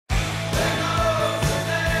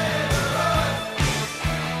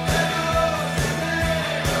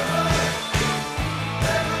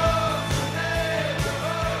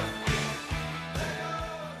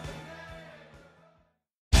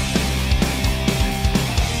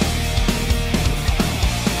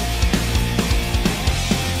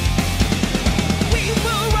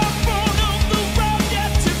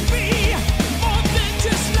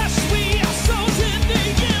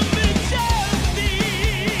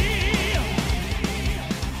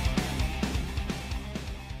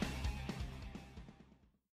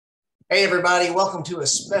Hey, everybody. Welcome to a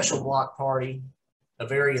special block party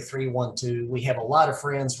of Area 312. We have a lot of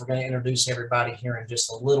friends. We're going to introduce everybody here in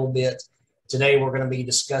just a little bit. Today, we're going to be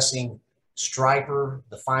discussing Stryper,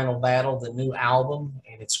 The Final Battle, the new album,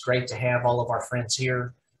 and it's great to have all of our friends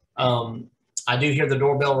here. I do hear the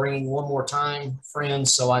doorbell ringing one more time,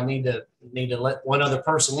 friends, so I need to let one other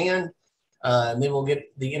person in, and then we'll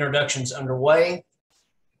get the introductions underway.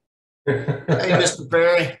 Hey, Mr.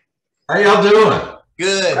 Perry. How y'all doing?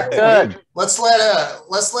 Good. Good. We're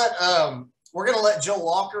going to let Joel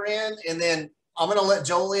Walker in, and then I'm going to let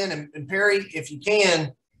Joel in. And Perry, if you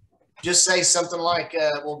can, just say something like,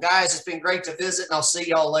 well, guys, it's been great to visit, and I'll see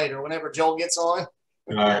y'all later whenever Joel gets on.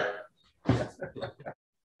 All right.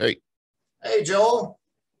 Hey, Joel.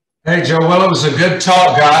 Hey, Joe. Well, it was a good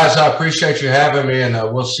talk, guys. I appreciate you having me, and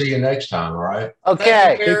we'll see you next time, all right?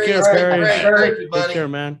 Okay. Thank you, Perry. Take care, Perry. Great. Thank you, buddy. Take care,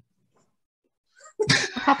 man.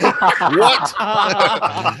 What?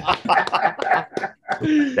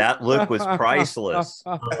 That look was priceless.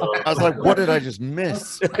 I was like, what did I just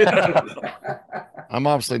miss? I'm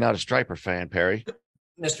obviously not a Stryper fan, Perry.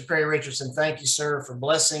 Mr. Perry Richardson, thank you, sir, for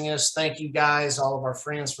blessing us. Thank you, guys, all of our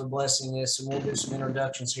friends, for blessing us. And we'll do some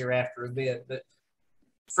introductions here after a bit. But,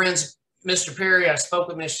 friends, Mr. Perry, I spoke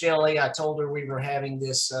with Miss Shelley. I told her we were having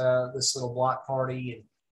this little block party.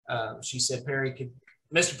 And she said,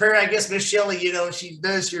 Mr. Perry, I guess Miss Shelley, she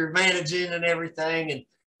does your managing and everything. And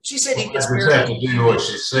she said he gets You have to do what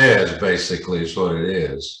she says, basically, is what it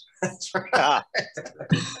is. That's right.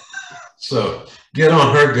 So get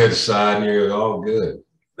on her good side, and you're all good.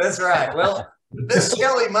 That's right. Well, Miss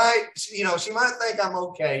Shelley she might think I'm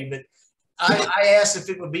okay, but I asked if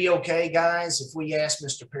it would be okay, guys, if we asked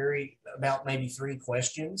Mr. Perry about maybe 3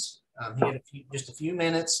 questions. He had just a few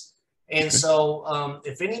minutes. And so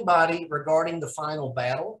if anybody regarding the final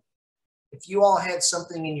battle, if you all had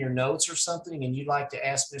something in your notes or something and you'd like to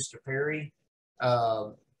ask Mr. Perry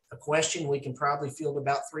a question, we can probably field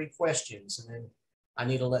about 3 questions. And then I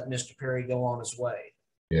need to let Mr. Perry go on his way.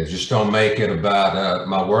 Yeah, just don't make it about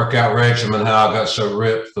my workout regimen, how I got so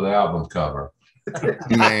ripped for the album cover.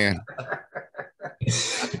 Man.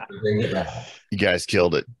 You guys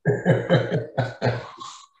killed it.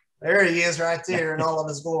 There he is right there in all of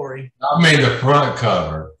his glory. I mean the front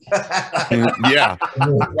cover. Yeah.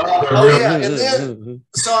 Oh, yeah. And then,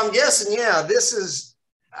 so I'm guessing,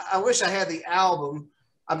 I wish I had the album.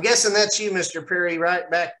 I'm guessing that's you, Mr. Perry, right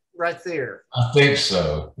there. I think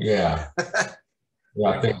so. Yeah. Yeah,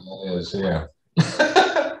 I think that is. Yeah.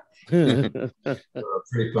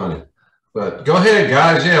 Pretty funny. But go ahead,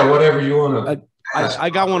 guys. Yeah, whatever you want to.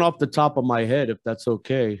 I got one off the top of my head, if that's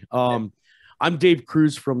okay. I'm Dave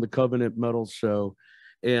Cruz from the Covenant Metal Show.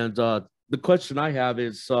 And the question I have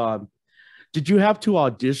is, did you have to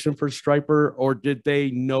audition for Stryper, or did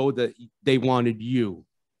they know that they wanted you?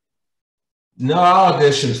 No, I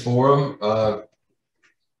auditioned for them.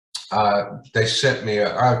 They sent me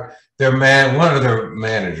one of their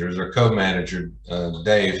managers or co-manager,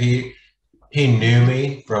 Dave. He knew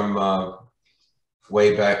me from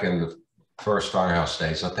way back in the first Firehouse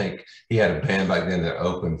days. I think he had a band back then that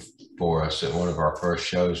opened for us at one of our first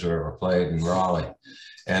shows we ever played in Raleigh.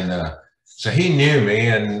 And so he knew me,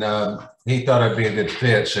 and he thought I'd be a good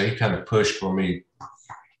fit. So he kind of pushed for me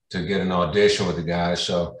to get an audition with the guys.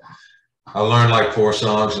 So I learned like 4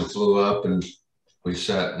 songs and flew up, and we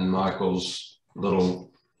sat in Michael's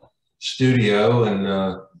little studio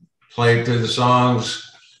and played through the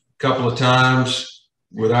songs a couple of times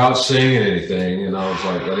without singing anything. And I was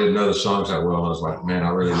like, I didn't know the songs that well. I was like, man, I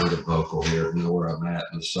really need a vocal here to know where I'm at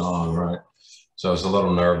in the song, right? So I was a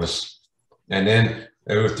little nervous. And then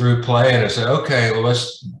they were through playing. I said, okay, well,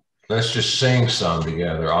 let's just sing some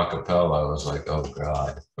together, a cappella. I was like, oh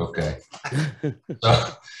God, okay.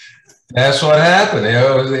 So that's what happened.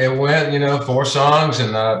 It went, 4 songs,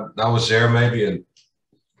 and I was there maybe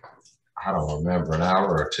I don't remember, an hour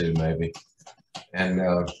or 2 maybe. And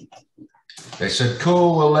they said,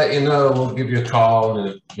 cool, we'll let you know. We'll give you a call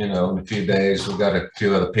in a few days. We've got a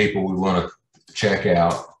few other people we want to check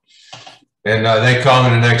out. And they called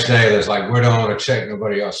me the next day. They was like, we don't want to check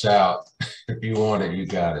nobody else out. If you want it, you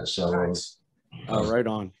got it. So nice. Right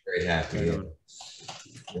on. Very happy. Right on.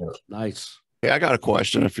 Yeah. Nice. Hey, I got a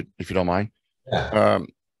question, if you don't mind. Yeah.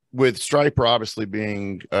 With Stryper obviously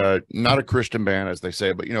being not a Christian band, as they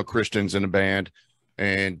say, but Christians in a band,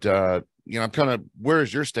 and I'm kind of,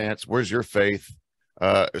 where's your stance? Where's your faith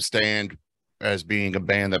stand as being a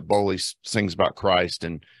band that boldly sings about Christ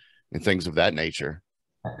and things of that nature?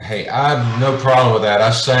 Hey, I have no problem with that.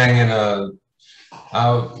 I sang in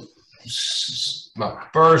my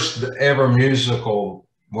first ever musical,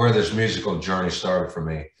 where this musical journey started for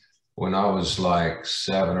me. when I was like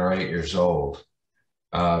 7 or 8 years old.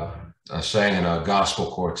 I sang in a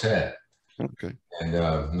gospel quartet. Okay.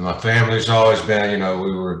 And my family's always been, you know,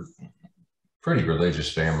 we were a pretty religious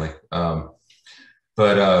family.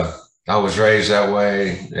 But I was raised that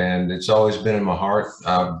way, and it's always been in my heart.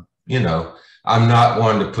 You know, I'm not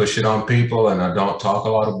one to push it on people, and I don't talk a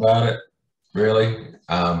lot about it, really.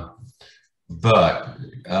 But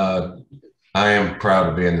I am proud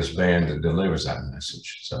to be in this band that delivers that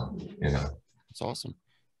message. So, you know. It's awesome.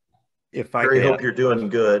 If I Very could, hope you're doing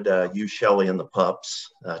good. You, Shelly, and the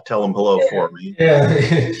pups. Tell them hello for me. Yeah,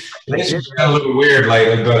 it's been a little weird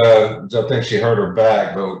lately, but I think she hurt her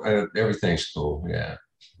back, but everything's cool. Yeah.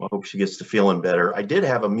 I hope she gets to feeling better. I did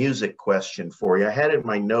have a music question for you. I had in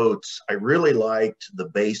my notes, I really liked the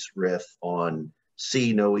bass riff on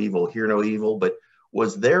See No Evil, Hear No Evil, but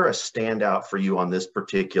was there a standout for you on this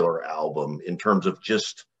particular album in terms of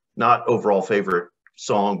just not overall favorite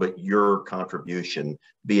song, but your contribution,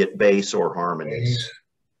 be it bass or harmonies?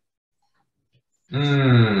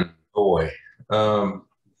 Boy.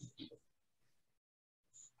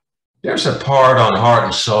 There's a part on Heart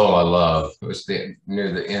and Soul I love. It was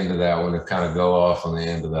near the end of that one to kind of go off on the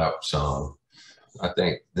end of that song. I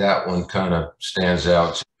think that one kind of stands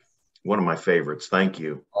out. One of my favorites. Thank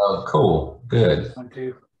you. Oh, cool. Good. One,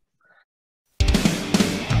 two.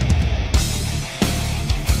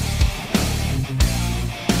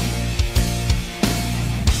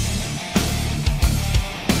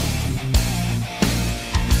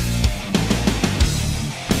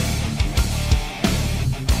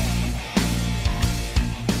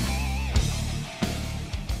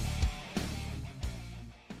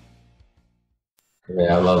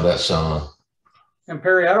 Yeah, I love that song. And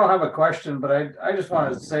Perry, I don't have a question, but I just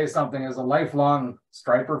wanted to say something as a lifelong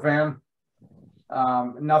Stryper fan.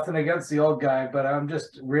 Nothing against the old guy, but I'm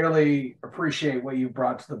just really appreciate what you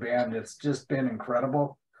brought to the band. It's just been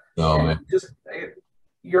incredible. Oh, and man.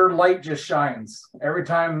 Your light just shines every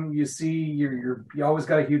time you see you always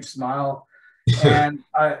got a huge smile. And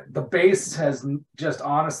the bass has just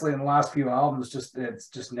honestly in the last few albums it's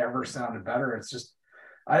just never sounded better. It's just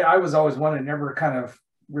I was always one that never kind of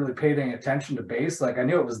really paid any attention to bass. Like I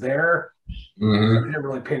knew it was there, I never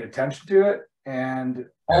really paid attention to it. And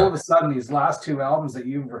all of a sudden, these last two albums that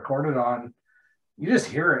you've recorded on, you just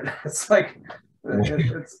hear it. It's like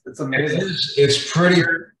it's amazing. It's pretty.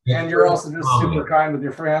 And you're also just super kind with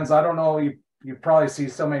your friends. I don't know, you probably see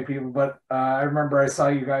so many people, but I remember I saw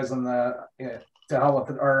you guys on the To Hell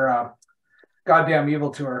with our Goddamn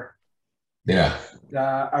Evil tour. Yeah.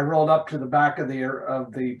 I rolled up to the back of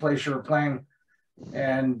the place you were playing,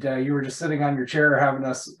 and you were just sitting on your chair having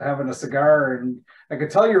a cigar, and I could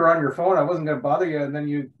tell you were on your phone. I wasn't going to bother you, and then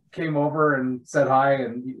you came over and said hi,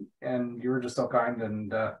 and you were just so kind,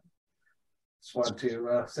 and just wanted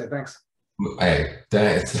to say thanks. Hey,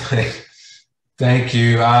 thank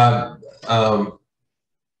you. I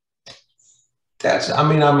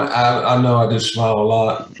know I do smile a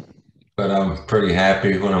lot, but I'm pretty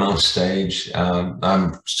happy when I'm on stage.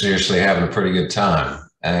 I'm seriously having a pretty good time,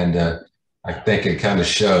 and I think it kind of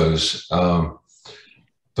shows.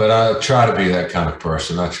 But I try to be that kind of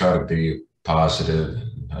person. I try to be positive,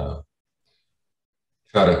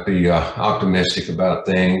 try to be optimistic about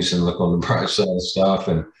things and look on the bright side of stuff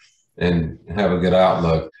and have a good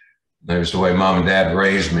outlook. There's the way mom and dad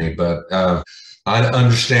raised me, but I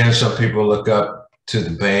understand some people look up to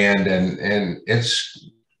the band,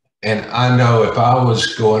 and I know if I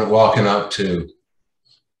was walking up to,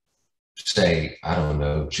 say, I don't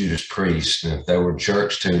know, Judas Priest, and if they were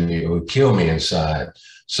church to me, it would kill me inside.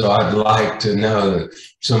 So I'd like to know that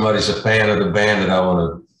somebody's a fan of the band, and I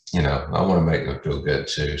want to make them feel good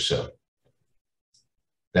too. So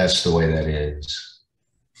that's the way that is.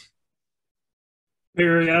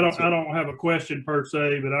 Perry, I don't have a question per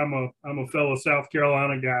se, but I'm a fellow South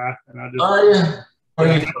Carolina guy, and I just. Oh yeah, where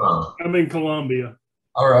are you from? I'm in Columbia.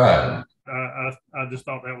 All right. I just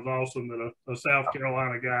thought that was awesome that a South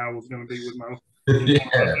Carolina guy was going to be with my, Yeah.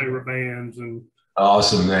 one of my favorite bands. And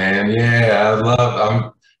Awesome, man. Yeah,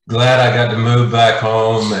 I'm glad I got to move back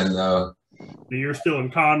home, and you're still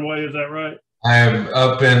in Conway, is that right? I am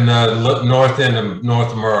up in north end of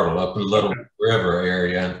North Myrtle, up in Little River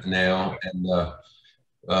area now. And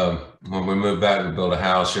when we moved back, we built a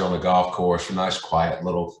house here on the golf course, a nice quiet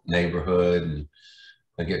little neighborhood, and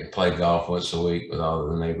I get to play golf once a week with all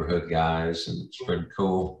the neighborhood guys, and it's pretty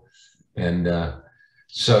cool. And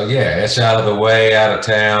so yeah, it's out of the way, out of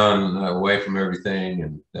town, away from everything,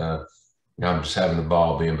 and I'm just having a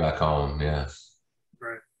ball being back home. Yeah.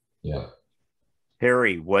 Right. Yeah.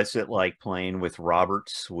 Harry, what's it like playing with Robert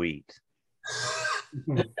Sweet?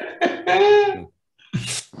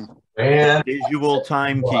 Man, Visual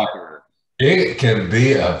timekeeper. it can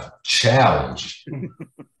be a challenge.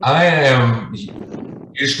 I am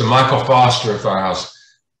used to Michael Foster at Firehouse,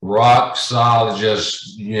 rock solid,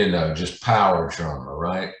 just, just power drummer,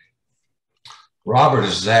 right? Robert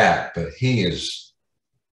is that, but he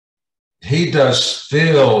does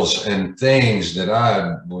fills and things that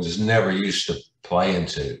I was never used to playing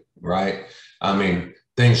to, right? I mean,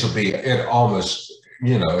 things will be, it almost,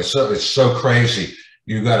 it's so crazy.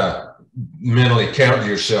 You got to mentally count to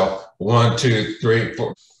yourself 1, 2, 3,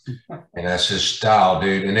 4. And that's his style,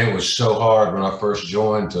 dude. And it was so hard when I first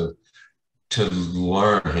joined to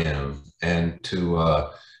learn him and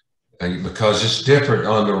because it's different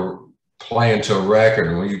on the playing to a record,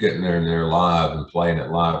 and when you get in there live and playing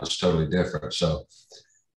it live, it's totally different. So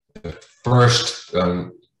the first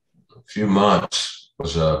few months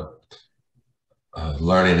was a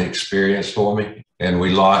learning experience for me, and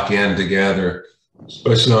we lock in together,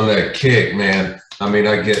 especially on that kick, man. I mean,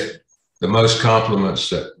 I get the most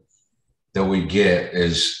compliments that we get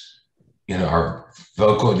is, your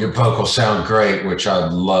vocals sound great, which I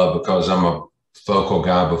love because I'm a vocal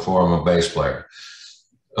guy before I'm a bass player.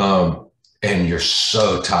 And you're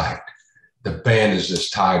so tight. The band is as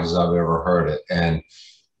tight as I've ever heard it. And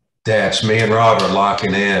that's me and Robert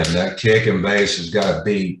locking in. That kick and bass has got to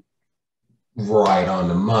be right on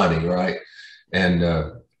the money, right? And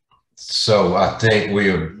so I think we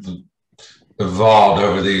have evolved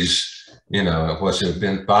over these, what's it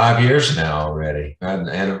been, 5 years now already? An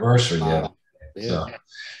anniversary yet. Yeah.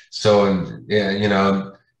 So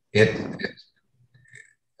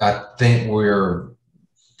I think we're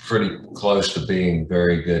pretty close to being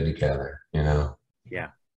very good together, Yeah.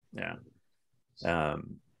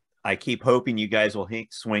 I keep hoping you guys will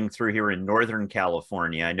swing through here in Northern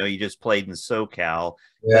California. I know you just played in SoCal.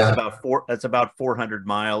 Yeah. That's about 400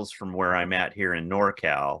 miles from where I'm at here in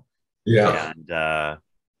NorCal. Yeah. And I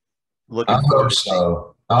hope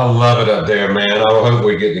so. I love it up there, man. I hope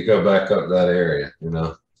we get to go back up that area,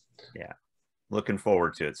 Yeah. Looking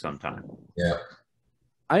forward to it sometime. Yeah.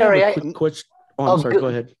 I have a quick question. Oh, I'm sorry. Go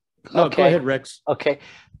ahead. No, Okay. go ahead, Rex. Okay.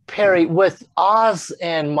 Perry, with Oz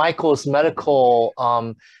and Michael's medical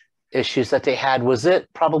issues that they had, was it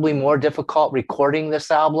probably more difficult recording this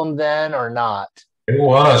album then or not? It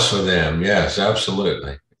was for them. Yes,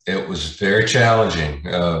 absolutely. It was very challenging.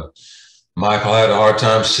 Michael had a hard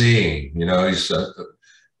time seeing, he's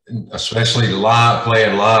especially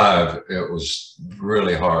playing live. It was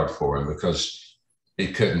really hard for him because he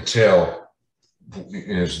couldn't tell.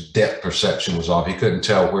 His depth perception was off. He couldn't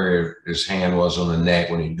tell where his hand was on the neck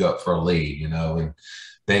when he'd go up for a lead, and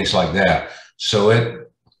things like that. So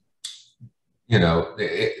it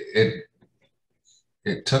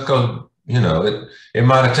took it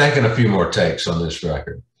might have taken a few more takes on this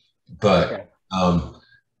record, but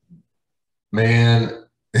man,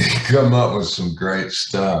 he come up with some great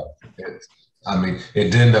stuff.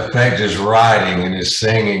 It didn't affect his writing and his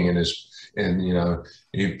singing and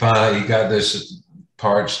he got this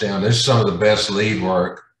parts down. This is some of the best lead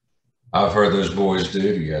work I've heard those boys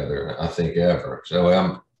do together, I think, ever. So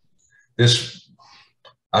I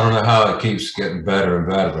don't know how it keeps getting better and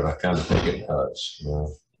better, but I kind of think it does.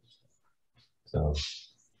 So,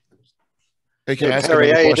 Hey, can I ask Perry,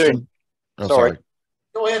 you how a you question? doing? Oh, Sorry.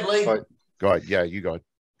 Go ahead, Lee. Sorry. Go ahead. Yeah, you go ahead.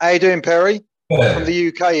 How you doing, Perry? yeah. From the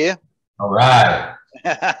UK here. All right.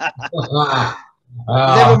 Never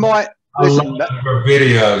mind. I Listen. love your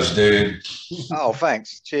videos, dude. Oh,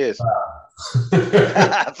 thanks. Cheers.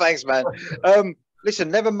 Thanks, man.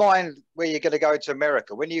 Listen, never mind where you're going to go to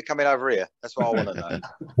America. When are you coming over here? That's what I want to know.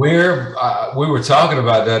 We were talking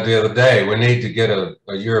about that the other day. We need to get a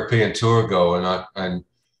European tour going,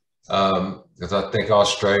 because I think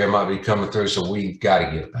Australia might be coming through, so we've got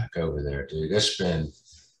to get back over there, dude. It's been,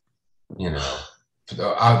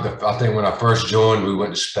 I think when I first joined, we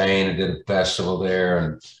went to Spain and did a festival there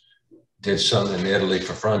and did something in Italy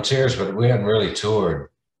for Frontiers, but we hadn't really toured.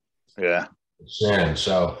 Yeah. Since.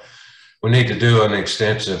 So we need to do an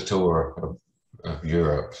extensive tour of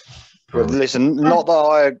Europe. Well, listen, not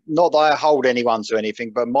that I hold anyone to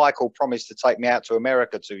anything, but Michael promised to take me out to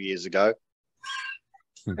America 2 years ago.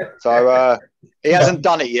 So he hasn't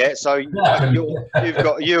done it yet. So you're going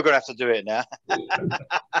to have to do it now.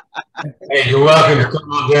 Hey, you're welcome to come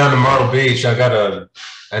on down to Myrtle Beach. I got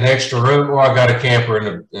an extra room, or I got a camper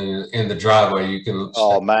in the driveway. You can.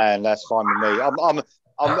 Oh man, that's fine with me.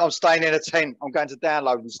 I'm staying in a tent. I'm going to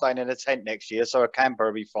download and staying in a tent next year, so a camper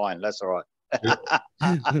will be fine. That's all right.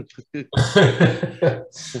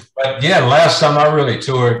 But yeah, last time I really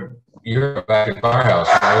toured Europe back at Firehouse,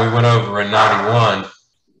 we went over in '91.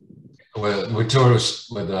 we toured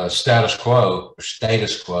with Status Quo,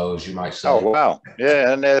 as you might say. Oh wow,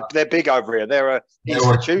 yeah, and they're big over here. They're a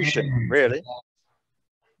institution, really.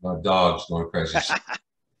 My dog's going crazy.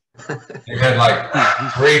 They had like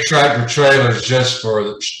 3 tractor trailers just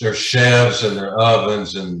for their chefs and their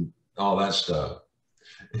ovens and all that stuff.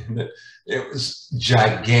 It was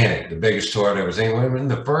gigantic, the biggest tour I'd ever seen. In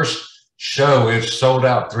the first show, it sold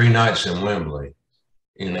out 3 nights in Wembley.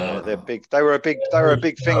 You know, they're big. They were a big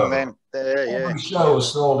thing then. The show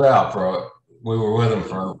was sold out we were with them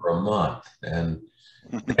for a month, and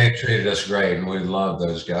they treated us great, and we loved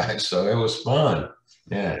those guys. So it was fun.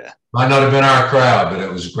 Yeah. Might not have been our crowd, but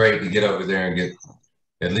it was great to get over there and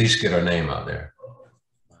at least get our name out there.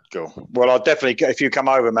 Cool. Well, I'll definitely, if you come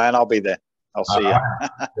over, man, I'll be there. I'll see you.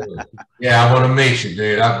 Yeah, I want to meet you,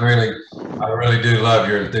 dude. I really do love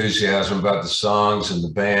your enthusiasm about the songs and the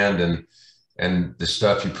band and the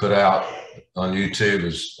stuff you put out on YouTube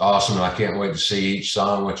is awesome. I can't wait to see each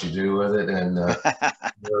song, what you do with it, and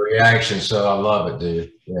your reaction. So I love it,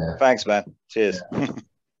 dude. Yeah. Thanks, man. Cheers.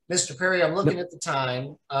 Mr. Perry, I'm looking at the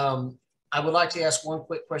time. I would like to ask one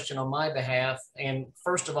quick question on my behalf. And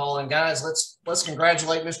first of all, and guys, let's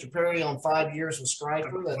congratulate Mr. Perry on 5 years with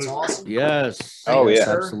Stryper. That's awesome. Yes. Thank you, yeah,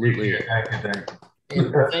 sir. Absolutely.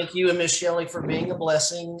 And thank you and Miss Shelley for being a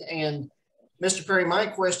blessing. And Mr. Perry, my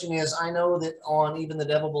question is, I know that on Even the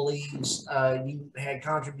Devil Believes, you had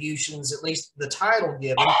contributions, at least the title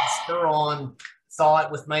given, Stir On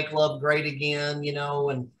Thought with Make Love Great Again, you know,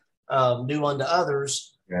 and Do Unto Others.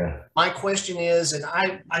 Yeah. My question is, and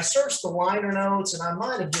I searched the liner notes and I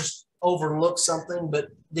might have just overlooked something, but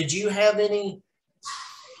did you have any,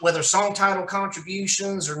 whether song title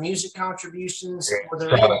contributions or music contributions, were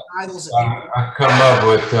there any titles that I come up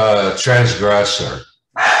with Transgressor.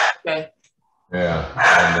 Okay. Yeah.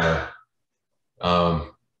 And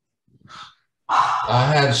I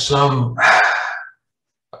had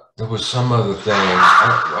there was some other thing.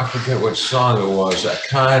 I forget which song it was. That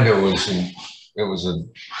kind of was which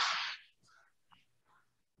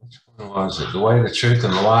one was it? The Way, the Truth,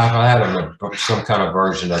 and the Life. I had some kind of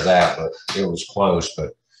version of that, but it was close.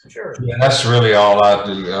 But sure. Yeah, that's really all I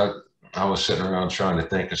do. I was sitting around trying to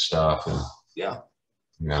think of stuff, and yeah,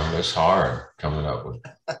 you know, it's hard coming up with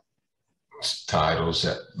titles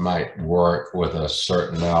that might work with a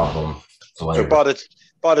certain album flavor. So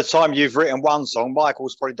by the time you've written one song,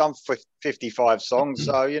 Michael's probably done 55 songs.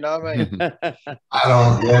 So you know what I mean. I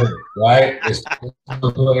don't get it, right? It's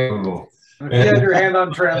unbelievable. If you had your hand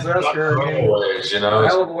on Transgressor, I mean, you know, a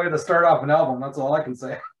hell of a way to start off an album. That's all I can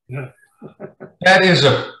say. that is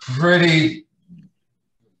a pretty.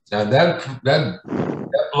 That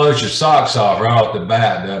blows your socks off right off the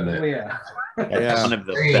bat, doesn't it? Oh, yeah. That's one of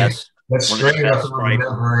the best. That's straight up the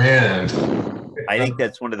never end. I think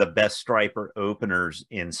that's one of the best Stryper openers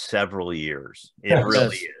in several years. It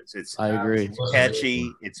really is. I agree. It's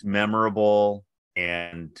catchy, it's memorable,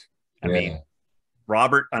 and I mean,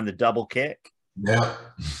 Robert on the double kick. Yeah.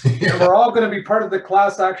 And we're all going to be part of the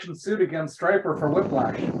class action suit against Stryper for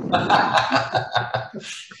Whiplash.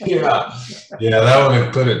 Yeah, that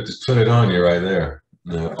would put it on you right there.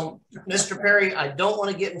 Yeah. Mr. Perry, I don't want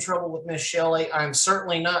to get in trouble with Miss Shelley. I'm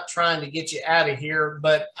certainly not trying to get you out of here,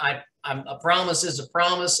 but a promise is a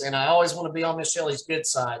promise, and I always want to be on Miss Shelley's good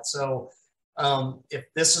side. So if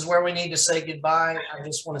this is where we need to say goodbye, I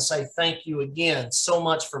just want to say thank you again so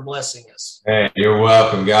much for blessing us. Hey, you're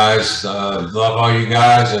welcome, guys. Love all you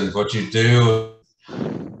guys and what you do.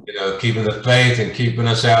 You know, keeping the faith and keeping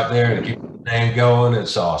us out there and keeping the name going.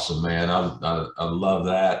 It's awesome, man. I love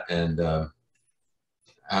that, and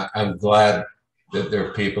I'm glad that there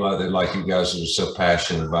are people out there like you guys that are so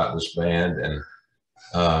passionate about this band, and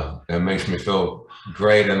it makes me feel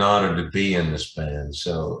great and honored to be in this band.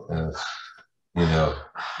 So, you know,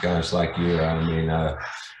 guys like you, I mean, I've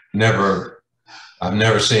never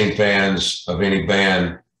seen fans of any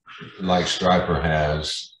band like Stryper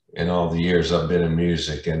has in all the years I've been in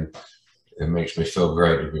music, and it makes me feel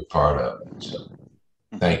great to be part of it. So,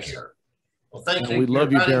 thank you. Well, thank you. We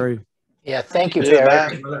love you, Gary. Yeah, thank you,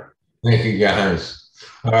 Perry. Thank you, guys.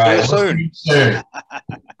 All right. See you soon. All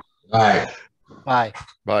right. Bye.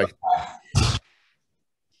 Bye.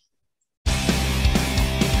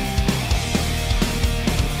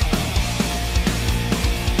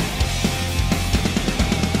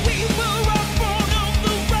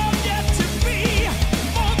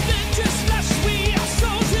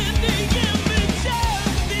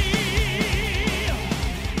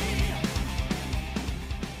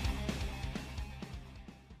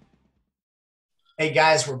 Hey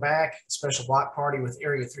guys, we're back. Special block party with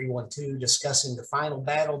Area 312 discussing The Final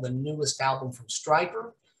Battle, the newest album from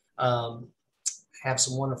Stryper. have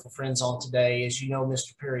some wonderful friends on today. As you know,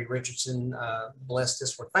 Mr. Perry Richardson blessed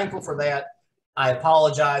us. We're thankful for that. I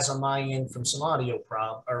apologize on my end from some audio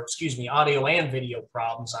and video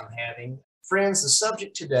problems I'm having. Friends, the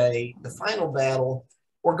subject today, the final battle,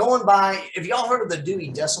 we're going by, have y'all heard of the Dewey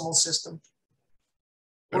Decimal System?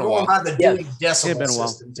 We're going by the Dewey Decimal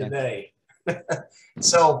System today.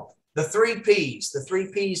 So the three P's to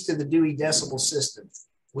the Dewey Decibel System.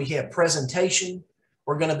 We have presentation.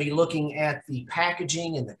 We're going to be looking at the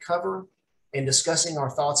packaging and the cover and discussing our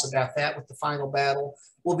thoughts about that with the final battle.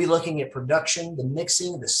 We'll be looking at production, the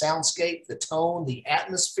mixing, the soundscape, the tone, the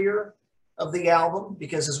atmosphere of the album,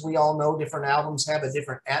 because as we all know, different albums have a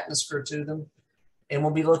different atmosphere to them. And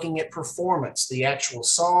we'll be looking at performance, the actual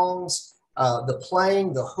songs, the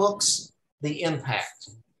playing, the hooks, the impact.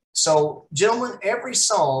 So, gentlemen, every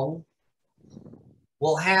song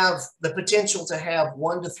will have the potential to have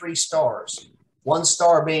 1 to 3 stars. 1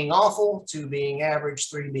 star being awful, 2 being average,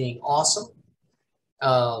 3 being awesome.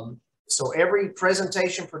 So every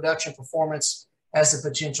presentation, production, performance has the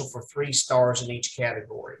potential for 3 stars in each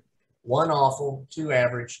category. 1 awful, 2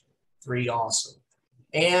 average, 3 awesome.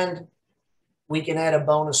 And we can add a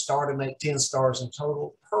bonus star to make 10 stars in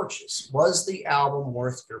total. Purchase. Was the album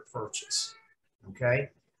worth your purchase? Okay.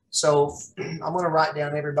 So I'm going to write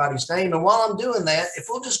down everybody's name. And while I'm doing that, if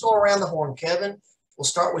we'll just go around the horn, Kevin, we'll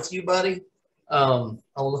start with you, buddy. Oh,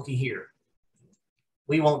 looky here.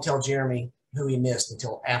 We won't tell Jeremy who he missed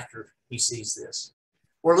until after he sees this.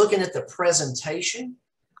 We're looking at the presentation.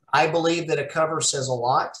 I believe that a cover says a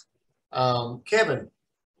lot. Kevin,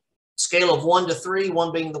 scale of 1 to 3,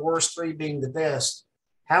 1 being the worst, 3 being the best.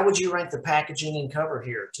 How would you rank the packaging and cover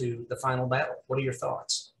here to the final battle? What are your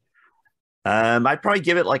thoughts? I'd probably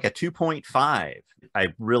give it like a 2.5. I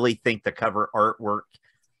really think the cover artwork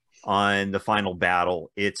on the final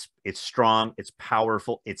battle, it's strong, it's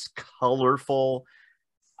powerful, it's colorful.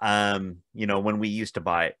 You know, when I used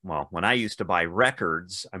to buy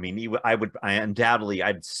records, I mean,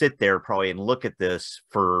 I'd sit there probably and look at this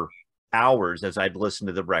for hours as I'd listen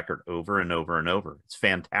to the record over and over and over. It's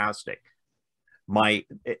fantastic. I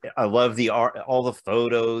love the art, all the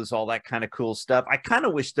photos, all that kind of cool stuff. I kind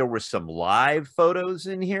of wish there were some live photos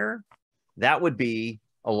in here. That would be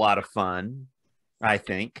a lot of fun, I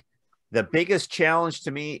think. The biggest challenge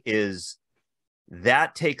to me is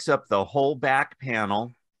that takes up the whole back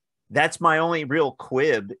panel. That's my only real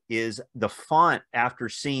quib, is the font, after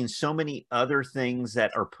seeing so many other things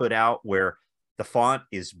that are put out where the font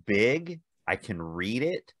is big, I can read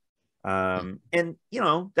it. And you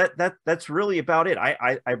know, that's really about it.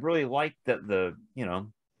 I really like the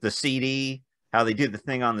CD, how they do the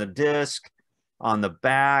thing on the disc, on the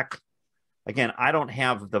back. Again, I don't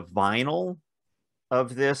have the vinyl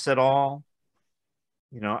of this at all.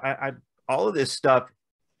 You know, all of this stuff,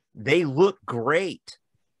 they look great.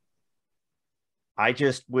 I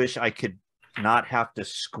just wish I could not have to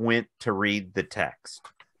squint to read the text.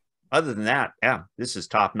 Other than that, yeah, this is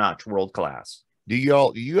top notch, world class. Do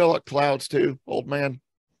you yell at clouds too, old man?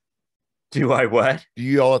 Do I what? Do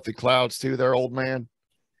you yell at the clouds too, there, old man?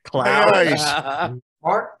 Clouds. Nice.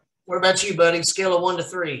 Mark, what about you, buddy? Scale of 1 to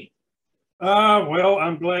 3. Well,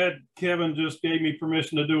 I'm glad Kevin just gave me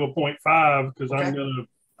permission to do a 0.5, because Okay.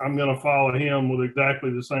 I'm gonna follow him with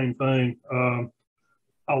exactly the same thing.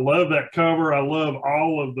 I love that cover. I love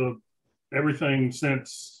all of everything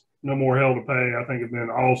since No More Hell to Pay. I think have been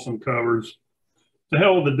awesome covers. To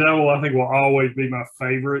Hell with the Devil, I think will always be my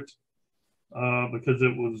favorite, because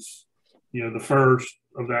it was, you know, the first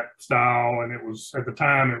of that style, and it was, at the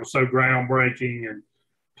time, it was so groundbreaking, and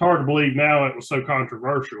it's hard to believe now it was so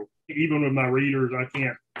controversial. Even with my readers, I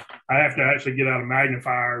have to actually get out a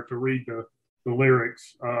magnifier to read the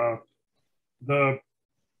lyrics. The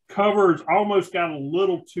covers almost got a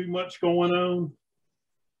little too much going on.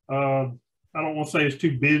 I don't want to say it's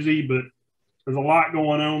too busy, but there's a lot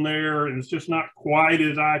going on there, and it's just not quite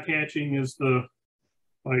as eye-catching as the,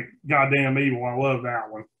 like, Goddamn Evil. I love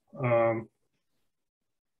that one.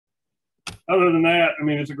 Other than that, I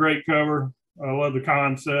mean, it's a great cover. I love the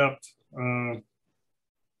concept.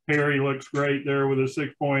 Perry looks great there with his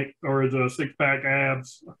 6-pack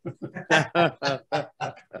abs.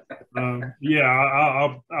 Yeah,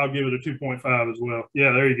 I'll give it a 2.5 as well.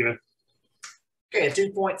 Yeah, there you go. Okay, a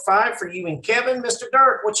 2.5 for you and Kevin. Mr.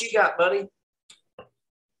 Dirk, what you got, buddy?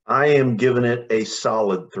 I am giving it a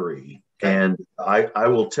solid 3. And I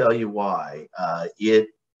will tell you why. It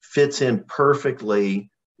fits in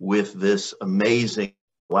perfectly with this amazing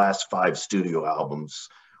last 5 studio albums,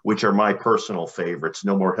 which are my personal favorites.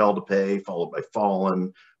 No More Hell to Pay, followed by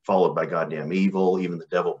Fallen, followed by Goddamn Evil, Even the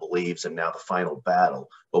Devil Believes, and now the Final Battle.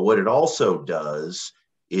 But what it also does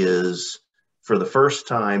is for the first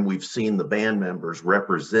time, we've seen the band members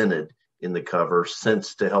represented in the cover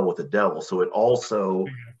since To Hell with the Devil. So it also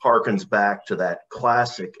harkens back to that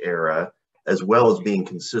classic era, as well as being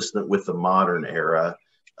consistent with the modern era.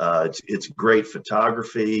 It's great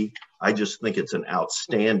photography. I just think it's an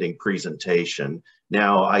outstanding presentation.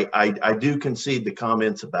 Now, I do concede the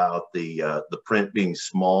comments about the print being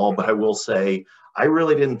small, but I will say I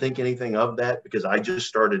really didn't think anything of that because I just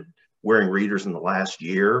started wearing readers in the last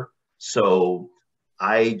year. So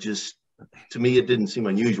to me, it didn't seem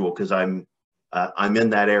unusual because I'm in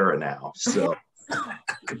that era now. So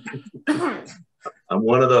I'm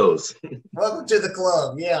one of those. Welcome to the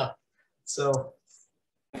club. Yeah. So,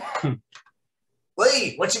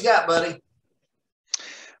 Lee, what you got, buddy?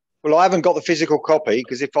 Well, I haven't got the physical copy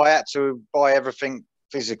because if I had to buy everything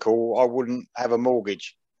physical, I wouldn't have a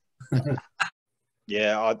mortgage.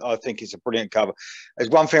 Yeah, I think it's a brilliant cover. There's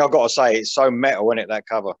one thing I've got to say, it's so metal, isn't it, that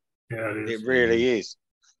cover? Yeah, it is. It really is.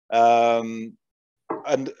 And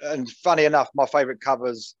funny enough, my favourite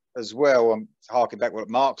covers as well, I'm harking back what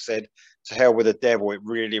Mark said, To Hell with the Devil. It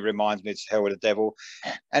really reminds me of To Hell with the Devil.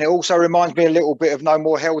 And it also reminds me a little bit of No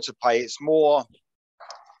More Hell to Pay. It's more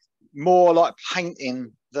like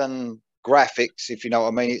painting than graphics, if you know what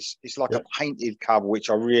I mean. It's like a painted cover, which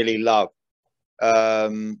I really love.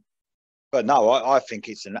 But no, I think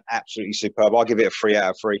it's an absolutely superb. I'll give it a 3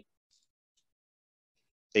 out of 3.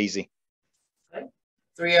 Easy. Okay.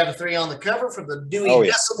 3 out of 3 on the cover for the Dewey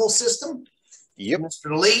Decibel System. Yep.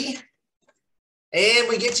 Mr. Lee. And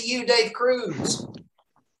we get to you, Dave Cruz,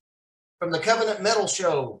 from the Covenant Metal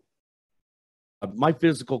Show. My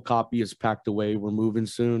physical copy is packed away. We're moving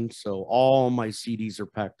soon, so all my CDs are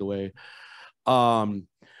packed away.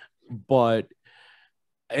 But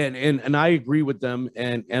and I agree with them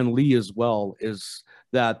and Lee as well, is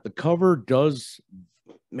that the cover does,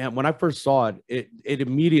 man, when I first saw it, it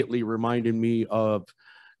immediately reminded me of,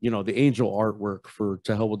 the angel artwork for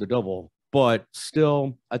To Hell with the Devil. But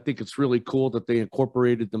still, I think it's really cool that they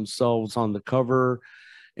incorporated themselves on the cover.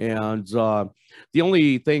 And the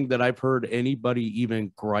only thing that I've heard anybody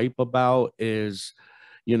even gripe about is,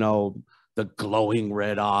 the glowing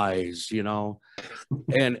red eyes,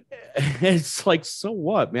 and it's like, so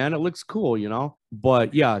what, man? It looks cool,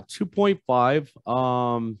 but yeah,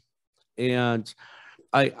 2.5. And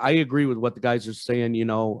I agree with what the guys are saying,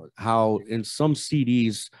 how in some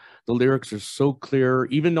CDs, the lyrics are so clear,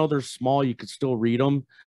 even though they're small, you could still read them.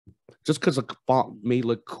 Just because a font may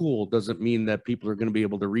look cool doesn't mean that people are going to be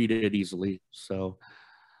able to read it easily. So,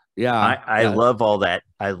 yeah. I love all that.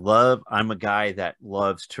 I'm a guy that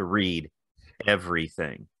loves to read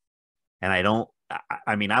everything. And I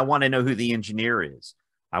want to know who the engineer is.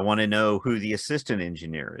 I want to know who the assistant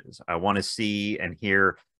engineer is. I want to see and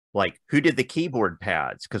hear, like, who did the keyboard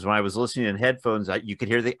pads? Because when I was listening in headphones, you could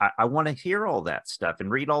hear I want to hear all that stuff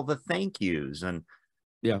and read all the thank yous. And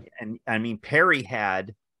yeah. And I mean, Perry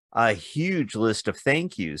had a huge list of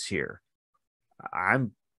thank yous here.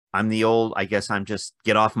 I'm the old, I guess I'm just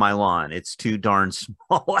get off my lawn. It's too darn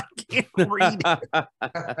small. I can't read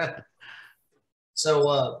it.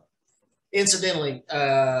 So, incidentally,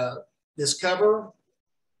 this cover,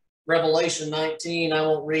 Revelation 19, I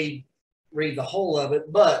won't read the whole of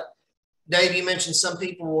it, but Dave, you mentioned some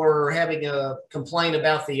people were having a complaint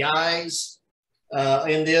about the eyes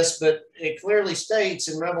in this, but it clearly states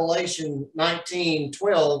in Revelation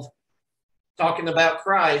 19:12, talking about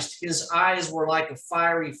Christ, his eyes were like a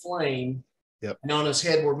fiery flame, and on his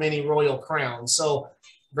head were many royal crowns. So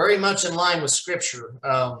very much in line with Scripture,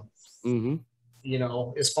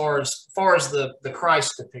 as far as the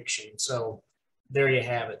Christ depiction. So there you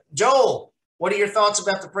have it. Joel, what are your thoughts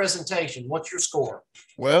about the presentation? What's your score?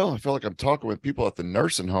 Well, I feel like I'm talking with people at the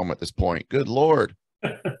nursing home at this point. Good Lord.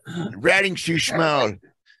 Ratting shoe schmell.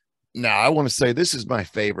 Now, I want to say this is my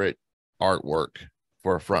favorite artwork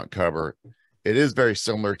for a front cover. It is very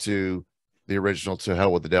similar to the original To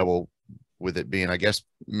Hell with the Devil, with it being, I guess,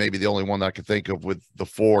 maybe the only one that I could think of with the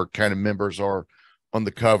 4 kind of members are on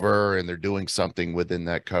the cover and they're doing something within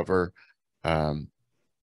that cover.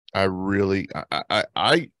 I really,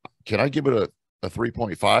 can I give it a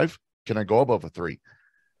 3.5? Can I go above a 3?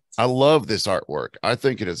 I love this artwork. I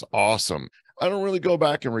think it is awesome. I don't really go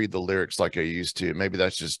back and read the lyrics like I used to. Maybe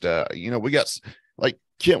that's just, we got, like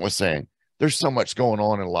Kent was saying, there's so much going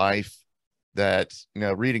on in life that,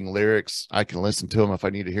 reading lyrics, I can listen to them if I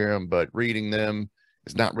need to hear them, but reading them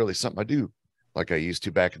is not really something I do like I used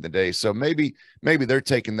to back in the day. So maybe they're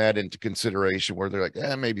taking that into consideration where they're like,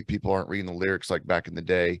 maybe people aren't reading the lyrics like back in the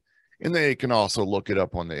day. And they can also look it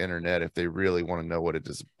up on the internet if they really want to know what it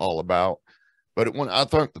is all about. But when I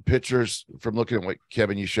thought the pictures, from looking at what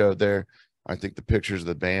Kevin you showed there, I think the pictures of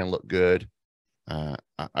the band look good. I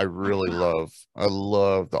really love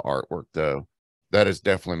the artwork though. That is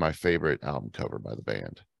definitely my favorite album cover by the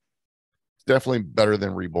band. It's definitely better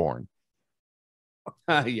than Reborn.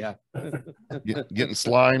 Yeah. Getting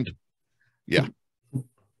slimed. Yeah.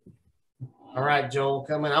 All right, Joel,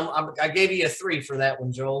 coming. I gave you a 3 for that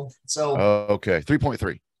one, Joel. So Okay,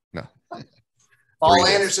 3.3. No. Paul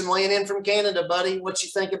 3 Anderson weighing in from Canada, buddy. What you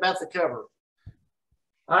think about the cover?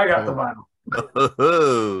 I got the vinyl.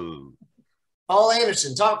 Oh, Paul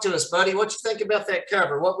Anderson, talk to us, buddy. What you think about that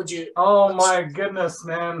cover? What would you? Oh my goodness,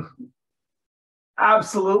 man.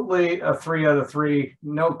 Absolutely a 3 out of 3,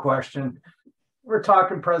 no question. We're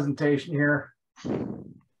talking presentation here.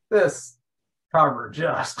 This cover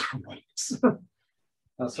just oh,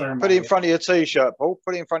 sorry, Put it in front of your t-shirt, Paul.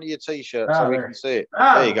 Put it in front of your t-shirt so we can see it.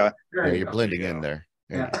 There you go. Yeah, you're blending in there.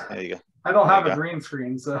 Yeah. There you go. I don't have a green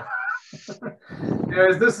screen, so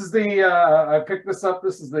anyways, this is the I picked this up.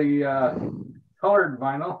 This is the colored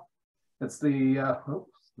vinyl. It's the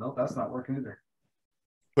oops, no, that's not working either.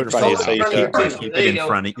 Put it in front of your t-shirt. keep it in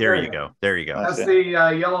front of. There you go. There you go. That's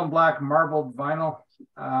the yellow and black marbled vinyl.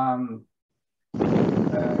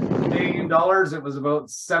 Canadian dollars, it was about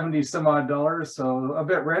 70 some odd dollars, so a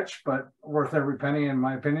bit rich, but worth every penny in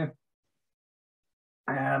my opinion.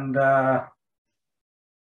 And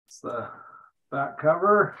it's the back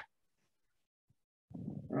cover,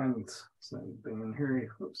 and same thing in here.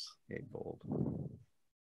 Oops. Okay, bold.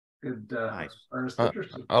 Good Nice. artist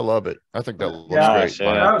pictures. I love it. I think that looks Nice, great.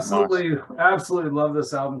 yeah. Absolutely love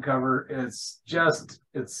this album cover. It's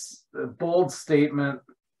a bold statement.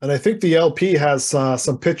 And I think the LP has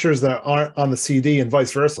some pictures that aren't on the CD and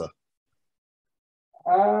vice versa.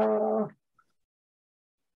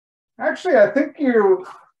 Actually, I think you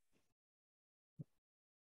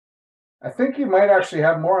might actually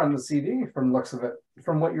have more on the CD from the looks of it,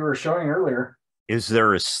 from what you were showing earlier. Is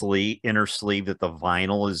there a inner sleeve that the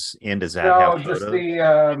vinyl is in? Does that No, have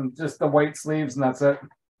just the white sleeves, and that's it.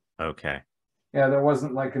 Okay. Yeah, there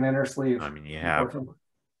wasn't like an inner sleeve. I mean, you have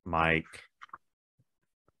Mike,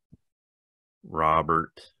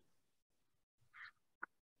 Robert,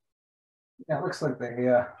 Yeah, it looks like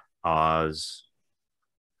they Oz,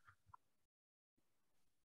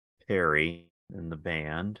 Perry in the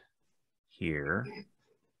band here.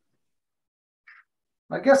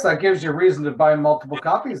 I guess that gives you a reason to buy multiple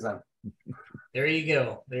copies then. There you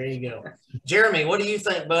go. There you go. Jeremy, what do you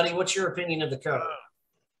think, buddy? What's your opinion of the cover?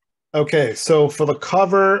 Okay, so for the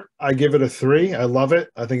cover, I give it a 3. I love it.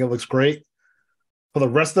 I think it looks great. For the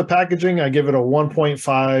rest of the packaging, I give it a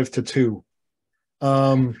 1.5 to 2.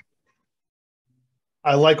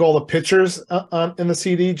 I like all the pictures in the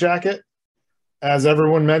CD jacket. As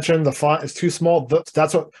everyone mentioned, the font is too small.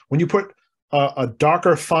 That's what, when you put a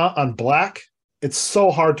darker font on black, it's so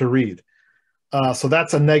hard to read. So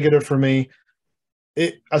that's a negative for me.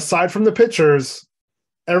 Aside from the pictures,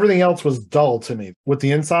 everything else was dull to me. With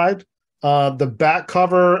the inside, the back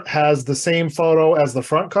cover has the same photo as the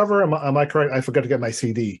front cover. Am I correct? I forgot to get my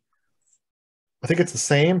CD. I think it's the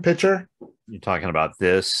same picture. You're talking about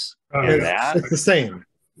this and that? It's the same.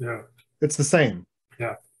 Yeah. It's the same.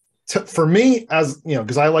 Yeah. For me, as you know,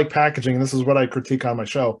 because I like packaging, and this is what I critique on my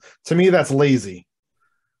show. To me, that's lazy.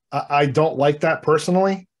 I don't like that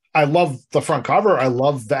personally. I love the front cover. I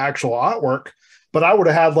love the actual artwork, but I would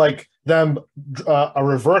have had like them a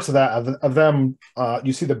reverse of that of them.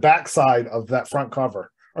 You see the back side of that front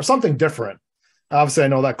cover or something different. Obviously, I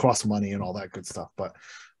know that costs money and all that good stuff, but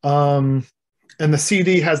and the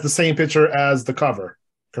CD has the same picture as the cover,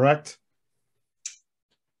 correct?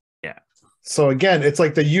 Yeah. So again, it's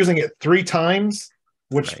like they're using it 3 times,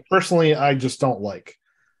 which personally I just don't like.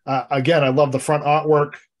 Again, I love the front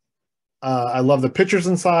artwork. I love the pictures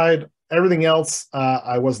inside. Everything else,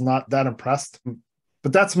 I was not that impressed.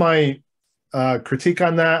 But that's my critique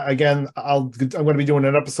on that. Again, I'm going to be doing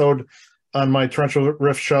an episode on my Torrential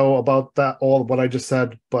Riff show about that, all of what I just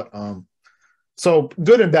said. But so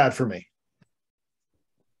good and bad for me.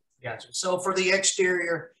 Gotcha. So for the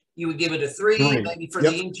exterior, you would give it a 3. Maybe for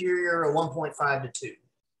the interior, a 1.5 to 2.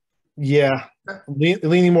 Yeah,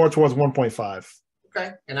 leaning more towards 1.5.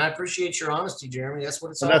 Okay, and I appreciate your honesty, Jeremy. That's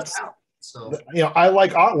what it's all about. So you know, I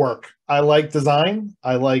like artwork. I like design.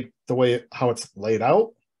 I like the way how it's laid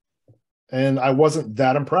out, and I wasn't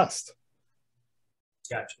that impressed.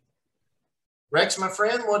 Gotcha. Rex, my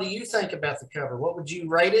friend, what do you think about the cover? What would you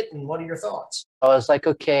rate it, and what are your thoughts? I was like,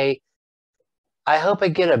 okay, I hope I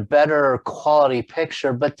get a better quality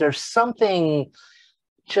picture, but there's something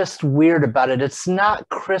just weird about it. It's not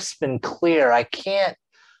crisp and clear. I can't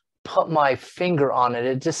put my finger on it.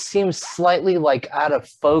 It just seems slightly like out of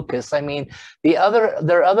focus. I mean,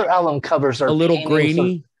 their other album covers are a little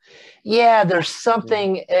grainy. Yeah, there's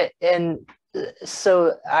something, and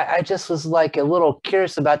so I just was like a little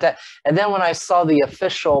curious about that. And then when I saw the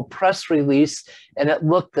official press release and it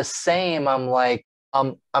looked the same, I'm like,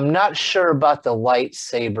 I'm not sure about the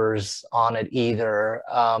lightsabers on it either.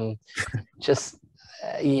 Just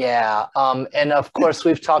yeah. And of course,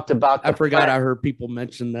 we've talked about. I forgot. I heard people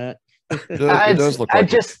mention that. It does look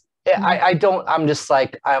like I don't. I'm just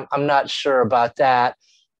like I'm not sure about that.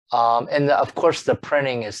 And of course, the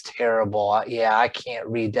printing is terrible. Yeah, I can't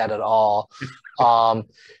read that at all.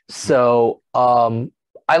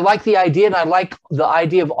 I like the idea, and I like the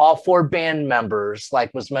idea of all 4 band members,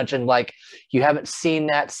 like was mentioned. Like you haven't seen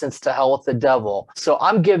that since To Hell with the Devil. So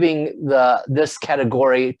I'm giving this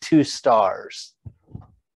category 2 stars.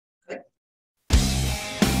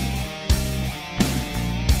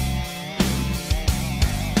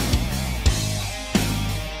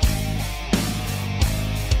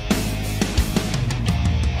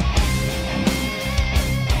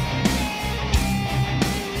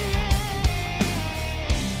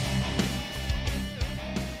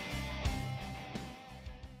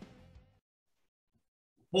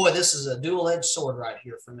 Boy, this is a dual-edged sword right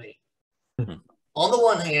here for me. On the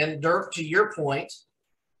one hand, Dirk, to your point,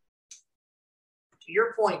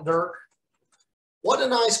 Dirk, what a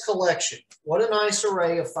nice collection. What a nice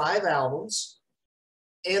array of 5 albums.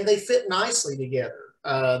 And they fit nicely together.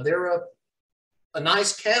 They're a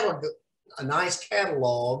nice catalog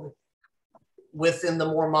within the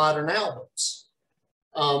more modern albums.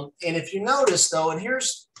 And if you notice though, and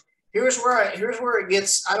here's where it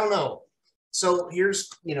gets, I don't know. So here's,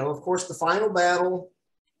 of course, the Final Battle,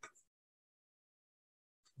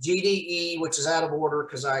 GDE, which is out of order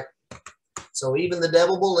so Even the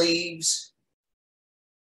Devil Believes.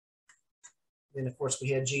 Then, of course, we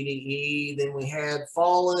had GDE. Then we had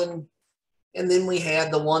Fallen. And then we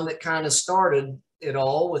had the one that kind of started it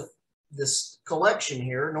all with this collection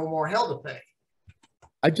here, No More Hell to Pay.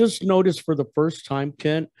 I just noticed for the first time,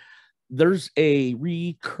 Kent, there's a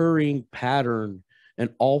recurring pattern in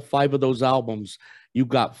all 5 of those albums. You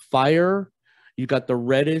got fire, you got the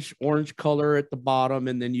reddish orange color at the bottom,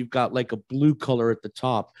 and then you've got like a blue color at the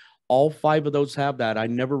top. All 5 of those have that. I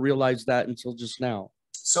never realized that until just now.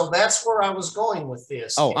 So that's where I was going with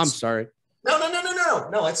this. I'm sorry. No.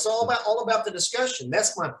 It's all about the discussion.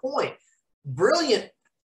 That's my point. Brilliant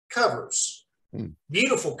covers,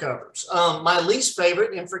 beautiful covers. My least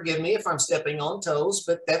favorite, and forgive me if I'm stepping on toes,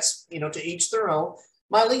 but that's to each their own.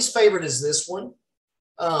 My least favorite is this one.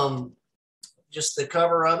 Just the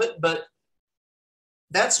cover of it, but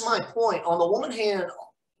that's my point. On the one hand,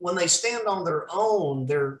 when they stand on their own,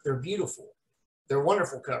 they're beautiful. They're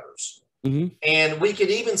wonderful covers. Mm-hmm. And we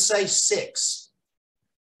could even say 6,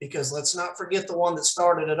 because let's not forget the one that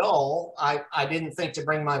started it all. I didn't think to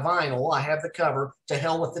bring my vinyl. I have the cover, To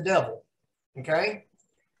Hell with the Devil. Okay.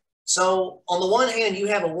 So on the one hand, you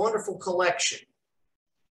have a wonderful collection.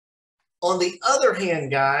 On the other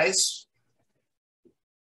hand, guys,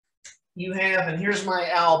 you have, and here's my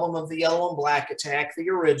album of the Yellow and Black Attack, the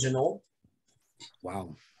original.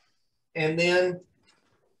 Wow. And then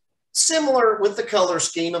similar with the color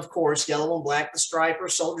scheme, of course, Yellow and Black, the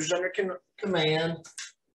Stryper, Soldiers Under Command.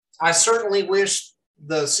 I certainly wish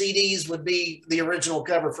the CDs would be the original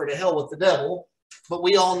cover for To Hell with the Devil, but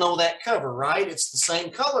we all know that cover, right? It's the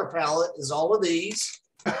same color palette as all of these.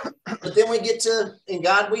 But then we get to In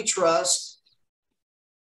God We Trust.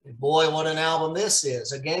 Boy, what an album this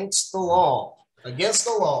is. Against the Law. Against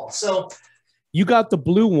the Law. So you got the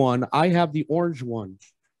blue one. I have the orange one.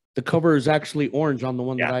 The cover is actually orange on the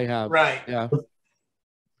one that I have. Right. Yeah.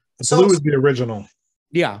 The blue is the original.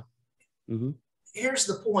 Yeah. Mm-hmm. Here's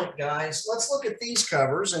the point, guys. Let's look at these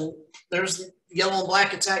covers. And there's the Yellow and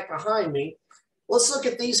Black Attack behind me. Let's look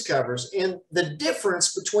at these covers. And the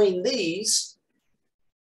difference between these,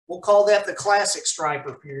 we'll call that the classic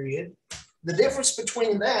Stryper period. The difference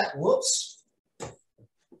between that,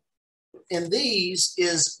 and these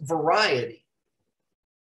is variety.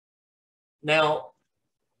 Now,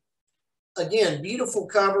 again, beautiful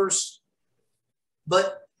covers,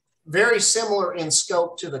 but very similar in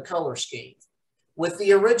scope to the color scheme. With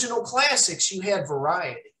the original classics, you had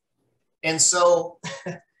variety. And so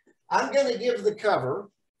I'm going to give the cover,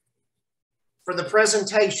 for the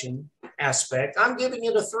presentation aspect, I'm giving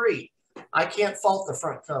it a 3. I can't fault the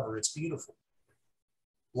front cover. It's beautiful.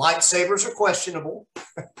 Lightsabers are questionable.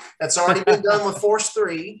 That's already been done with Force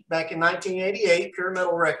 3 back in 1988, Pure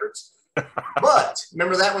Metal Records. But,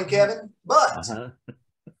 remember that one, Kevin? But,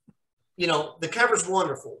 the cover's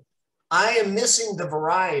wonderful. I am missing the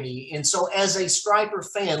variety. And so as a Stryper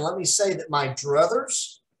fan, let me say that my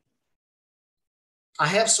druthers, I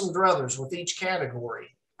have some druthers with each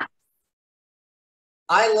category.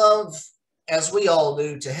 I love, as we all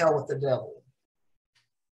do, To Hell with the Devil.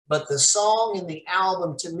 But the song in the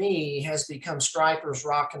album to me has become Stryper's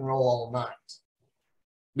Rock and Roll All Night.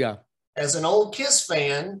 Yeah. As an old Kiss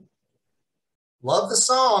fan, love the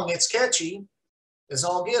song. It's catchy as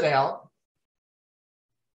all get out.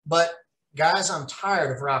 But guys, I'm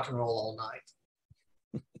tired of Rock and Roll All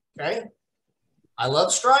Night. Okay? I love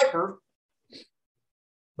Stryper,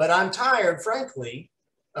 but I'm tired, frankly,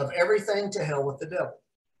 of everything To Hell with the Devil.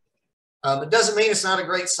 It doesn't mean it's not a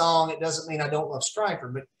great song. It doesn't mean I don't love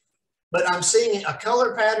Stryper, but I'm seeing a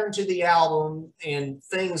color pattern to the album, and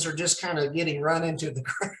things are just kind of getting run into the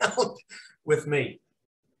ground with me.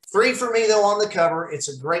 Free for me, though, on the cover.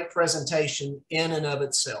 It's a great presentation in and of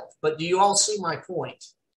itself. But do you all see my point?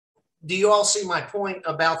 Do you all see my point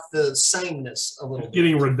about the sameness a little bit?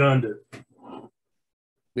 Getting redundant.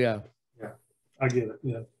 Yeah. Yeah, I get it.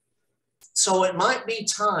 Yeah. So it might be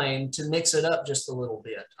time to mix it up just a little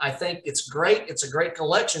bit. I think it's great. It's a great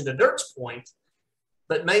collection, to Dirk's point,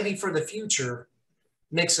 but maybe for the future,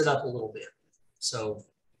 mix it up a little bit. So,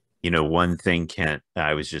 you know, one thing, Kent,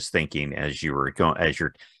 I was just thinking as you were going,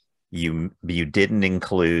 you didn't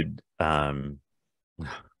include Murder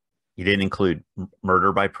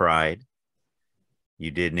by Pride.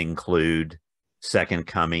 You didn't include Second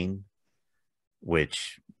Coming,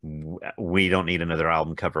 which we don't need another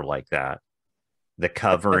album cover like that. The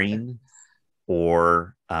Covering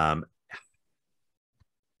or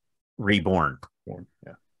Reborn.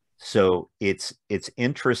 Yeah. So it's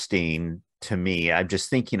interesting to me. I'm just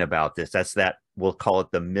thinking about this. We'll call it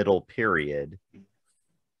the middle period.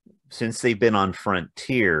 Since they've been on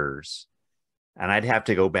Frontiers, and I'd have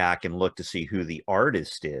to go back and look to see who the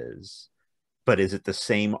artist is, but is it the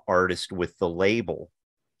same artist with the label?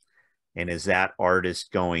 And is that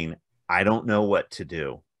artist going, I don't know what to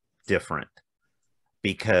do different?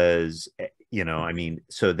 Because, you know, I mean,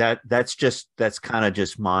 so that's kind of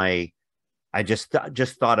just my, I just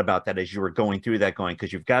thought about that as you were going through that,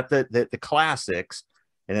 because you've got the classics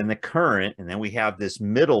and then the current, and then we have this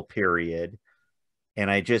middle period. And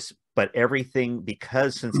but everything,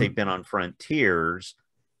 because since they've been on Frontiers,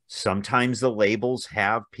 sometimes the labels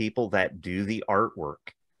have people that do the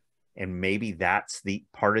artwork, and maybe that's the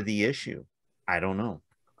part of the issue. I don't know.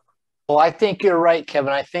 Well, I think you're right,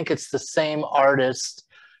 Kevin. I think it's the same artist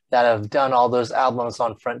that have done all those albums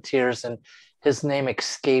on Frontiers, and his name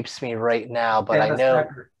escapes me right now, but Dennis I know.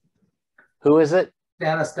 Decker. Who is it?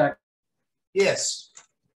 Dennis Decker. yes.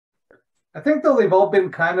 I think though they've all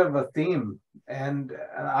been kind of a theme, and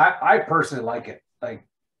I personally like it. Like,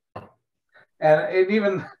 and it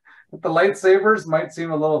even the lightsabers might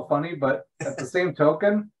seem a little funny, but at the same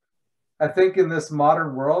token, I think in this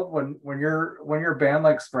modern world, when you're a band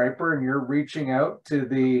like Stryper and you're reaching out to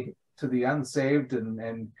the unsaved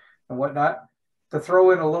and whatnot, to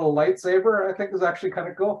throw in a little lightsaber, I think is actually kind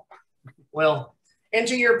of cool. Well, and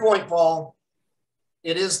to your point, Paul,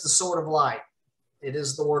 it is the sword of light. It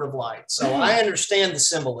is the word of light. So I understand the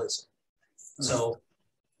symbolism. So,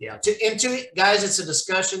 yeah. Guys, it's a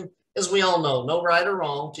discussion, as we all know, no right or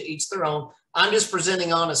wrong, to each their own. I'm just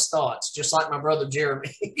presenting honest thoughts, just like my brother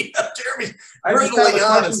Jeremy. Jeremy's brutally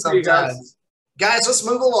honest sometimes. Guys, let's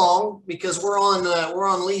move along, because we're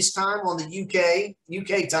on Lee's time, on the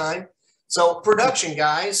UK time. So production,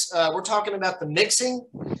 guys, we're talking about the mixing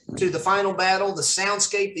to the final battle, the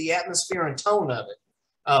soundscape, the atmosphere, and tone of it.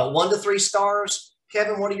 1 to 3 stars.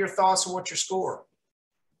 Kevin, what are your thoughts and what's your score?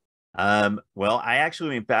 Well, I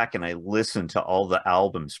actually went back and I listened to all the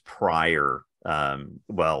albums prior,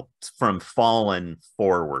 from Fallen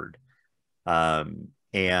forward.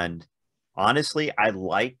 And honestly, I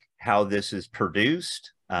like how this is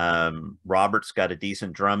produced. Robert's got a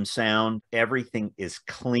decent drum sound. Everything is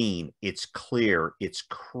clean. It's clear. It's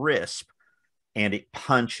crisp, and it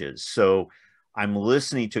punches. So I'm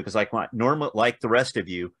listening to, because like the rest of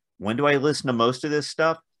you, when do I listen to most of this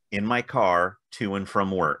stuff? In my car to and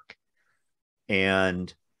from work.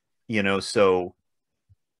 And, you know, so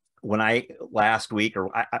when last week,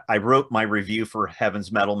 I wrote my review for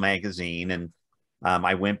Heaven's Metal magazine, and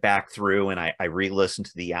I went back through and I re-listened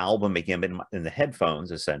to the album again in the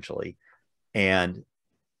headphones, essentially. And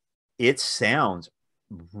it sounds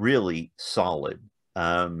really solid.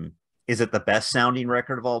 Is it the best sounding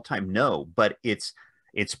record of all time? No, but it's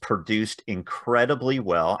produced incredibly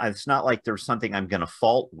well. It's not like there's something I'm going to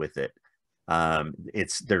fault with it.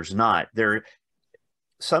 There's not.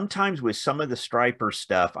 Sometimes with some of the Stryper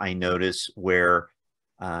stuff, I notice where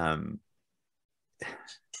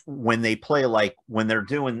when they play, like when they're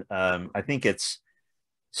doing, I think it's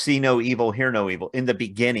See No Evil, Hear No Evil. In the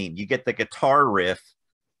beginning, you get the guitar riff,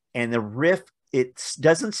 and the riff, it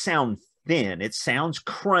doesn't sound thin. It sounds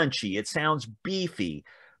crunchy. It sounds beefy.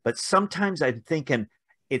 But sometimes I'm thinking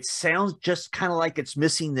it sounds just kind of like it's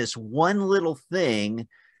missing this one little thing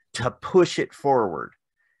to push it forward.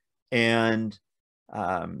 And,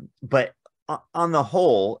 but on the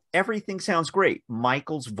whole, everything sounds great.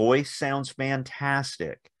 Michael's voice sounds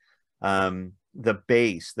fantastic. The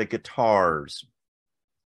bass, the guitars.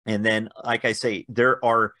 And then, like I say, there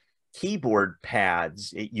are keyboard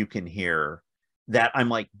pads you can hear that I'm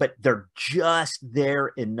like, but they're just there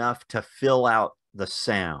enough to fill out the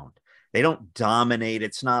sound. They don't dominate.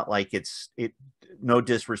 It's not like no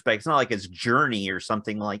disrespect. It's not like it's Journey or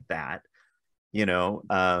something like that. You know,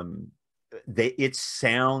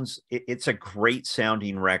 it's a great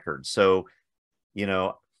sounding record. So, you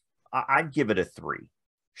know, I'd give it a 3.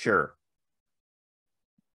 Sure.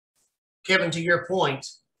 Kevin, to your point,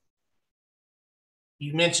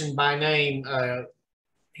 you mentioned by name,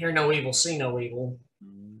 Hear No Evil, See No Evil.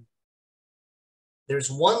 There's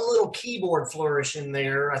one little keyboard flourish in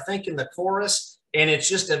there, I think in the chorus, and it's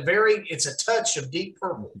just it's a touch of Deep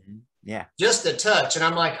Purple. Yeah. Just a touch. And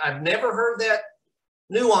I'm like, I've never heard that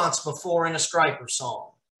nuance before in a Stryper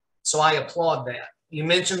song. So I applaud that. You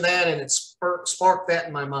mentioned that and it sparked that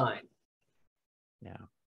in my mind. Yeah.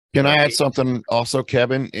 Can I add something also,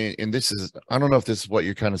 Kevin? And this is, I don't know if this is what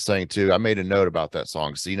you're kind of saying too. I made a note about that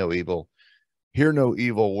song, See No Evil, Hear No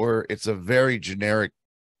Evil, where it's a very generic,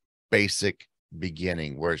 basic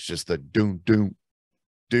beginning where it's just the doom, doom,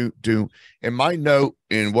 doom, doom. And my note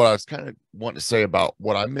and what I was kind of wanting to say about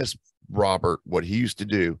what I miss Robert, what he used to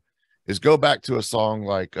do is go back to a song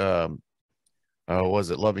like,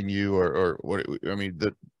 was it Loving You or what? I mean,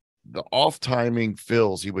 the off timing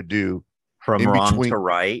fills he would do from wrong to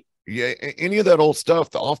right. Yeah, any of that old stuff,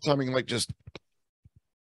 the off timing, like just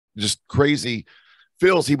crazy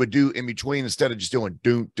fills he would do in between instead of just doing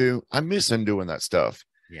do. I miss him doing that stuff.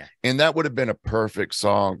 Yeah, and that would have been a perfect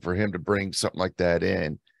song for him to bring something like that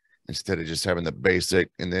in instead of just having the basic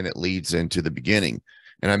and then it leads into the beginning.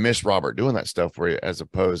 And I miss Robert doing that stuff where, as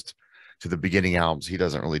opposed to the beginning albums, he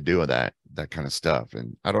doesn't really do that kind of stuff.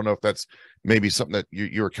 And I don't know if that's maybe something that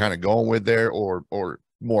you were kind of going with there or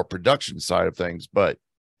more production side of things, but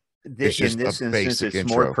it's just in this a instance, basic it's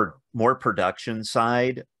intro. more production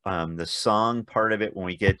side. The song part of it, when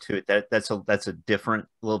we get to it, that's a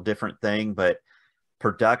little different thing, but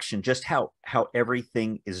production, just how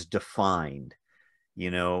everything is defined,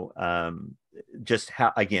 you know, just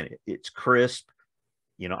how, again, it's crisp.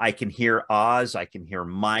 You know, I can hear Oz, I can hear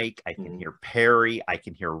Mike, I can hear Perry, I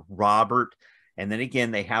can hear Robert. And then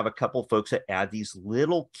again, they have a couple folks that add these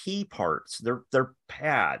little key parts. They're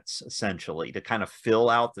pads essentially to kind of fill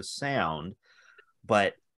out the sound.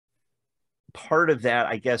 But part of that,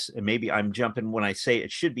 I guess, and maybe I'm jumping when I say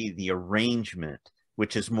it should be the arrangement,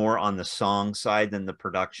 which is more on the song side than the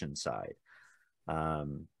production side.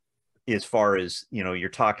 As far as, you know, you're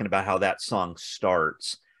talking about how that song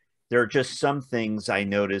starts, there are just some things I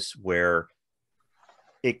notice where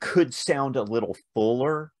it could sound a little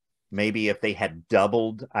fuller. Maybe if they had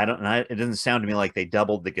doubled, I don't know. It doesn't sound to me like they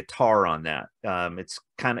doubled the guitar on that. It's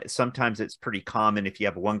kind of, sometimes it's pretty common if you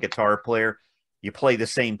have one guitar player, you play the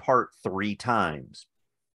same part 3 times.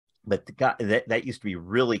 But the guy, that used to be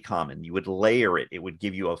really common. You would layer it; it would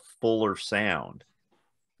give you a fuller sound.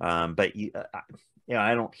 But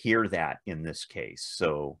I don't hear that in this case.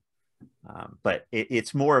 So, but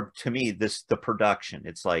it's more, to me, the production.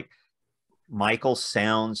 It's like Michael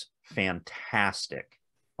sounds fantastic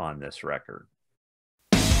on this record.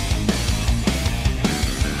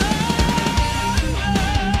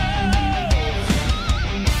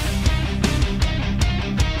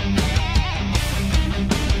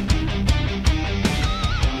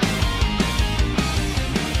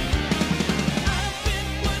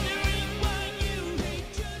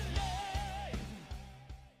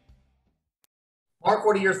 Mark,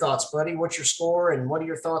 what are your thoughts, buddy? What's your score, and what are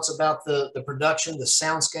your thoughts about the production, the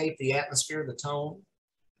soundscape, the atmosphere, the tone?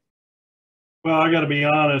 Well, I got to be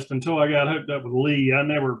honest, until I got hooked up with Lee, I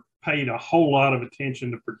never paid a whole lot of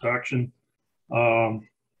attention to production. I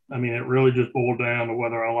mean, it really just boiled down to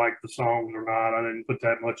whether I liked the songs or not. I didn't put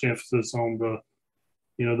that much emphasis on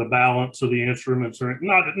the balance of the instruments, or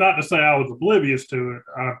not to say I was oblivious to it.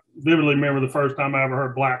 I vividly remember the first time I ever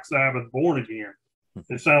heard Black Sabbath, Born Again.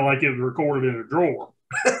 It sounded like it was recorded in a drawer.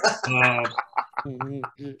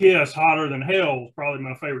 Kiss, Hotter Than Hell is probably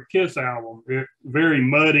my favorite Kiss album. It very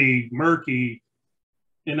muddy, murky,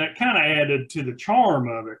 and that kind of added to the charm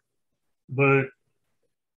of it. But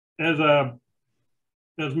as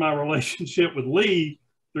my relationship with Lee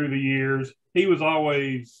through the years, he was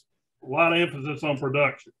always a lot of emphasis on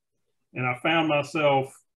production, and I found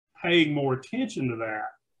myself paying more attention to that.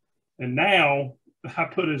 And now I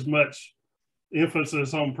put as much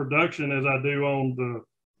emphasis on production as I do on the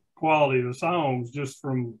quality of the songs, just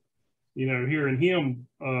from, you know, hearing him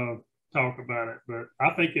talk about it. But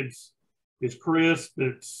I think it's crisp.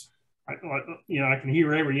 You know, I can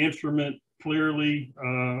hear every instrument clearly.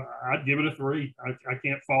 I'd give it a 3. I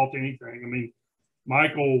can't fault anything. I mean,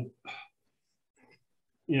 Michael,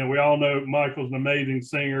 you know, we all know Michael's an amazing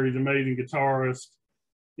singer. He's an amazing guitarist.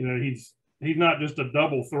 You know, he's not just a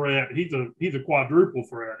double threat. He's a quadruple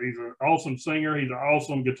threat. He's an awesome singer. He's an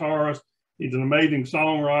awesome guitarist. He's an amazing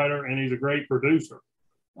songwriter, and he's a great producer.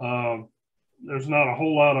 There's not a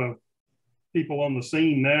whole lot of people on the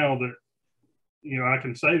scene now that, you know, I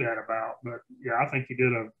can say that about. But yeah, I think he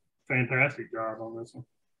did a fantastic job on this one.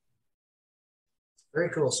 Very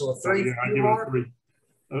cool. So a 3. Yeah, I give it a 3.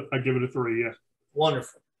 I give it a 3. Yeah.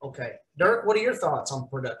 Wonderful. Okay, Dirk, what are your thoughts on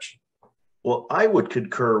production? Well, I would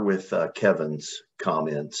concur with Kevin's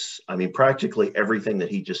comments. I mean, practically everything that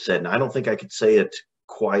he just said, and I don't think I could say it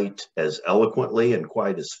quite as eloquently and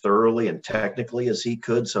quite as thoroughly and technically as he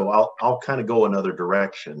could. So I'll kind of go another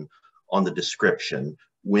direction on the description.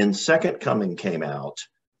 When Second Coming came out,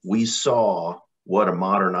 we saw what a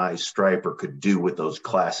modernized Stryper could do with those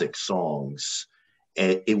classic songs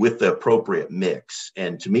and with the appropriate mix.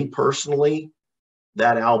 And to me personally,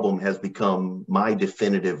 that album has become my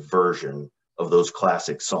definitive version of those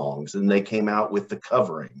classic songs. And they came out with the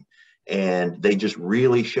covering, and they just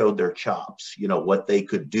really showed their chops, you know, what they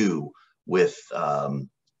could do with those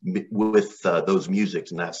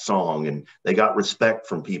musics in that song. And they got respect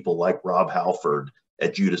from people like Rob Halford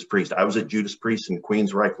at Judas Priest. I was at Judas Priest in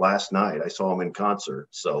Queensryche last night. I saw him in concert.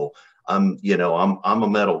 So I'm a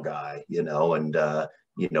metal guy, you know, and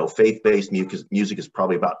you know, faith-based music is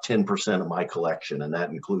probably about 10% of my collection, and that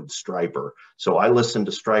includes Stryper. So I listen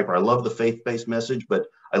to Stryper. I love the faith-based message, but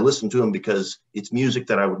I listen to him because it's music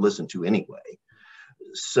that I would listen to anyway.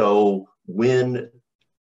 So when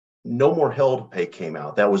No More Hell to Pay came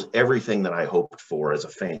out, that was everything that I hoped for as a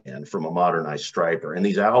fan from a modernized Stryper. And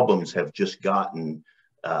these albums have just gotten,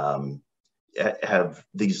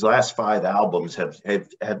 these last 5 albums have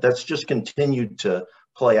that's just continued to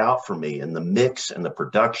play out for me, and the mix and the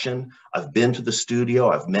production. I've been to the studio.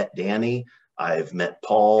 I've met Danny. I've met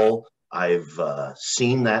Paul. I've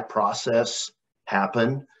seen that process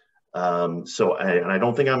happen. So I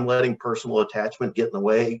don't think I'm letting personal attachment get in the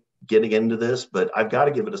way getting into this, but I've got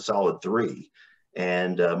to give it a solid 3.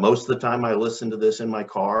 And most of the time I listen to this in my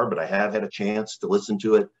car, but I have had a chance to listen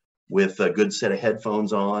to it with a good set of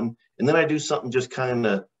headphones on. And then I do something just kind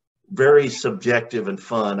of very subjective and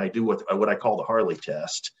fun. I do what I call the Harley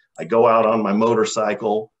test. I go out on my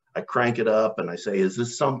motorcycle, I crank it up, and I say, is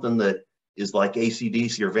this something that is like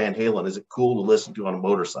AC/DC or Van Halen? Is it cool to listen to on a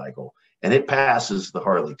motorcycle? And it passes the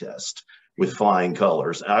Harley test with flying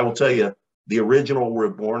colors. And I will tell you, the original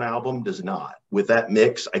Reborn album does not. With that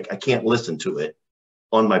mix, I can't listen to it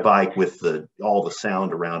on my bike with all the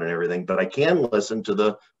sound around and everything, but I can listen to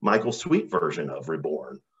the Michael Sweet version of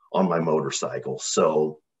Reborn on my motorcycle.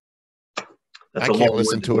 So I can't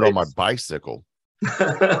listen to it on my bicycle. With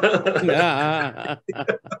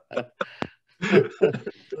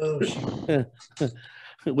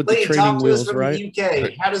Lee, the training wheels, from right? the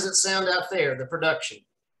UK. How does it sound out there, the production?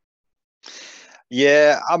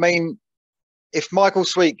 Yeah, I mean, if Michael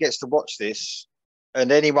Sweet gets to watch this and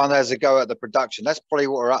anyone has a go at the production, that's probably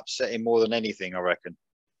what will upset him more than anything, I reckon.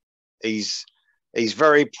 He's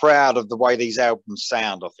very proud of the way these albums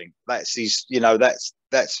sound, I think. That's his, you know, that's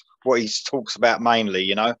what he talks about mainly,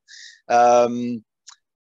 you know. I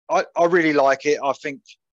really like it. I think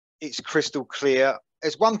it's crystal clear.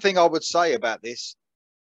 There's one thing I would say about this.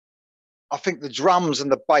 I think the drums and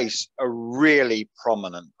the bass are really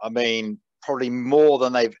prominent. I mean, probably more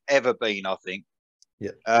than they've ever been, I think.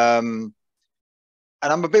 Yeah. And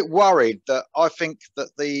I'm a bit worried that I think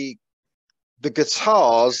that the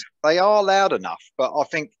guitars, they are loud enough, but I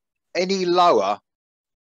think any lower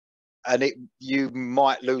and you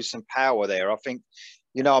might lose some power there. I think,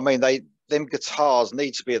 you know, I mean, them guitars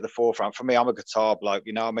need to be at the forefront. For me, I'm a guitar bloke,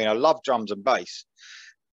 you know, I mean, I love drums and bass.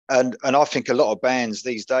 And I think a lot of bands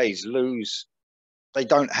these days they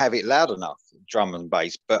don't have it loud enough, drum and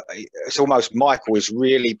bass, but it's almost Michael is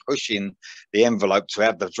really pushing the envelope to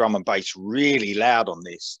have the drum and bass really loud on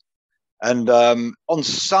this. And on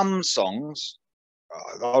some songs,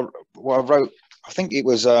 I wrote, I think it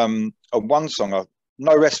was on one song,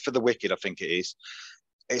 No Rest for the Wicked, I think it is.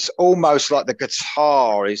 It's almost like the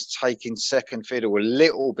guitar is taking second fiddle a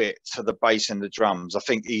little bit to the bass and the drums. I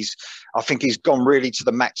think he's gone really to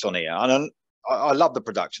the max on here. And I love the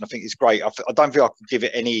production. I think it's great. I don't think I could give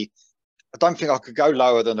it any I don't think I could go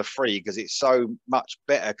lower than a 3 because it's so much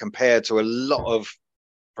better compared to a lot of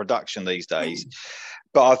production these days.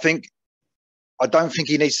 But I don't think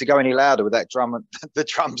he needs to go any louder with that the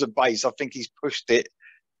drums and bass. I think he's pushed it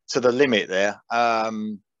to the limit there.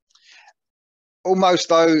 Almost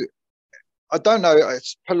though, I don't know.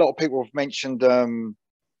 A lot of people have mentioned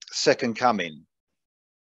Second Coming,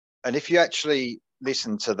 and if you actually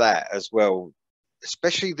listen to that as well,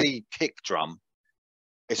 especially the kick drum,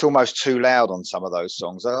 it's almost too loud on some of those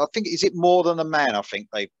songs. I think, is it More Than a Man? I think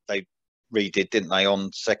they redid, didn't they,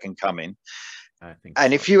 on Second Coming? I think.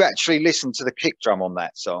 And if you actually listen to the kick drum on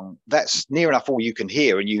that song, that's near enough all you can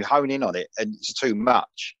hear, and you hone in on it, and it's too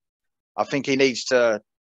much. I think he needs to,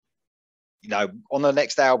 on the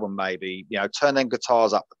next album, maybe, turn them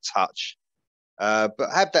guitars up a touch, but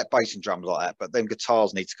have that bass and drums like that. But then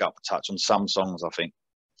guitars need to go up a touch on some songs, I think,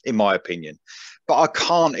 in my opinion. But I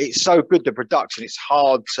can't. It's so good, the production. It's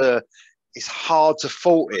hard to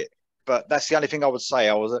fault it. But that's the only thing I would say.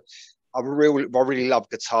 I really love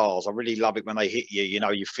guitars. I really love it when they hit you.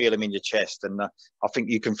 You feel them in your chest, and I think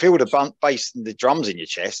you can feel the bass and the drums in your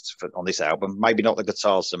chest on this album. Maybe not the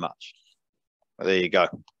guitars so much. But there you go.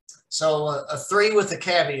 So a 3 with a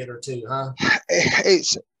caveat or 2, huh?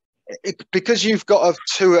 It's because you've got a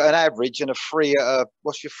 2 at an average and a 3 at a,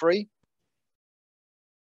 what's your 3?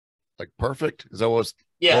 Like perfect? Is that what's?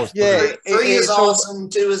 Yeah. 3 is awesome.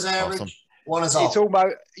 2 is average. Awesome. 1 is It's awesome.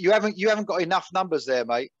 almost you haven't got enough numbers there,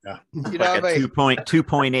 mate. Yeah. You know Like what I mean?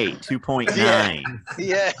 2.8,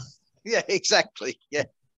 2.9. Yeah, exactly. Yeah.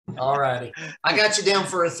 All righty. I got you down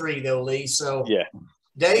for a 3 though, Lee. So Yeah.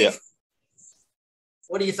 Dave,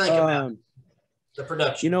 what do you think about the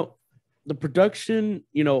production? The production,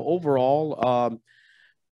 overall,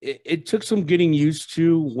 it took some getting used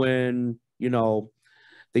to when,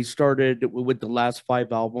 they started with the last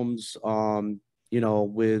 5 albums,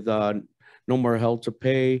 with No More Hell to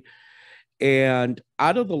Pay. And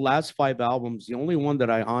out of the last 5 albums, the only one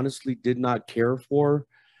that I honestly did not care for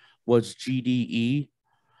was GDE.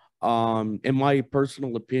 In my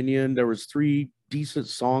personal opinion, there was 3 decent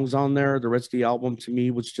songs on there. The rest of the album to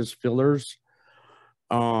me was just fillers.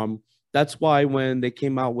 That's why when they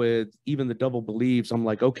came out with Even the Devil Believes, I'm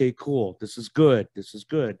like, okay, cool. This is good. This is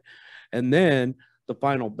good. And then the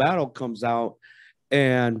Final Battle comes out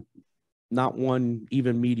and not one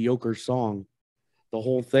even mediocre song. The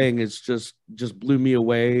whole thing is just blew me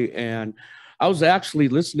away. And I was actually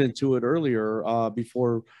listening to it earlier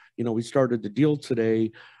before, we started the deal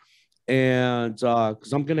today. And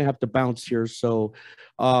because I'm going to have to bounce here. So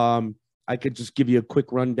I could just give you a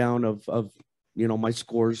quick rundown of my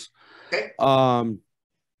scores. Okay. The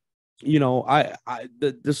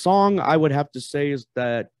song I would have to say is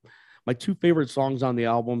that my 2 favorite songs on the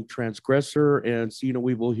album, Transgressor and See No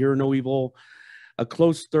Evil, Hear No Evil. A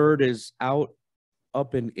close third is Out,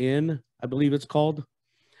 Up, and In, I believe it's called.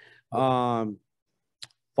 Followed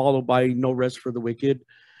by No Rest for the Wicked.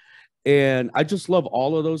 And I just love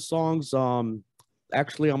all of those songs.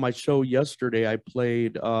 Actually, on my show yesterday, I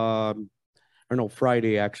played,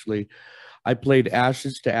 Friday, actually. I played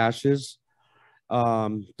Ashes to Ashes,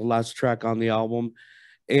 the last track on the album.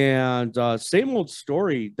 And same old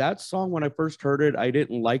story. That song, when I first heard it, I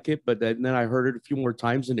didn't like it, but then I heard it a few more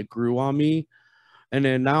times and it grew on me. And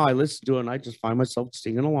then now I listen to it and I just find myself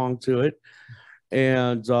singing along to it.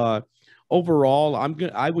 And overall,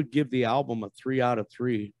 I would give the album a 3 out of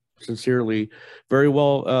 3. Sincerely, very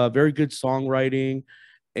well, very good songwriting,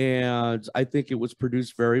 and I think it was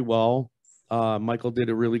produced very well. Michael did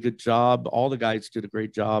a really good job. All the guys did a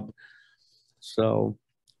great job. So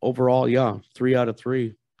overall, 3 out of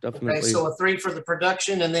 3, definitely. Okay, so a 3 for the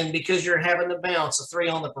production, and then because you're having to bounce, a 3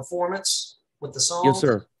 on the performance with the song. Yes,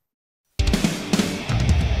 sir.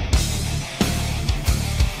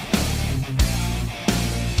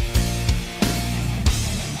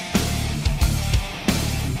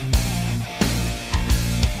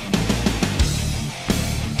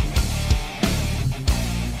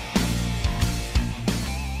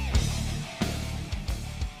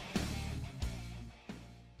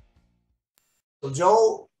 So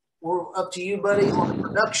Joel, we're up to you, buddy, on the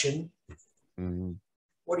production. Mhm.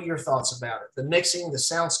 What are your thoughts about it? The mixing, the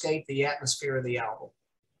soundscape, the atmosphere of the album.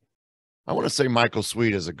 I want to say Michael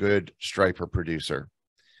Sweet is a good Stryper producer.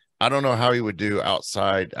 I don't know how he would do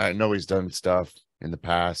outside. I know he's done stuff in the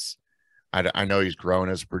past. I know he's grown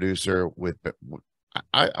as a producer with,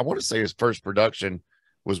 I want to say his first production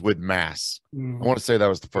was with Mass. I want to say that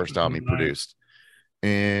was the first album he produced.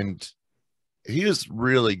 And he has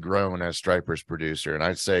really grown as Stryper's producer. And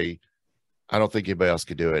I'd say, I don't think anybody else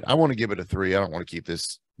could do it. I want to give it a 3. I don't want to keep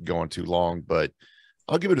this going too long, but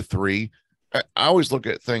I'll give it a 3. I always look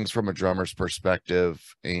at things from a drummer's perspective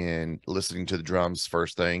and listening to the drums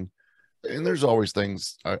first thing. And there's always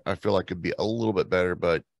things I feel like could be a little bit better,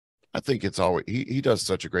 but I think it's always he does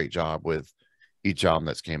such a great job with each album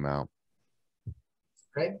that's came out.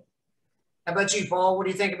 Okay. How about you, Paul? What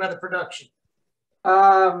do you think about the production?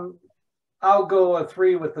 I'll go a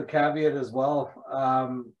 3 with the caveat as well.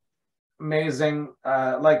 Amazing.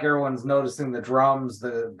 Like everyone's noticing the drums,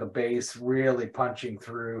 the bass really punching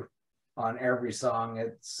through on every song.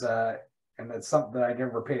 It's and it's something that I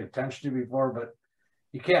never paid attention to before, but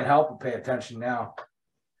you can't help but pay attention now.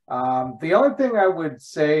 The only thing I would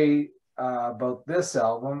say about this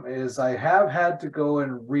album is I have had to go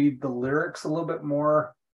and read the lyrics a little bit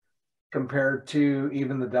more compared to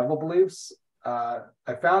Even the Devil Believes. I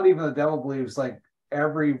found Even the Devil Believes, like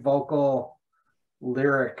every vocal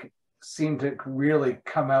lyric seemed to really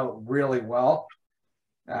come out really well.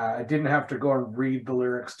 I didn't have to go and read the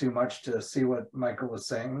lyrics too much to see what Michael was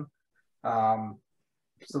saying.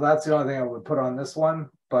 So that's the only thing I would put on this one.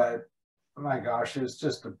 But my gosh, it's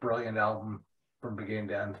just a brilliant album from beginning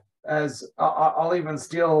to end. As I'll even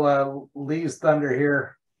steal Lee's thunder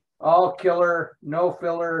here. All killer, no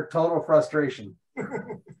filler, total frustration.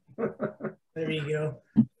 There you go.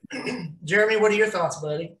 Jeremy, what are your thoughts,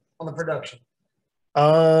 buddy, on the production?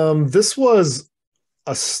 This was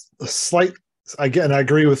a slight, again, I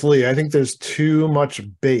agree with Lee. I think there's too much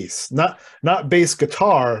bass, not bass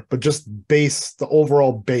guitar, but just bass, the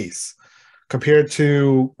overall bass, compared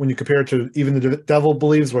to when you compare it to Even the Devil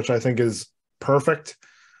Believes, which I think is perfect.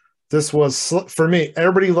 This was, for me,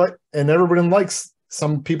 everybody likes,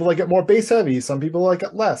 some people like it more bass heavy, some people like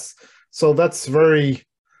it less. So that's very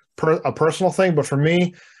a personal thing. But for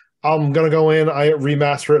me, I'm gonna go in, I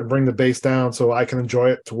remaster it and bring the bass down so I can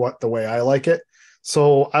enjoy it to the way I like it.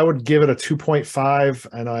 So I would give it a 2.5,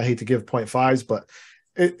 and I hate to give 0.5s, but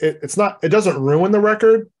it doesn't ruin the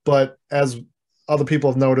record. But as other people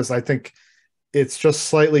have noticed, I think it's just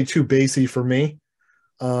slightly too bassy for me.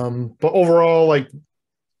 But overall, like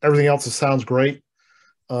everything else, it sounds great.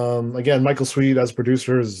 Again, Michael Sweet as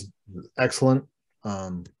producer is excellent.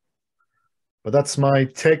 But that's my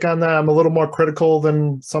take on that. I'm a little more critical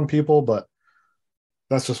than some people, but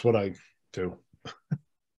that's just what I do.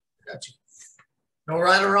 Gotcha. No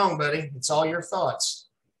right or wrong, buddy. It's all your thoughts.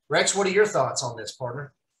 Rex, what are your thoughts on this,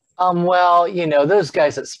 partner? Well, those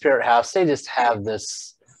guys at Spirit House, they just have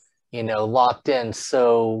this, locked in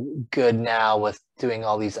so good now with doing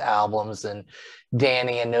all these albums, and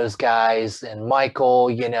Danny and those guys and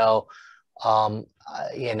Michael,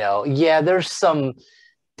 there's some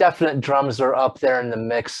definite drums are up there in the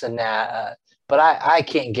mix and that, but I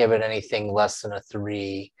can't give it anything less than a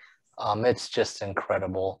 3. It's just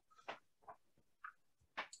incredible.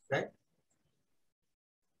 Okay.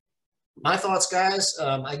 My thoughts, guys,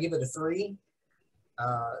 I give it a 3.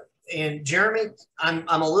 And Jeremy, I'm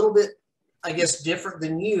a little bit, I guess, different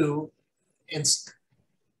than you. And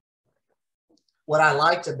what I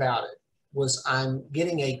liked about it was I'm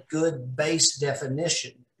getting a good bass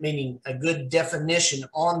definition, meaning a good definition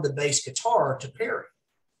on the bass guitar to Perry.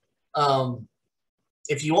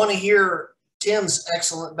 If you want to hear Tim's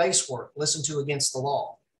excellent bass work, listen to Against the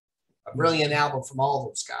Law, a brilliant album from all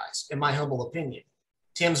those guys, in my humble opinion.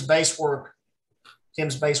 Tim's bass work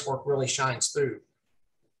really shines through.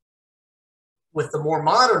 With the more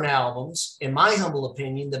modern albums, in my humble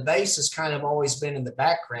opinion, the bass has kind of always been in the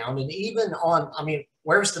background. And even on,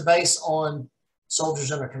 where's the bass on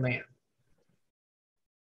Soldiers Under Command?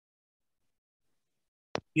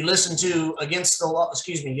 You listen to Against the Law,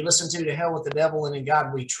 you listen to Hell with the Devil and In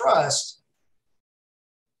God We Trust.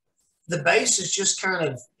 The bass is just kind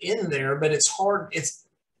of in there, but it's hard,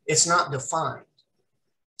 it's not defined.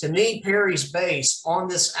 To me, Perry's bass on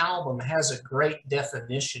this album has a great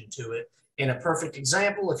definition to it. And a perfect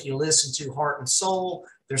example, if you listen to Heart and Soul,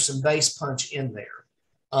 there's some bass punch in there.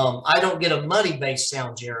 I don't get a muddy bass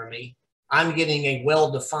sound, Jeremy. I'm getting a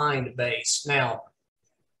well-defined bass. Now,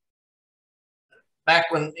 back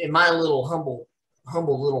when in my little humble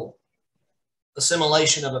little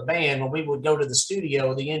assimilation of a band, when we would go to the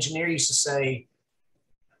studio, the engineer used to say,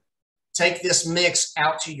 take this mix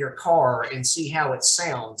out to your car and see how it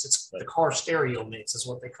sounds. It's the car stereo mix is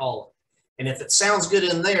what they call it. And if it sounds good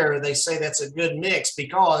in there, they say that's a good mix,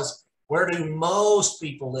 because where do most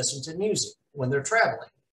people listen to music? When they're traveling.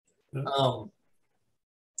 Mm-hmm.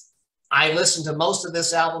 I listen to most of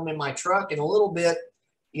this album in my truck and a little bit,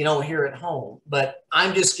 here at home, but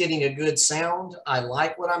I'm just getting a good sound. I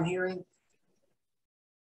like what I'm hearing.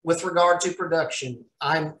 With regard to production,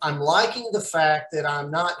 I'm liking the fact that I'm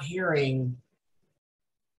not hearing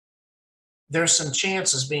there's some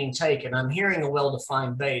chances being taken. I'm hearing a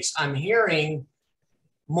well-defined bass. I'm hearing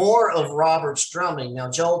more of Robert's drumming.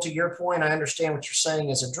 Now, Joel, to your point, I understand what you're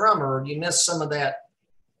saying as a drummer. You miss some of that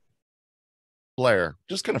flair,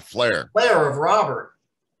 just kind of flair of Robert.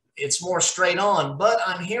 It's more straight on, but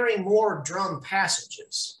I'm hearing more drum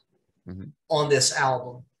passages on this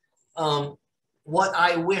album. What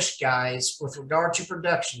I wish, guys, with regard to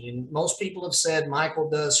production, and most people have said Michael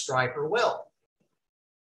does Stryper well.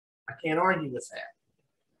 I can't argue with that.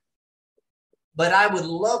 But I would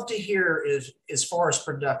love to hear as far as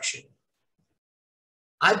production.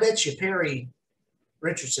 I bet you Perry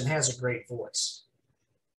Richardson has a great voice.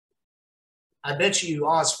 I bet you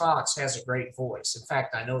Oz Fox has a great voice. In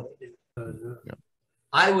fact, I know they do.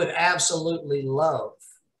 I would absolutely love,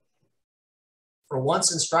 for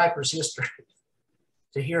once in Stryper's history,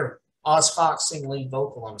 to hear Oz Fox sing lead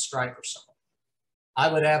vocal on a Stryper song.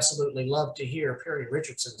 I would absolutely love to hear Perry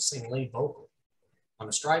Richardson sing lead vocal on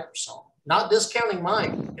a Stryper song. Not discounting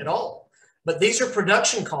Mike at all, but these are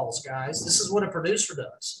production calls, guys. This is what a producer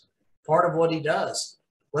does. Part of what he does.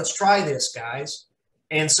 Let's try this, guys.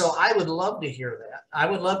 And so I would love to hear that. I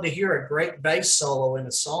would love to hear a great bass solo in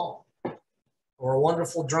a song or a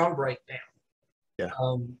wonderful drum breakdown. Yeah.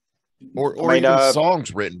 Or even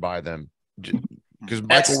songs written by them. Because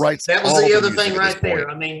Michael writes. That was the other thing right there.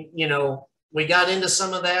 I mean, you know, we got into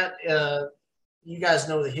some of that. You guys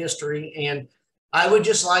know the history. And I would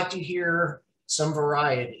just like to hear some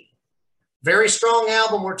variety. Very strong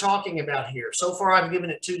album we're talking about here. So far, I've given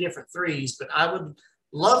it 2 different 3s, but I would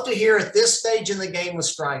love to hear at this stage in the game with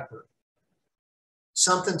Stryper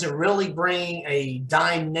something to really bring a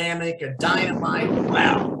dynamic, a dynamite.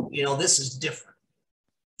 Wow, you know, this is different.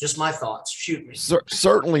 Just my thoughts. Shoot me.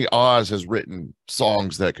 Certainly, Oz has written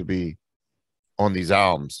songs that could be on these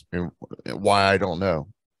albums. And why, I don't know.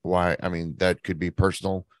 Why? I mean, that could be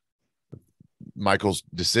personal. Michael's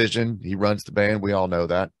decision. He runs the band. We all know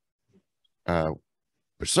that. But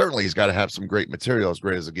certainly, he's got to have some great material, as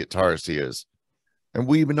great as a guitarist he is. And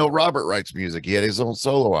we even know Robert writes music. He had his own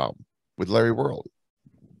solo album with Larry World.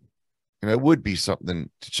 And it would be something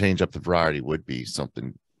to change up the variety, would be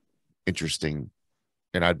something interesting.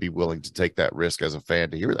 And I'd be willing to take that risk as a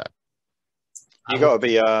fan to hear that. You got to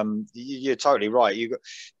be, you're totally right.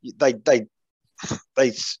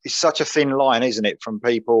 It's such a thin line, isn't it? From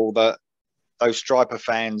people that, those Stryper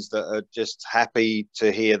fans that are just happy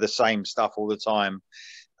to hear the same stuff all the time.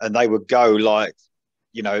 And they would go like,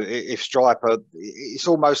 you know, if Stryper, it's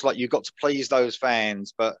almost like you've got to please those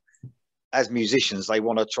fans, but as musicians, they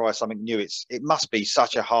want to try something new. It must be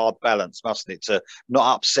such a hard balance, mustn't it, to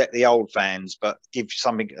not upset the old fans, but give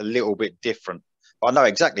something a little bit different. I know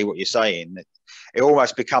exactly what you're saying. It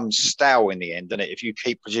almost becomes stale in the end, doesn't it, if you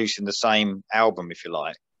keep producing the same album, if you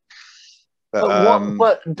like.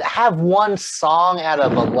 But have one song out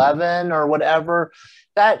of 11 or whatever,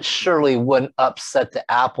 that surely wouldn't upset the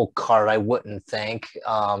apple cart, I wouldn't think.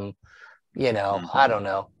 You know, I don't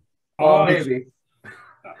know. Maybe.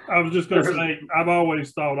 I was just going to say, I've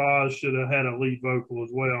always thought Oz should have had a lead vocal as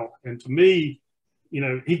well. And to me, you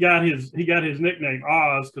know, he got his nickname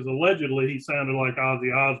Oz because allegedly he sounded like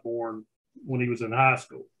Ozzy Osbourne when he was in high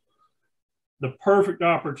school. The perfect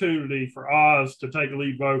opportunity for Oz to take a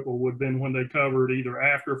lead vocal would have been when they covered either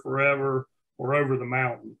After Forever or Over the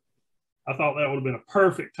Mountain. I thought that would have been a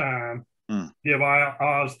perfect time to give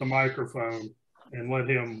Oz the microphone and let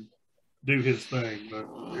him do his thing. But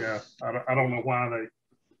yeah, I don't know why they.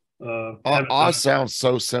 Oz sounds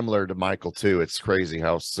so similar to Michael too. It's crazy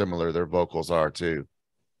how similar their vocals are too,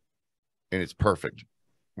 and it's perfect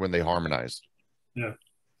when they harmonize. Yeah.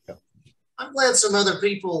 I'm glad some other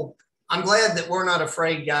people. I'm glad that we're not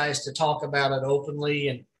afraid, guys, to talk about it openly,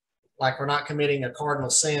 and like we're not committing a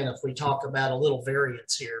cardinal sin if we talk about a little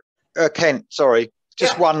variance here. Ken, sorry,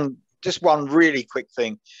 just one really quick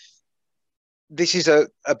thing. This is a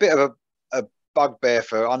bit of a bugbear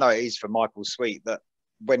for, I know it is for Michael Sweet, that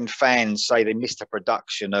when fans say they missed a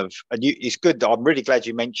production of, it's good. I'm really glad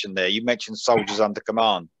you mentioned Soldiers Under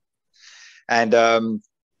Command, and a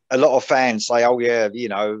lot of fans say, "Oh yeah, you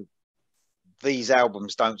know, these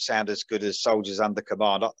albums don't sound as good as Soldiers Under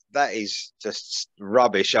Command." That is just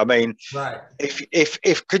rubbish. I mean, right?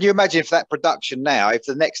 If can you imagine if that production now, if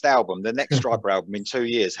the next album, the next Stryper album in 2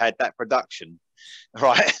 years had that production,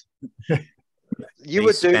 right? You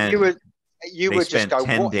would just go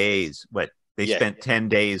 10 days. They spent 10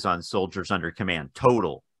 days on Soldiers Under Command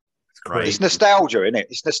total. Right? It's nostalgia, isn't it?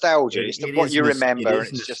 It's nostalgia. It's what you remember.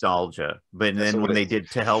 It's nostalgia. But then when they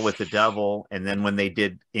did To Hell with the Devil, and then when they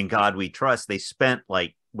did In God We Trust, they spent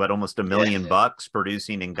like almost $1 million bucks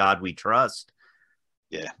producing In God We Trust.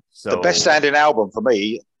 Yeah. So the best sounding album for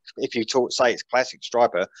me, if you say it's classic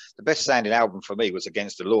Stryper, the best sounding album for me was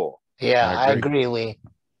Against the Law. Yeah, I agree, Lee.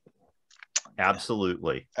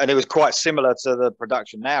 Absolutely. And it was quite similar to the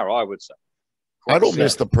production now, I would say. I don't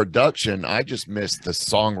miss the production. I just miss the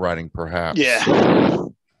songwriting, perhaps. Yeah.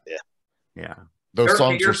 Yeah. Those Kirk,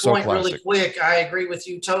 songs to your are so point, classic. really quick, I agree with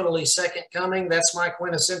you totally. Second Coming, that's my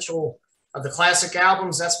quintessential of the classic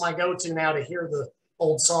albums. That's my go-to now to hear the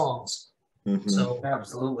old songs. Mhm. So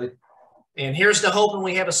Absolutely. and here's to hoping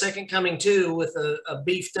we have a Second Coming too, with a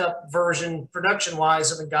beefed up version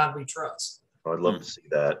production-wise of In God We Trust. I'd love to see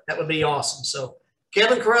that. That would be awesome. So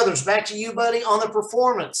Kevin Carruthers, back to you, buddy, on the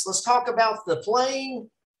performance. Let's talk about the playing,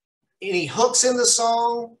 any hooks in the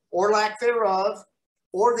song or lack thereof,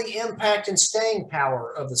 or the impact and staying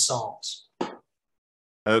power of the songs.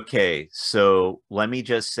 Okay, so let me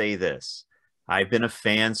just say this. I've been a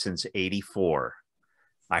fan since '84.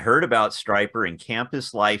 I heard about Stryper in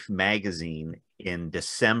Campus Life magazine in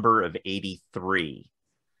December of '83.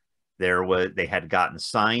 They had gotten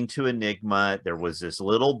signed to Enigma. There was this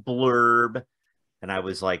little blurb, and I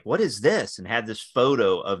was like, what is this? And had this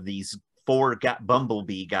photo of these 4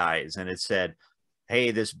 Bumblebee guys, and it said, hey,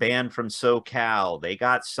 this band from SoCal, they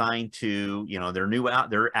got signed to,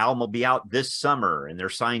 their album will be out this summer, and they're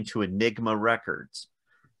signed to Enigma Records.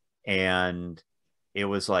 And it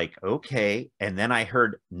was like, okay. And then I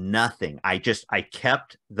heard nothing. I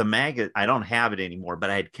kept the magazine. I don't have it anymore, but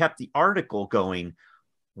I had kept the article going.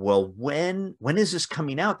 Well, when is this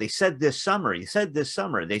coming out? They said this summer. They said this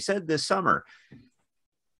summer.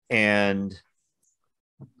 And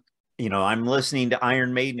I'm listening to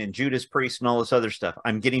Iron Maiden and Judas Priest and all this other stuff.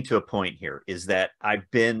 I'm getting to a point here is that I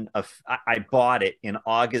bought it in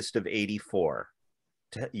August of '84,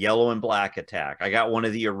 Yellow and Black Attack. I got one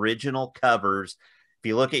of the original covers. If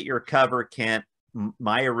you look at your cover, Kent,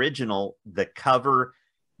 my original, the cover,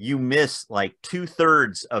 you miss like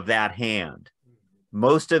 2/3 of that hand.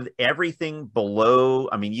 Most of everything below,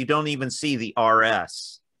 I mean, you don't even see the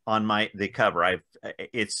RS on the cover.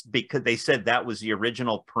 It's because they said that was the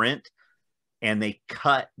original print and they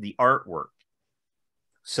cut the artwork.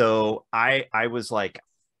 So I was like,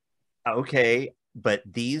 okay, but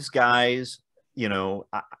these guys, I've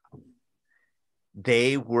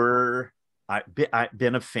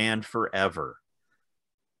been a fan forever.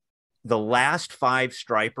 The last 5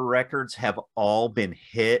 Stryper records have all been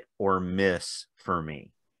hit or miss for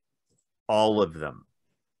me. All of them.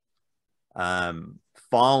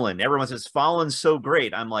 Fallen. Everyone says Fallen's so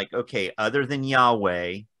great. I'm like, okay, other than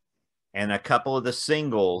Yahweh and a couple of the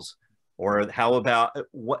singles, or how about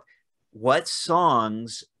what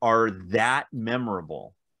songs are that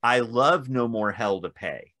memorable? I love No More Hell to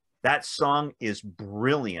Pay. That song is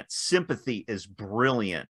brilliant. Sympathy is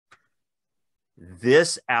brilliant.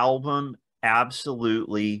 This album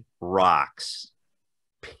absolutely rocks.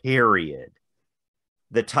 Period.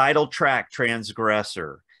 The title track,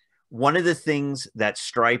 Transgressor. One of the things that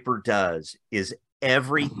Stryper does is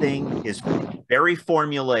everything is very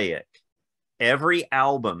formulaic. Every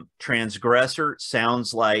album, Transgressor,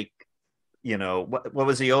 sounds like, what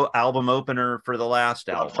was the album opener for the last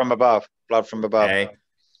album? Blood from Above. Okay.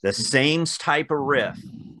 The same type of riff.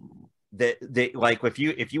 That like if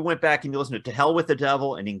you went back and you listened to Hell with the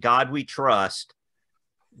Devil and In God We Trust,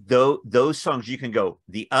 those songs, you can go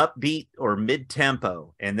the upbeat or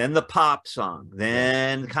mid-tempo, and then the pop song,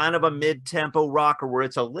 then kind of a mid-tempo rocker where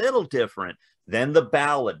it's a little different, then the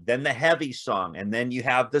ballad, then the heavy song, and then you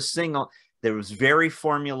have the single. There was very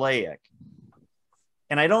formulaic.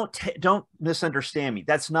 And I don't misunderstand me.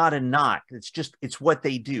 That's not a knock. It's what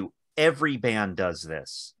they do. Every band does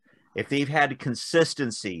this. If they've had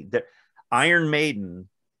consistency, that Iron Maiden,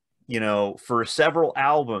 for several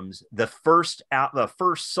albums, the first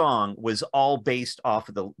song was all based off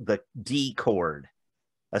of the D chord,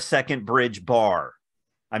 a second bridge bar.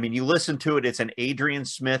 I mean, you listen to it, it's an Adrian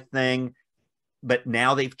Smith thing, but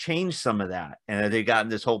now they've changed some of that and they've gotten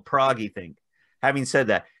this whole proggy thing. Having said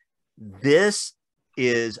that,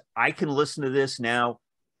 I can listen to this now.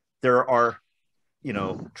 There are,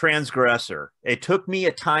 Transgressor. It took me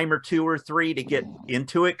a time or 2 or 3 to get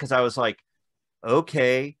into it because I was like,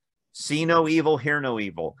 okay, see no evil, hear no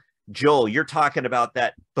evil. Joel, you're talking about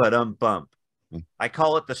that bump. I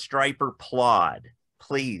call it the Stryper plod.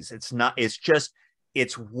 Please, it's not,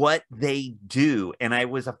 it's what they do. And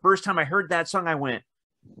the first time I heard that song, I went,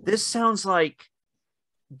 this sounds like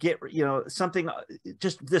something,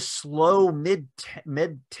 just this slow mid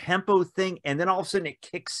tempo thing. And then all of a sudden it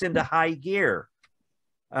kicks into high gear.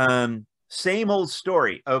 Same old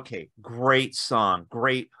story. Okay. Great song,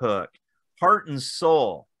 great hook, Heart and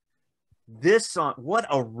Soul. This song, what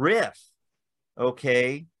a riff.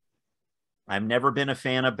 Okay. I've never been a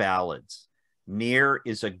fan of ballads. Near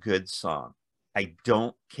is a good song. I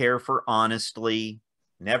don't care for Honestly,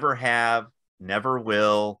 never have, never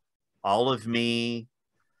will. All of Me,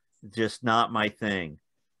 just not my thing.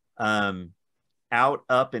 Out,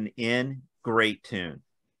 Up, and In, great tune.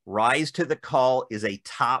 Rise to the Call is a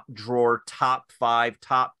top drawer, top 5,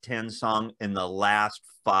 top 10 song in the last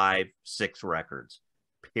 5, 6 records,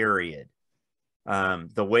 period.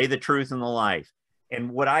 The Way, the Truth, and the Life.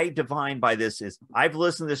 And what I divine by this is I've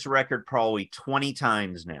listened to this record probably 20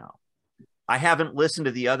 times now. I haven't listened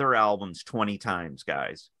to the other albums 20 times,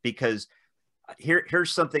 guys, because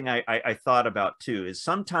here's something I thought about too, is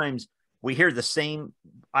sometimes we hear the same,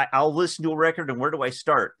 I'll listen to a record and where do I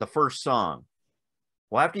start? The first song.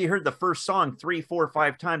 Well, after you heard the first song 3, 4,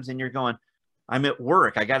 5 times and you're going, I'm at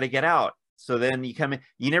work, I got to get out. So then you come in,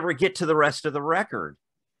 you never get to the rest of the record.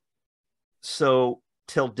 So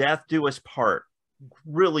Till Death Do Us Part,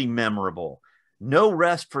 really memorable. No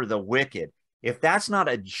Rest for the Wicked. If that's not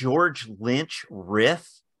a George Lynch riff,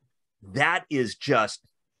 that is just,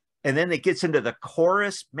 and then it gets into the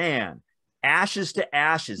chorus, man, Ashes to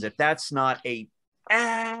Ashes. If that's not a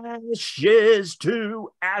ashes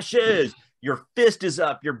to ashes, your fist is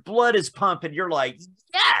up, your blood is pumping, you're like,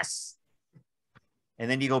 yes. And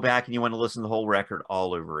then you go back and you want to listen to the whole record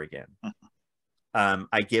all over again.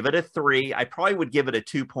 I give it a 3. I probably would give it a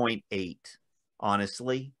 2.8,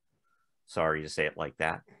 honestly. Sorry to say it like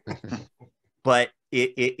that. But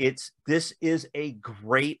this is a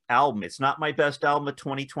great album. It's not my best album of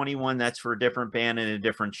 2021. That's for a different band and a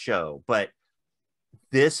different show. But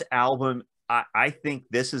this album, I think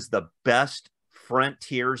this is the best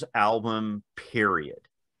Frontiers album, period.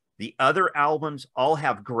 The other albums all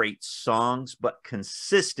have great songs, but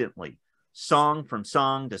consistently, song from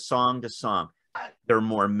song to song to song, they're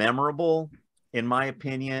more memorable, in my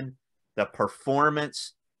opinion. The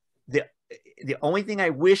performance, the only thing I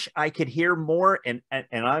wish I could hear more, and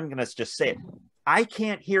I'm going to just say it, I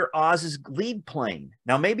can't hear Oz's lead playing.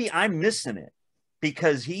 Now, maybe I'm missing it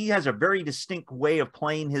because he has a very distinct way of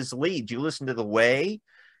playing his leads. You listen to The Way,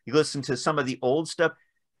 you listen to some of the old stuff.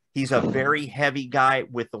 He's a very heavy guy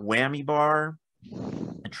with the whammy bar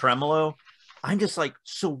and tremolo. I'm just like,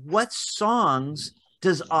 so what songs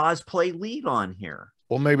does Oz play lead on here?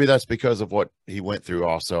 Well, maybe that's because of what he went through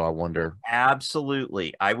also, I wonder.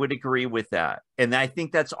 Absolutely. I would agree with that. And I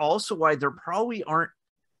think that's also why there probably aren't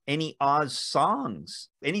any Oz songs.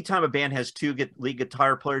 Anytime a band has 2 lead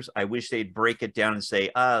guitar players, I wish they'd break it down and say,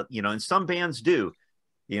 and some bands do,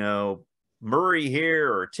 Murray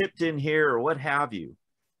here or Tipton here or what have you.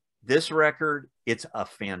 This record, it's a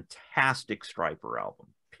fantastic Stryper album,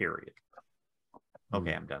 period.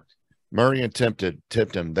 Okay, I'm done. Murray and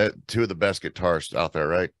Tipton, that 2 of the best guitarists out there,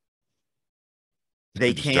 right?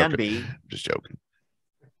 They can be. Just joking.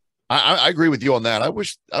 I agree with you on that. I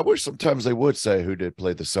wish sometimes they would say who did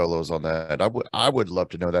play the solos on that. I would love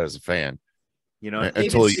to know that as a fan.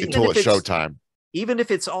 Until it's showtime. Even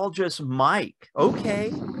if it's all just Mike,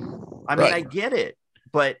 okay. I mean, I get it,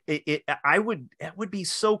 but it would be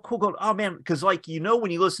so cool. Going, oh man, because when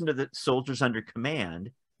you listen to the Soldiers Under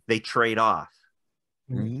Command, they trade off.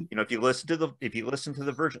 Mm-hmm. If you listen to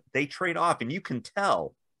the version, they trade off, and you can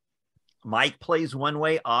tell Mike plays one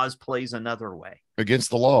way, Oz plays another way. Against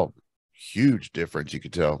the Law, huge difference, you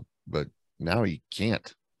could tell, but now you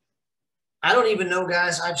can't. I don't even know,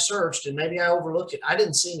 guys. I've searched, and maybe I overlooked it. I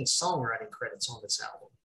didn't see any songwriting credits on this album.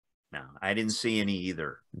 No, I didn't see any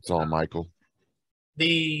either. It's all Michael.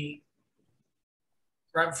 Right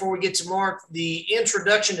before we get to Mark, the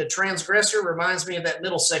introduction to Transgressor reminds me of that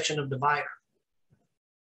middle section of Divider.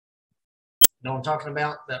 You know what I'm talking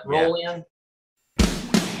about? That roll in.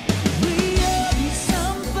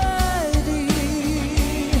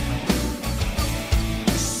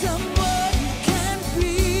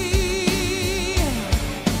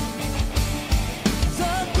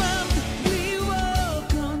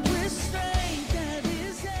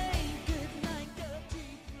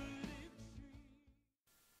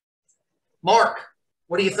 Mark,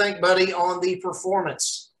 what do you think, buddy, on the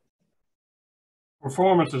performance?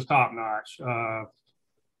 Performance is top notch.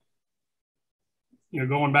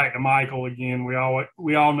 Going back to Michael again, we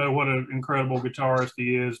all know what an incredible guitarist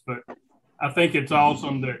he is, but I think it's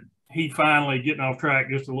awesome that he finally, getting off track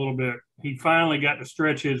just a little bit, he finally got to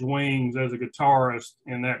stretch his wings as a guitarist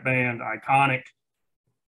in that band, Iconic,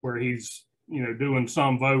 where he's, doing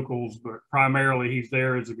some vocals, but primarily he's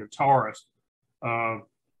there as a guitarist.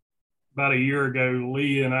 About a year ago,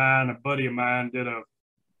 Lee and I and a buddy of mine did a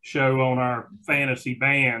show on our fantasy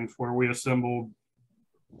bands where we assembled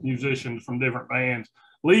musicians from different bands.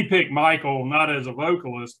 Lee picked Michael not as a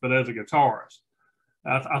vocalist, but as a guitarist.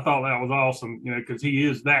 I thought that was awesome, you know, because he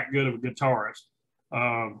is that good of a guitarist.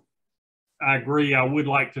 I agree. I would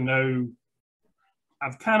like to know.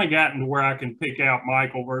 I've kind of gotten to where I can pick out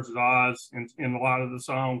Michael versus Oz in a lot of the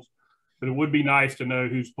songs, but it would be nice to know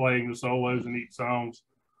who's playing the solos in each songs.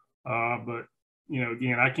 But you know,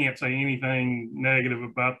 again, I can't say anything negative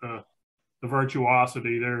about the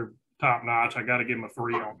virtuosity. They're top notch. I got to give them a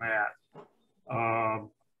 3 on that.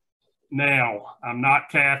 Now, I'm not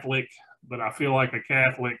Catholic, but I feel like a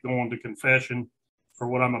Catholic going to confession for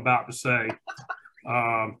what I'm about to say.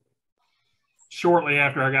 Shortly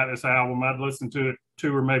after I got this album, I'd listened to it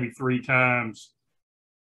 2 or maybe 3 times.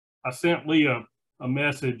 I sent Lee a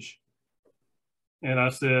message and I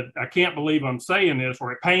said, I can't believe I'm saying this,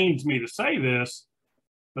 or it pains me to say this,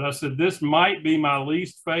 but I said, this might be my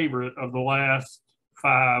least favorite of the last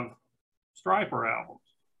 5 Stryper albums.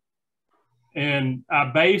 And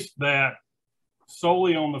I based that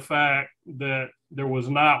solely on the fact that there was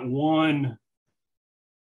not one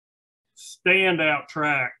standout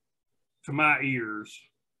track to my ears.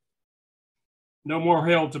 No More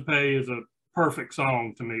Hell to Pay is a perfect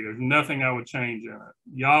song to me. There's nothing I would change in it.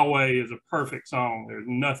 Yahweh is a perfect song. There's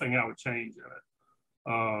nothing I would change in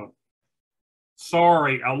it.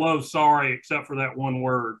 Sorry, I love Sorry except for that one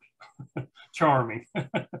word, charming.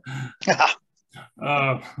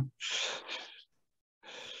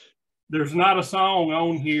 There's not a song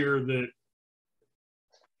on here that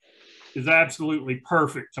is absolutely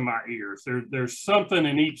perfect to my ears. There's something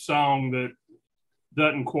in each song that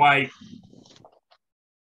doesn't quite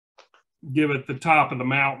give it the top of the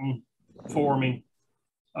mountain for me.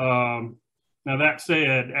 Now that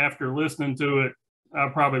said, after listening to it, I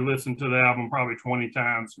probably listened to the album probably 20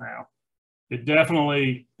 times now. It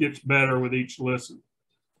definitely gets better with each listen.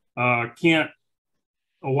 Kent,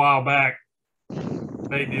 a while back,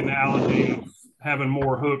 made the analogy of having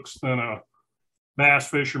more hooks than a bass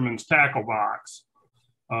fisherman's tackle box.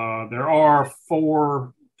 There are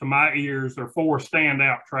 4, to my ears, there are 4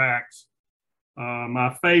 standout tracks.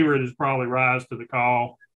 My favorite is probably Rise to the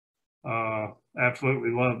Call.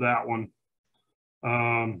 Absolutely love that one.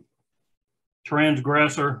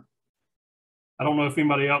 Transgressor. I don't know if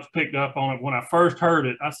anybody else picked up on it. When I first heard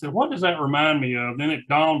it, I said, what does that remind me of? Then it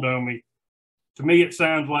dawned on me. To me, it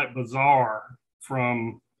sounds like Bizarre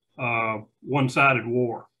from One-Sided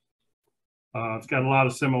War. It's got a lot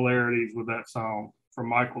of similarities with that song from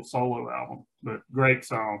Michael's solo album, but great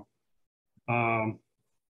song.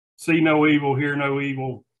 See No Evil, Hear No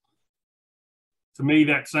Evil. To me,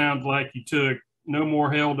 that sounds like you took No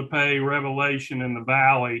More Hell to Pay, Revelation in the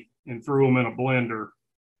Valley, and threw them in a blender,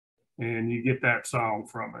 and you get that song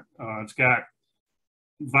from it. It's got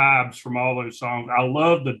vibes from all those songs. I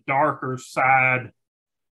love the darker side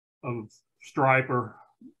of Stryper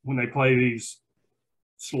when they play these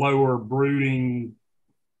slower, brooding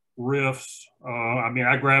riffs. I mean,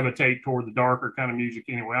 I gravitate toward the darker kind of music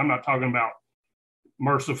anyway. I'm not talking about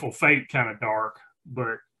Merciful Fate kind of dark,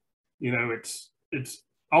 but you know, it's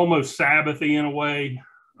almost Sabbathy in a way.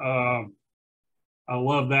 I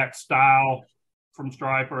love that style from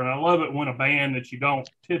Stryper, and I love it when a band that you don't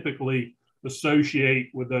typically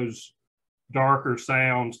associate with those darker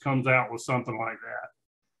sounds comes out with something like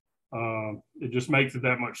that. It just makes it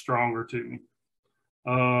that much stronger to me.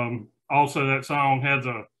 Also, that song has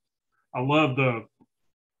I love the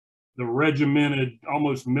regimented,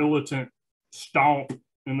 almost militant stomp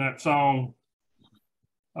in that song,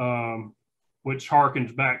 which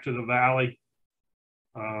harkens back to the Valley.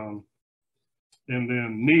 And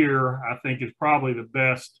then Near, I think, is probably the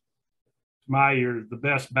best, to my ears, the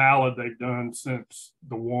best ballad they've done since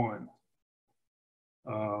The One.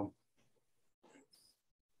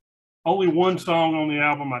 Only one song on the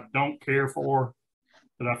album I don't care for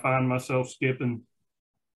that I find myself skipping.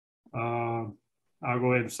 I'll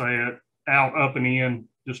go ahead and say it. Out, Up, and In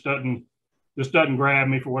just doesn't grab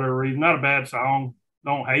me for whatever reason. Not a bad song.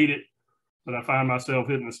 Don't hate it, but I find myself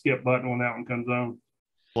hitting the skip button when that one comes on.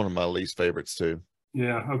 One of my least favorites too.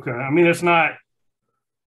 Yeah. Okay. I mean, it's not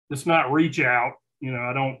Reach Out. You know,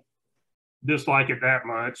 I don't dislike it that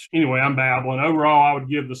much. Anyway, I'm babbling. Overall, I would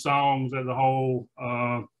give the songs as a whole,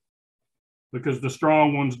 because the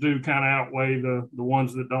strong ones do kind of outweigh the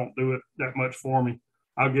ones that don't do it that much for me.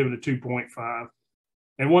 I'll give it a 2.5.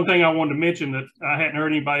 And one thing I wanted to mention that I hadn't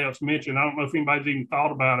heard anybody else mention, I don't know if anybody's even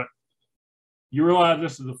thought about it. You realize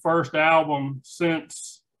this is the first album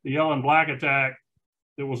since the Yellow and Black Attack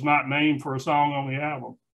that was not named for a song on the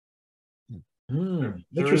album.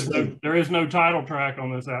 There is no title track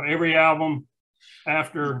on this album. Every album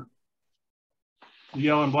after the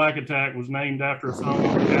Yellow and Black Attack was named after a song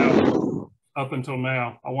on the album up until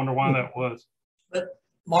now. I wonder why that was. But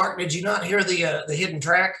Mark, did you not hear the hidden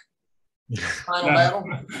track? Final No, Battle?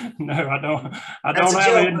 no, I don't. I That's don't a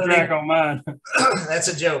have a joke, hidden buddy. track on mine. That's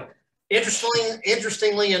a joke.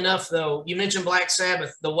 Interestingly enough, though, you mentioned Black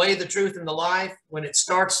Sabbath. The Way, the Truth, and the Life, when it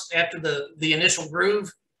starts after the initial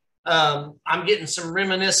groove, I'm getting some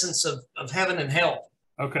reminiscence of Heaven and Hell.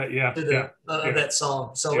 Okay, yeah, To the, of that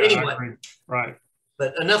song. So Yeah, anyway, right.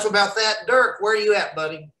 But enough about that. Dirk, where are you at,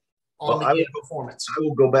 buddy, on the performance? I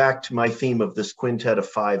will go back to my theme of this quintet of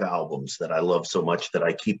 5 albums that I love so much that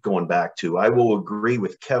I keep going back to. I will agree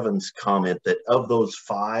with Kevin's comment that of those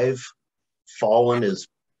 5, Fallen is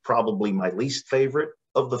probably my least favorite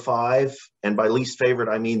of the 5. And by least favorite,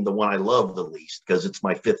 I mean the one I love the least, because it's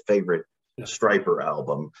my 5th favorite Stryper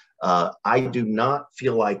album. I do not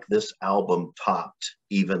feel like this album topped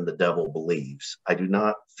even The Devil Believes. I do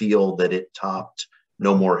not feel that it topped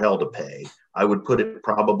No More Hell to Pay. I would put it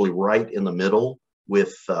probably right in the middle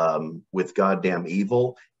with Goddamn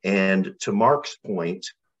Evil. And to Mark's point,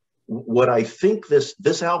 what I think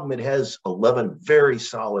this album, it has 11 very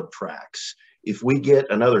solid tracks. If we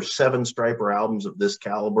get another 7 Stryper albums of this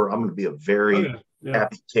caliber, I'm going to be a very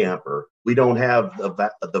happy camper. We don't have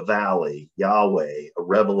the Valley, Yahweh, a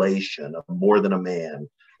Revelation, a More Than a Man,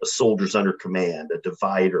 a Soldiers Under Command, a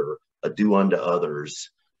Divider, a Do Unto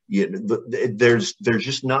Others. There's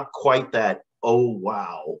just not quite that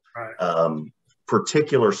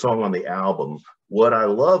particular song on the album. What I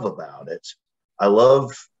love about it, I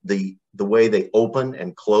love the way they open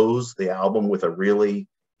and close the album with a really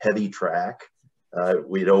heavy track.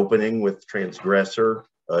 We'd opening with Transgressor,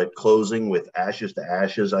 closing with Ashes to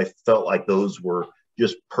Ashes. I felt like those were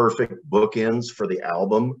just perfect bookends for the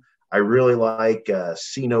album. I really like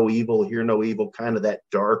See No Evil, Hear No Evil, kind of that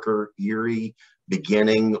darker, eerie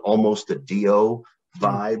beginning, almost a Dio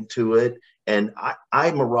vibe to it. And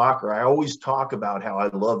I'm a rocker. I always talk about how I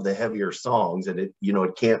love the heavier songs, and it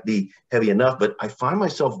can't be heavy enough, but I find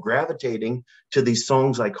myself gravitating to these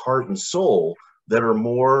songs like Heart and Soul that are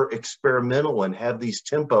more experimental and have these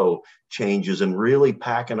tempo changes and really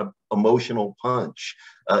pack an emotional punch.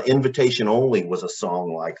 Invitation Only was a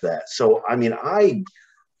song like that. So, I mean,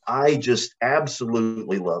 I just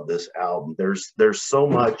absolutely love this album. There's so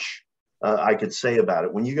much I could say about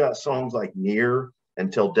it. When you got songs like Near,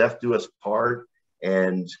 Until Death Do Us Part,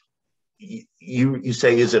 and you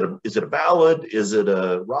say, is it a ballad? Is it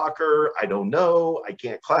a rocker? I don't know. I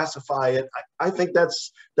can't classify it. I think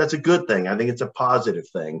that's a good thing. I think it's a positive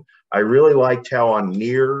thing. I really liked how on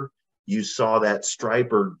Near you saw that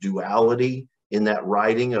Stryper duality in that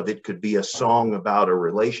writing of it could be a song about a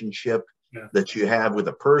relationship that you have with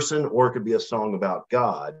a person, or it could be a song about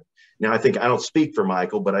God. Now, I don't speak for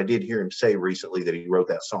Michael, but I did hear him say recently that he wrote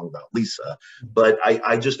that song about Lisa. But I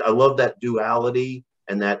love that duality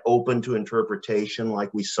and that open to interpretation,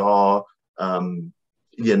 like we saw, on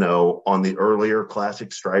the earlier classic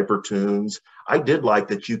Stryper tunes. I did like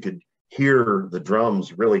that you could hear the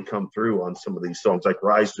drums really come through on some of these songs, like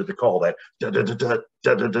Rise to the Call, that da da da da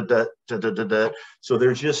da da da da da da da. So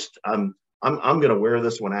there's just, I'm going to wear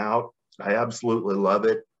this one out. I absolutely love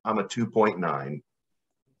it. I'm a 2.9.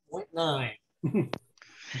 0.9.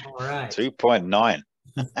 All right. 2.9.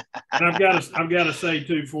 I've got to say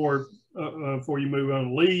too, before you move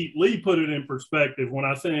on, Lee put it in perspective. When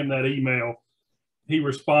I sent him that email, he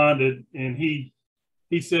responded and he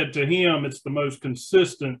said to him it's the most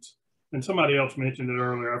consistent, and somebody else mentioned it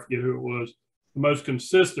earlier, I forget who it was, the most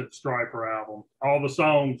consistent Stryper album. All the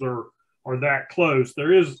songs are that close.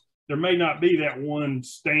 There may not be that one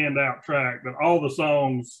standout track, but all the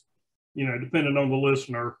songs, depending on the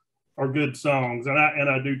listener, are good songs. And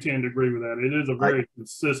I do tend to agree with that. It is a very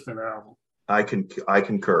consistent album. I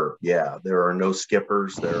concur. Yeah, there are no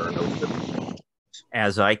skippers. There are no.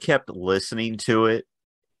 As I kept listening to it,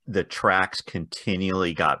 the tracks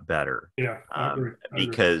continually got better. Yeah, I agree.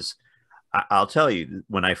 Because I'll tell you,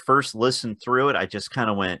 when I first listened through it, I just kind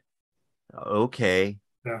of went, okay.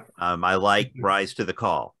 Yeah. I like Rise to the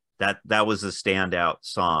Call. That was a standout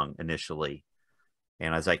song initially.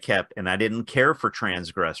 And as I didn't care for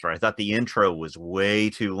Transgressor. I thought the intro was way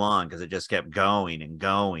too long because it just kept going and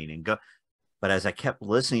going and go. But as I kept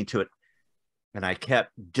listening to it, and I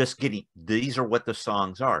kept just getting, these are what the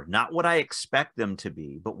songs are, not what I expect them to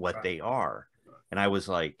be, but what they are. And I was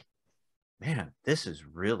like, man, this is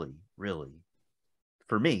really, really,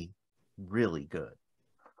 for me, really good.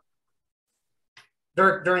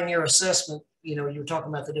 Dirk, during your assessment, you were talking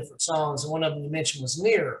about the different songs, and one of them you mentioned was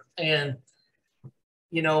Near. And,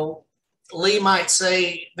 Lee might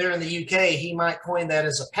say there in the UK, he might coin that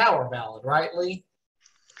as a power ballad, right, Lee?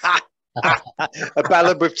 A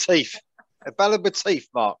ballad with teeth. A ballad with teeth,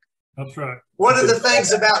 Mark. That's right. One of the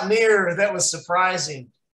things about Near that was surprising,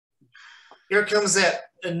 here comes that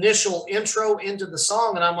initial intro into the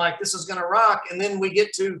song, and I'm like, this is going to rock. And then we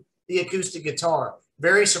get to the acoustic guitar.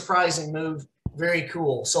 Very surprising move. Very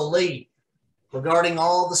cool. So, Lee, regarding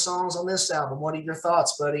all the songs on this album, what are your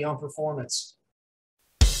thoughts, buddy, on performance?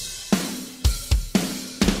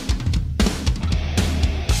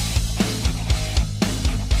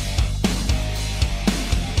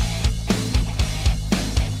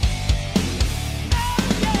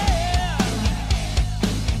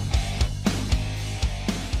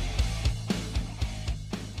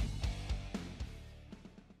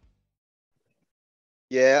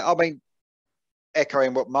 Yeah, I mean,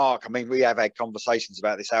 echoing what Mark, I mean, we have had conversations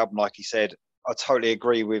about this album, like he said. I totally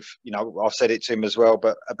agree with, you know, I've said it to him as well,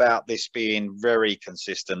 but about this being very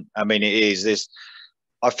consistent. I mean, it is this,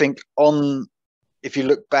 I think if you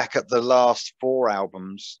look back at the last 4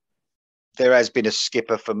 albums, there has been a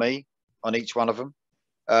skipper for me on each one of them.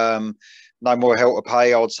 No More Hell to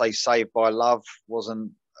Pay, I would say Saved by Love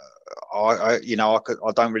wasn't, I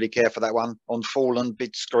don't really care for that one. On Fallen,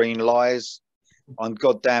 Big Screen Lies, on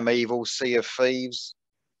Goddamn Evil, Sea of Thieves,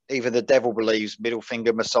 even The Devil Believes, Middle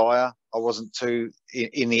Finger Messiah, I wasn't too,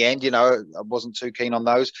 in the end, you know, I wasn't too keen on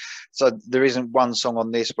those. So there isn't one song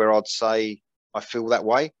on this where I'd say I feel that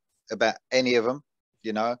way about any of them,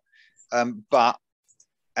 you know. But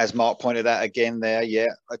as Mark pointed out again there, yeah,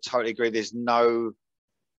 I totally agree. There's no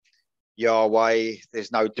Yahweh,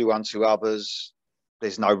 there's no Do Unto Others,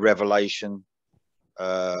 there's no Revelation,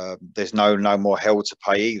 there's no More Hell to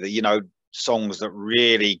Pay either, you know, songs that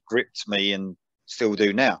really gripped me and still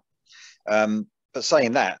do now. But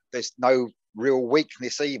saying that, there's no real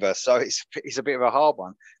weakness either, so it's a bit of a hard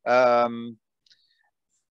one. I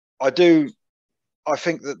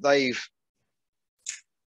think that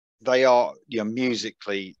they are, you know,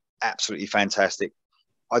 musically absolutely fantastic.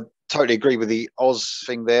 I totally agree with the Oz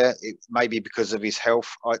thing there. It may be because of his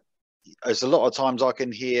health. There's a lot of times I can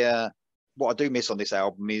hear, what I do miss on this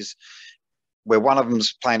album is where one of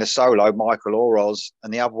them's playing a solo, Michael or Oz,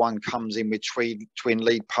 and the other one comes in with twin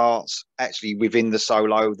lead parts, actually within the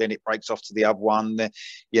solo, then it breaks off to the other one.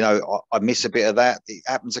 You know, I miss a bit of that. It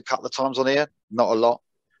happens a couple of times on here, not a lot.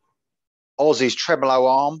 Oz's tremolo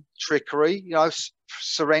arm, Trickery, you know,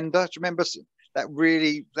 Surrender. Do you remember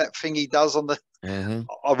that thing he does on the... Mm-hmm.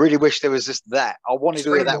 I really wish there was just that. I wanted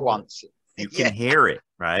to hear that once. You can hear it,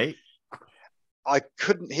 right? I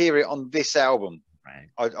couldn't hear it on this album. Right.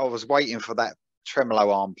 I was waiting for that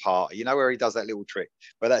tremolo arm part, you know, where he does that little trick,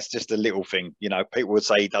 but that's just a little thing, you know. People would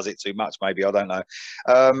say he does it too much, maybe, I don't know.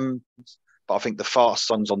 But I think the fast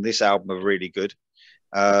songs on this album are really good.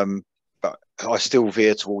 But I still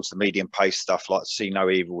veer towards the medium pace stuff, like See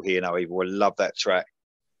No Evil, Hear No Evil. I love that track.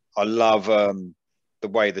 I love The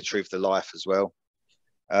Way, The Truth, The Life as well.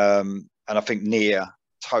 And I think Near,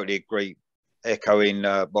 totally agree. Echoing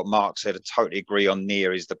what Mark said, I totally agree on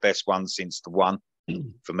Near is the best one since The One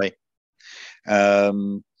for me. But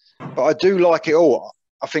I do like it all.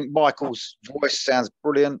 I think Michael's voice sounds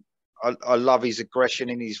brilliant. I love his aggression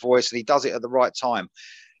in his voice, and he does it at the right time.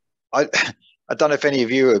 I don't know if any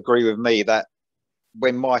of you agree with me that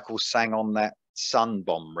when Michael sang on that Sun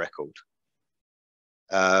Bomb record,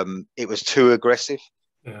 it was too aggressive.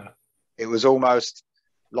 Yeah. It was almost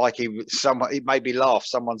like it made me laugh.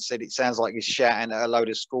 Someone said it sounds like he's shouting at a load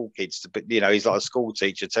of school kids, but you know, he's like a school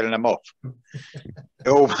teacher telling them off.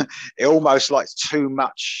 It almost like too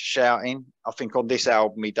much shouting. I think on this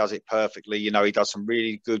album he does it perfectly. You know, he does some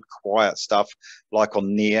really good quiet stuff, like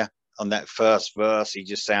on Near, on that first verse.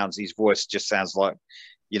 His voice just sounds like,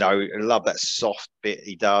 you know, I love that soft bit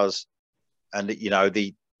he does, and you know,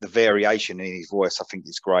 the variation in his voice, I think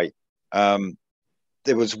is great.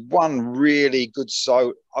 There was one really good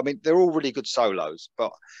solo. I mean, they're all really good solos,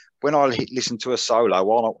 but when I listen to a solo,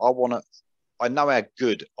 I know how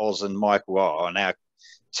good Oz and Michael are and how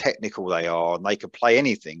technical they are, and they can play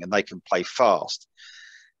anything and they can play fast.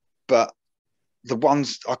 But there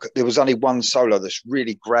was only one solo that's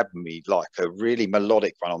really grabbed me, like a really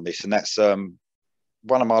melodic one on this, and that's one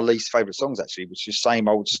of my least favorite songs actually, which is Same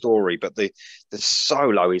Old Story. But the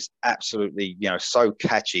solo is absolutely, you know, so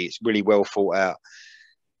catchy. It's really well thought out.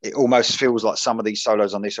 It almost feels like some of these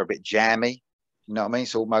solos on this are a bit jammy. You know what I mean?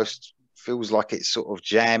 It almost feels like it's sort of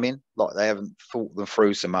jamming, like they haven't thought them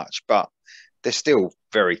through so much, but they're still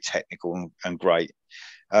very technical and great.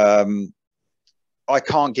 I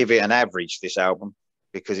can't give it an average, this album,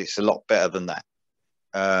 because it's a lot better than that.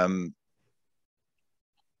 I've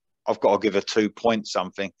got to give a 2 point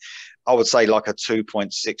something. I would say like a 2.6,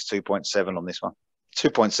 2.7 on this one.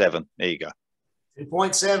 2.7. There you go.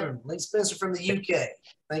 2.7. Lee Spencer from the UK.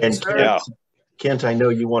 Thank you, sir. Yeah. Kent, I know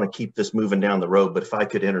you want to keep this moving down the road, but if I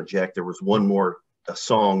could interject, there was one more a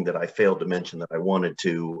song that I failed to mention that I wanted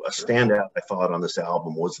to. A standout I thought on this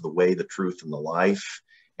album was The Way, the Truth, and the Life.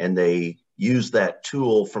 And they used that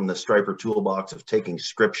tool from the Stryper toolbox of taking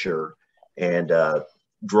scripture and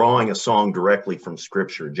drawing a song directly from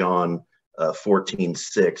scripture, John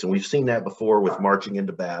 14:6. And we've seen that before with Marching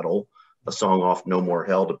into Battle, a song off No More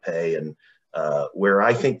Hell to Pay. And where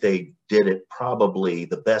I think they did it probably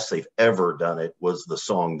the best they've ever done it was the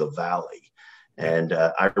song The Valley. And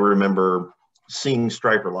I remember seeing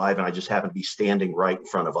Stryper live, and I just happened to be standing right in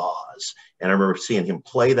front of Oz. And I remember seeing him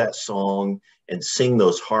play that song and sing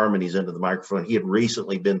those harmonies into the microphone. He had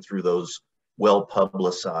recently been through those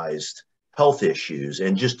well-publicized health issues.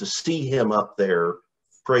 And just to see him up there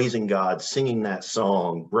praising God, singing that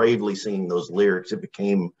song, bravely singing those lyrics, it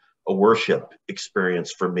became a worship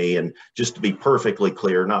experience for me. And just to be perfectly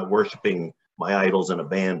clear, not worshiping my idols in a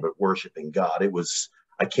band, but worshiping God. It was,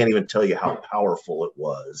 I can't even tell you how powerful it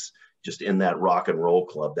was just in that rock and roll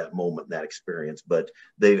club, that moment, that experience. But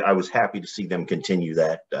I was happy to see them continue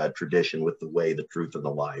that tradition with The Way, the Truth, and the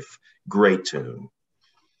Life. Great tune.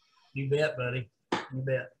 You bet, buddy. You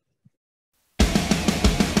bet.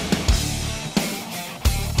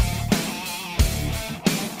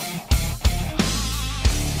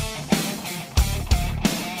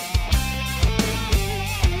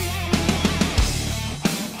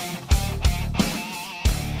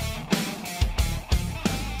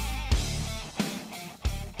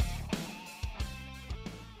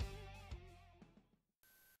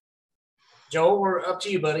 Joel, we're up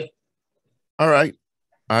to you, buddy. All right.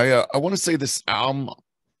 I want to say this album,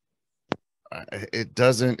 it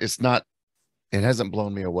hasn't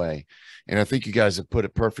blown me away. And I think you guys have put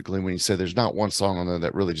it perfectly when you say there's not one song on there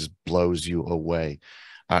that really just blows you away.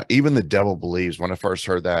 Even The Devil Believes, when I first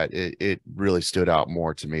heard that, it really stood out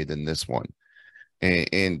more to me than this one.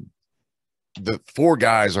 And the four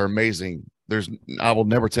guys are amazing. I will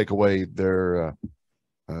never take away their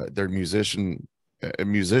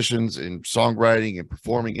musicians in songwriting and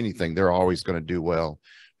performing anything. They're always going to do well.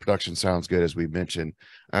 Production sounds good, as we mentioned.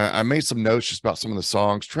 I made some notes just about some of the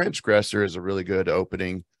songs. Transgressor is a really good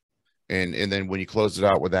opening. And then when you close it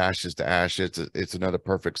out with Ashes to Ashes, it's another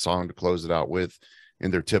perfect song to close it out with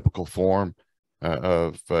in their typical form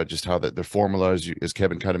of just how the formula, as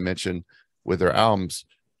Kevin kind of mentioned, with their albums.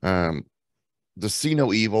 The See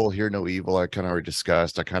No Evil, Hear No Evil, I kind of already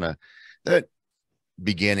discussed. That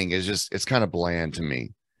beginning is it's kind of bland to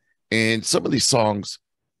me. And some of these songs,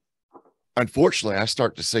 unfortunately, I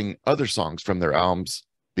start to sing other songs from their albums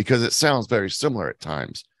because it sounds very similar at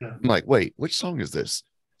times. Yeah. I'm like, wait, which song is this?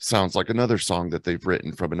 Sounds like another song that they've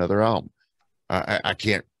written from another album. I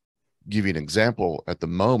can't give you an example at the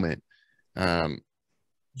moment. Joel,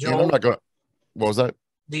 I'm not going. What was that?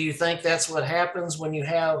 Do you think that's what happens when you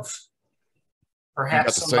have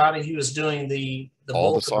perhaps somebody who is doing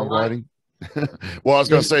all the songwriting? Well, I was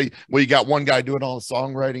going to say, well, you got one guy doing all the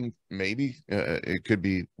songwriting. Maybe it could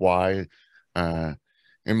be why. And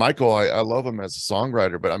Michael, I love him as a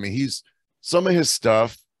songwriter, but I mean, some of his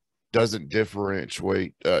stuff doesn't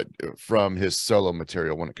differentiate from his solo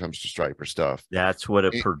material when it comes to Stryper stuff. That's what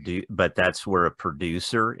but that's where a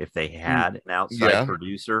producer, if they had an outside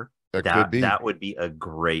producer, that would be a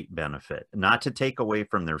great benefit. Not to take away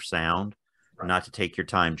from their sound, not to take your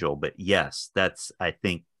time, Joel, but yes, I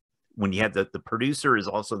think when you have the producer is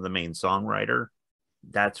also the main songwriter,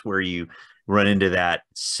 that's where you run into that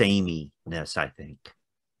sameness, I think.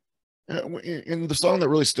 And the song that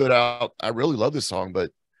really stood out, I really love this song,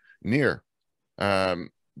 but Near,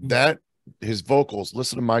 that his vocals,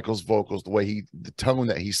 listen to Michael's vocals, the tone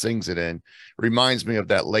that he sings it in reminds me of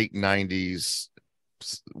that late 90s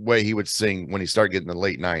way he would sing when he started getting the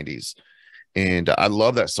late 90s. And I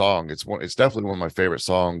love that song. It's definitely one of my favorite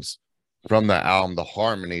songs from the album. The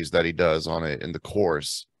harmonies that he does on it and the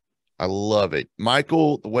chorus, I love it.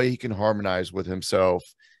 Michael, the way he can harmonize with himself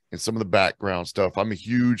and some of the background stuff. I'm a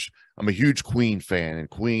huge Queen fan, and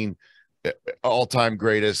Queen, all-time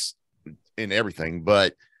greatest in everything,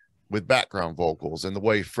 but with background vocals and the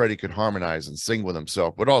way Freddie could harmonize and sing with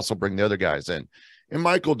himself, but also bring the other guys in. And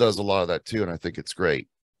Michael does a lot of that too, and I think it's great.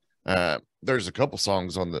 There's a couple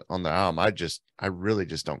songs on the album I really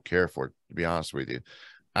just don't care for, to be honest with you.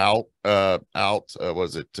 Out,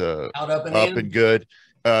 was it Out, Up, and Up In? and Good?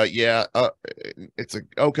 It's a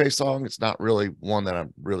okay song. It's not really one that I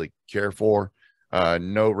really care for.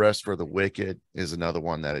 No Rest for the Wicked is another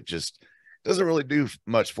one that it just doesn't really do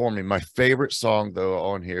much for me. My favorite song though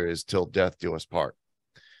on here is Till Death Do Us Part.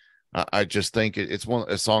 I just think it's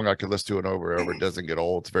a song I could listen to it over and over. It doesn't get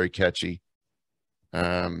old. It's very catchy.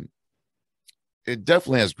 it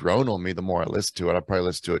definitely has grown on me the more I listen to it. I probably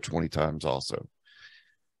listen to it 20 times also.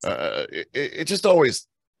 It just always,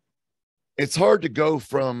 it's hard to go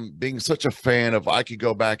from being such a fan of, I could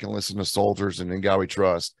go back and listen to Soldiers and In God We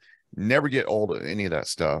Trust, never get old of any of that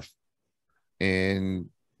stuff. And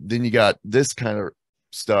then you got this kind of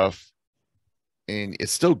stuff and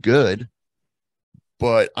it's still good,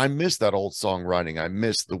 but I miss that old songwriting. I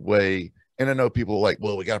miss the way, and I know people are like,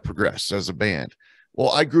 well, we got to progress as a band. Well,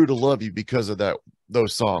 I grew to love you because of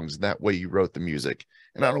those songs and that way you wrote the music.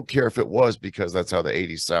 And I don't care if it was because that's how the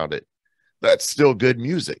 80s sounded. That's still good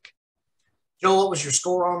music. Joe, what was your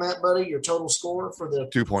score on that, buddy? Your total score for the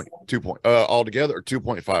 2.2 altogether, or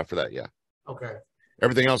 2.5 for that? Yeah. Okay.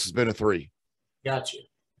 Everything else has been a 3. Got you.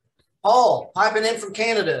 Paul, piping in from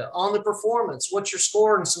Canada on the performance. What's your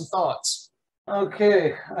score and some thoughts?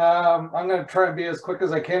 Okay. I'm going to try and be as quick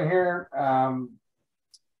as I can here.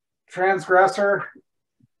 Transgressor,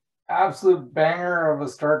 absolute banger of a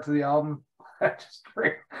start to the album.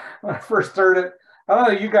 When I first started, I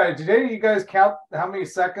don't know, you guys, did any of you guys count how many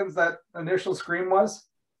seconds that initial scream was?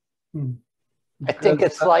 I think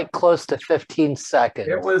it's like close to 15 seconds.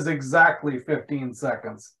 It was exactly 15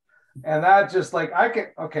 seconds. And that just like, I'm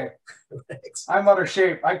out of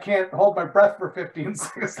shape. I can't hold my breath for 15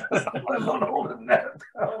 seconds. I'm not holding that.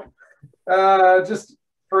 Just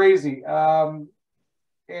crazy.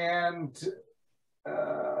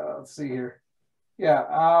 Let's see here.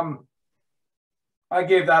 Yeah. I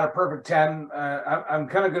gave that a perfect 10. I'm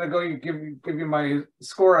kind of going to give you my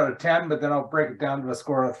score out of 10, but then I'll break it down to a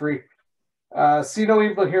score out of 3. See No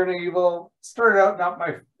Evil, Hear No Evil started out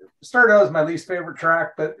as my least favorite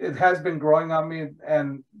track, but it has been growing on me.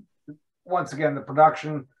 And once again, the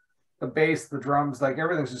production, the bass, the drums, like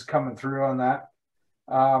everything's just coming through on that.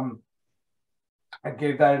 I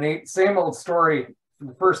gave that an 8. Same old story.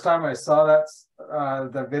 The first time I saw that,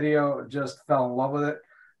 the video, just fell in love with it.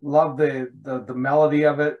 Love the melody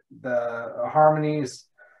of it, the harmonies.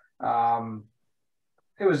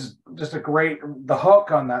 It was just the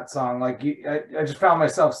hook on that song. Like I just found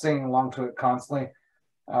myself singing along to it constantly.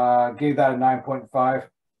 Gave that a 9.5.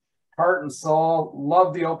 Heart and Soul,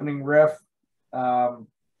 love the opening riff.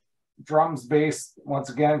 Drums, bass, once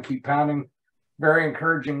again, keep pounding. Very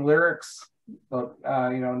encouraging lyrics, but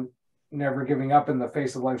never giving up in the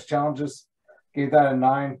face of life's challenges. Gave that a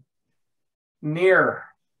 9. Near.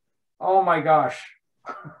 Oh my gosh.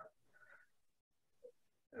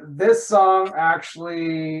 This song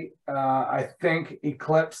actually, I think,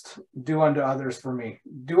 eclipsed Do Unto Others for me.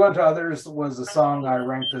 Do Unto Others was a song I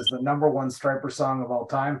ranked as the #1 Stryper song of all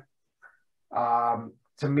time.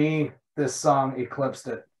 To me, this song eclipsed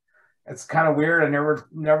it. It's kind of weird. I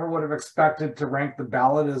never would have expected to rank the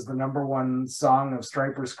ballad as the #1 song of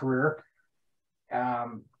Stryper's career.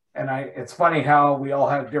 It's funny how we all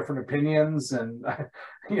have different opinions, and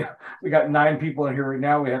we got 9 people in here right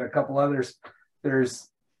now. We had a couple others.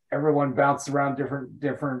 Everyone bounced around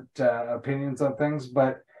different opinions on things,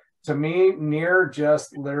 but to me, Near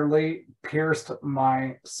just literally pierced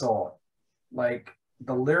my soul. Like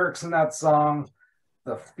the lyrics in that song,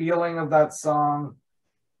 the feeling of that song,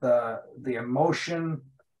 the emotion.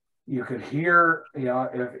 You could hear,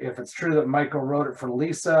 if it's true that Michael wrote it for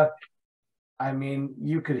Lisa, I mean,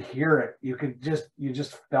 you could hear it. You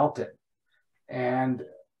just felt it. And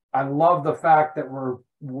I love the fact that we're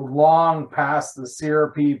long past the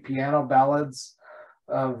syrupy piano ballads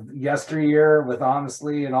of yesteryear with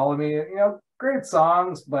Honestly and All of Me. Great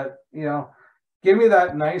songs, but give me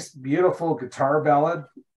that nice, beautiful guitar ballad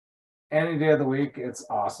any day of the week. It's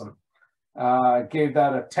awesome. Gave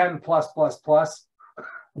that a 10 plus.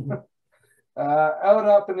 Out,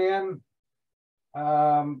 Up, and In.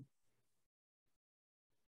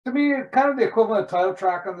 To me, kind of the equivalent title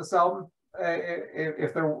track on this album.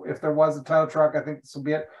 If there was a title track, I think this will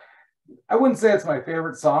be it. I wouldn't say it's my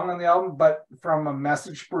favorite song on the album, but from a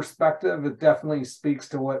message perspective, it definitely speaks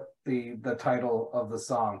to what the title of the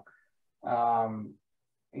song, in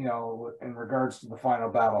regards to the final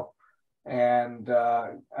battle. And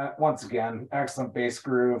once again, excellent bass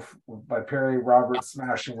groove by Perry Roberts,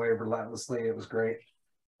 smashing away relentlessly. It was great.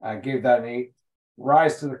 I gave that an 8.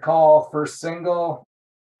 Rise to the Call, first single.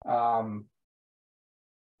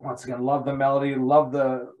 Once again, love the melody, love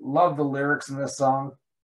the lyrics in this song.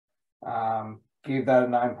 Gave that a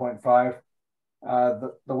 9.5.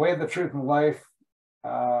 The Way, the Truth, and Life.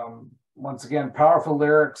 Once again, powerful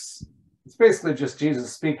lyrics. It's basically just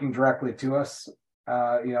Jesus speaking directly to us.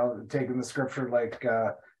 Taking the scripture, like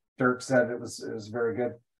Dirk said, it was very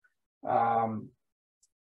good.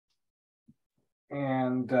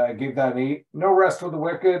 And gave that an 8. No Rest for the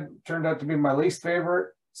Wicked turned out to be my least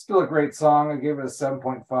favorite. Still a great song. I gave it a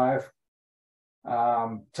 7.5.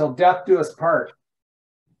 Till Death Do Us Part.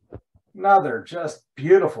 Another just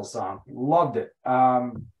beautiful song. Loved it.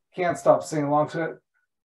 Can't stop singing along to it.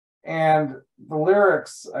 And the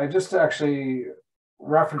lyrics, I just actually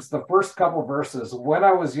referenced the first couple verses. When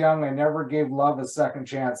I was young, I never gave love a second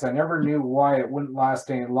chance. I never knew why it wouldn't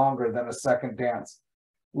last any longer than a second dance.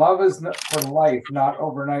 Love is for life, not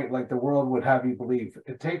overnight like the world would have you believe.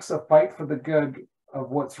 It takes a fight for the good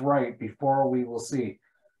of what's right before we will see.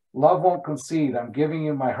 Love won't concede. I'm giving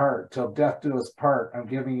you my heart. Till death do us part, I'm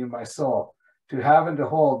giving you my soul. To have and to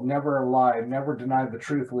hold, never a lie, never deny the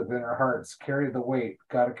truth within our hearts. Carry the weight,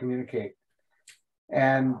 got to communicate.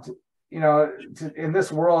 And, you know, in this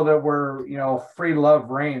world where, you know, free love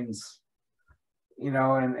reigns, you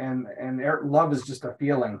know, and love is just a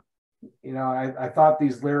feeling. You know, I thought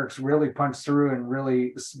these lyrics really punch through and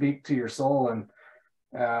really speak to your soul and,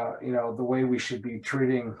 you know, the way we should be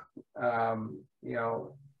treating, you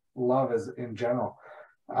know, love as in general.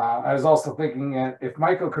 I was also thinking if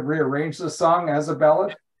Michael could rearrange this song as a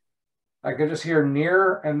ballad, I could just hear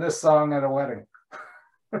Near and this song at a wedding.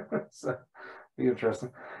 So, be interesting.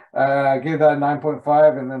 I gave that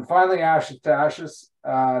 9.5. And then finally, Ashes to Ashes,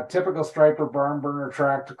 typical Stryper barn burner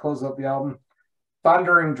track to close out the album.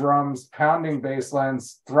 Thundering drums, pounding bass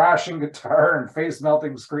lines, thrashing guitar, and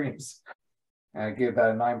face-melting screams. And I gave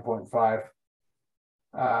that a 9.5.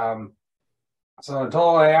 So in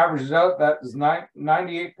total, I averaged it out. That is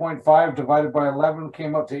 98.5 divided by 11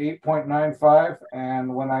 came up to 8.95.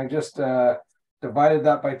 And when I just divided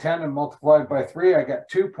that by 10 and multiplied by 3, I got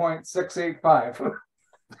 2.685.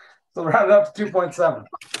 So round up to 2.7.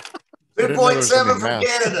 2.7 from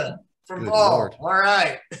Canada, from Paul. Lord. All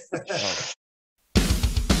right. Oh.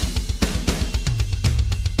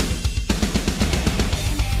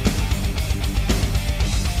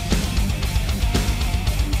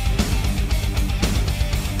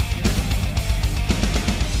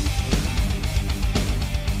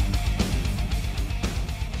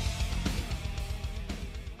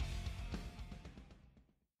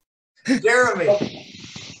 Jeremy,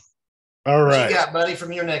 All what right. you got, buddy,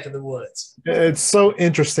 from your neck of the woods? It's so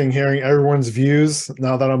interesting hearing everyone's views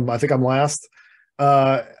now that I think I'm last.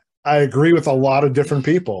 I agree with a lot of different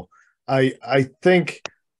people. I think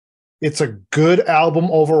it's a good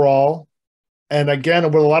album overall. And again,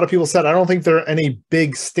 what a lot of people said, I don't think there are any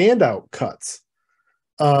big standout cuts.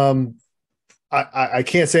 I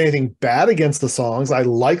can't say anything bad against the songs. I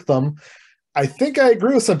like them. I think I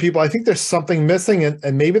agree with some people. I think there's something missing,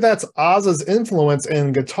 and maybe that's Oz's influence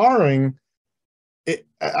in guitaring.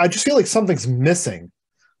 I just feel like something's missing.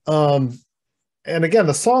 And again,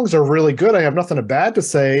 the songs are really good. I have nothing bad to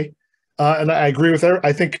say. And I agree with her.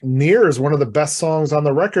 I think Near is one of the best songs on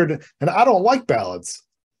the record, and I don't like ballads.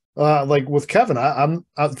 Like with Kevin,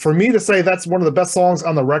 for me to say that's one of the best songs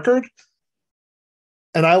on the record,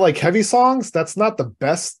 and I like heavy songs, that's not the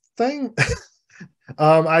best thing.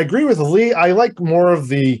 I agree with Lee. I like more of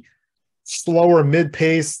the slower,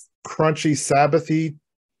 mid-paced, crunchy, Sabbathy,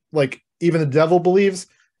 like Even the Devil Believes,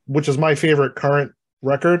 which is my favorite current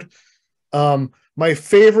record. My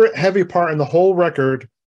favorite heavy part in the whole record,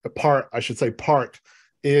 part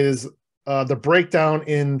is the breakdown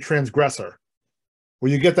in Transgressor,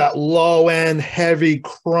 where you get that low-end, heavy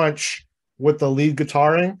crunch with the lead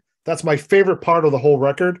guitaring. That's my favorite part of the whole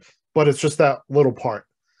record, but it's just that little part.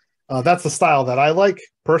 That's the style that I like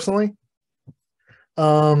personally.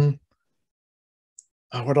 What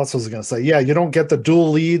else was I going to say? Yeah, you don't get the dual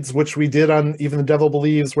leads, which we did on Even the Devil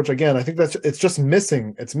Believes, which again, I think it's just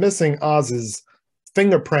missing. It's missing Oz's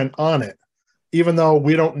fingerprint on it, even though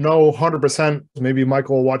we don't know 100%. Maybe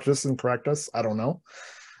Michael will watch this and correct us. I don't know.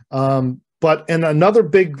 But and another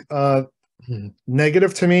big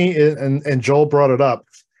negative to me, and Joel brought it up,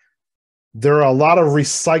 there are a lot of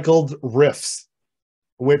recycled riffs,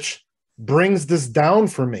 which brings this down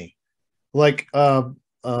for me. Like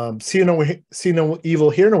See No Evil,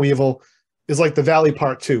 Hear No Evil is like The Valley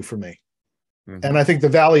Part 2 for me. Mm-hmm. And I think The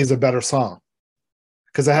Valley is a better song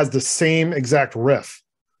because it has the same exact riff.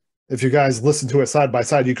 If you guys listen to it side by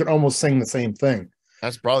side, you can almost sing the same thing.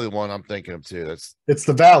 That's probably the one I'm thinking of too. It's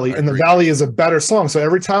The Valley, and The Valley is a better song. So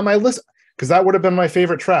every time I listen, because that would have been my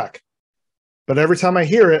favorite track, but every time I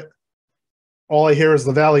hear it, all I hear is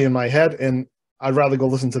The Valley in my head, and I'd rather go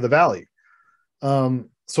listen to The Valley.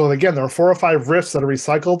 So again, there are 4 or 5 riffs that are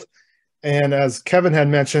recycled. And as Kevin had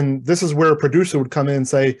mentioned, this is where a producer would come in and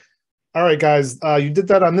say, all right, guys, you did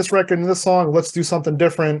that on this record and this song. Let's do something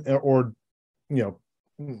different, or, you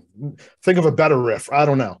know, think of a better riff. I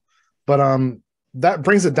don't know. But that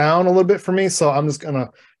brings it down a little bit for me. So I'm just going to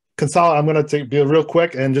consolidate. I'm going to be real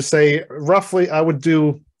quick and just say roughly I would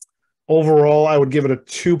do overall, I would give it a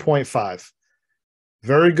 2.5.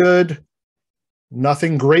 very good.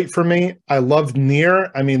 Nothing great for me. I loved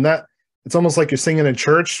Near. I mean, that it's almost like you're singing in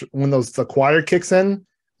church when the choir kicks in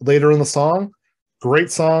later in the song.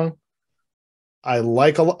 Great song. I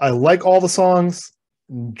like all the songs.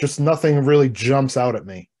 Just nothing really jumps out at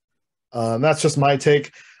me. That's just my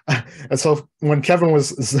take. And so when Kevin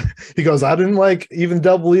he goes, I didn't like Even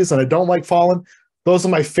Double E's and I don't like Fallen. Those are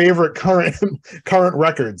my favorite current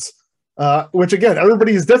records. Which again,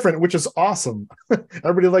 everybody is different, which is awesome.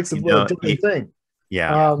 Everybody likes a different thing.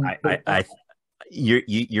 Yeah,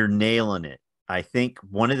 you're nailing it. I think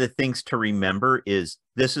one of the things to remember is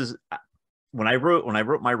this is when I wrote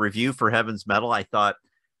my review for Heaven's Metal, I thought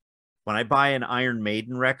when I buy an Iron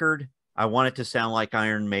Maiden record, I want it to sound like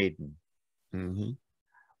Iron Maiden. Mm-hmm.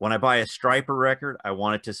 When I buy a Stryper record, I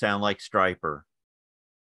want it to sound like Stryper.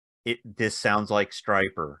 This sounds like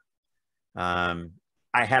Stryper.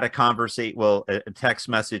 I had a text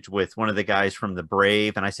message with one of the guys from the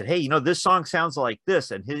Brave, and I said, hey, this song sounds like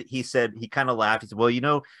this. And he said, he kind of laughed. He said,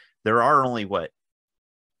 well, there are only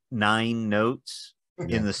 9 notes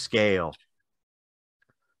in the scale.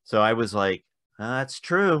 So I was like, that's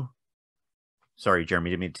true. Sorry, Jeremy,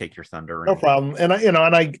 didn't mean to take your thunder. No problem.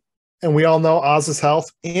 And we all know Oz's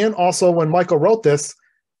health. And also when Michael wrote this,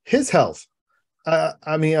 his health.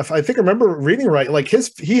 I mean, if I think I remember reading right, like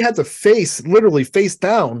he had to literally face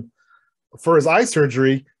down for his eye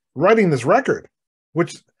surgery, writing this record,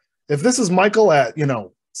 which if this is Michael at,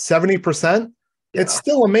 70%, it's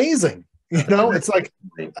still amazing. It's like,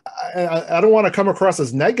 I don't want to come across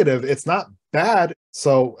as negative. It's not bad.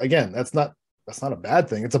 So again, that's not a bad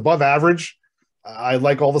thing. It's above average. I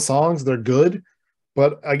like all the songs. They're good.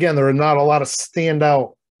 But again, there are not a lot of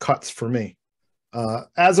standout cuts for me.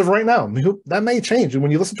 As of right now, that may change. And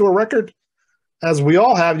when you listen to a record, as we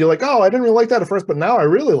all have, you're like, oh, I didn't really like that at first, but now I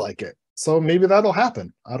really like it. So maybe that'll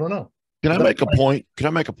happen. I don't know. Can I make a point? Can I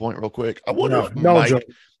make a point real quick? I wonder if Mike... Joe.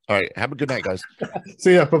 All right. Have a good night, guys.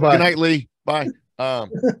 See ya. Bye-bye. Good night, Lee. Bye. Do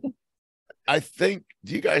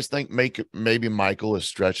you guys think maybe Michael is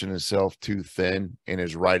stretching himself too thin and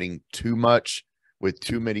is writing too much with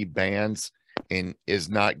too many bands and is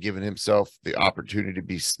not giving himself the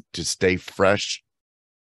opportunity to stay fresh?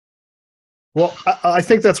 Well, I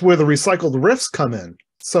think that's where the recycled riffs come in.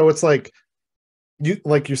 So it's like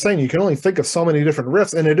you're saying, you can only think of so many different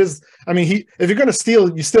riffs, and it is. I mean, if you're going to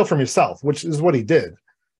steal, you steal from yourself, which is what he did,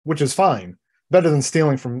 which is fine, better than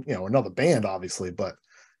stealing from another band, obviously. But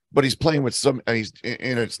he's playing with and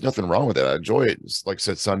it's nothing wrong with it. I enjoy it. It's like I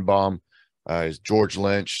said, Sunbomb, his George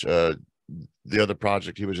Lynch, the other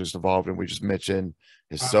project he was just involved in. We just mentioned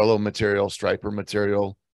his solo material, Stryper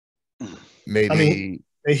material. Maybe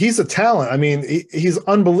he's a talent. I mean, he's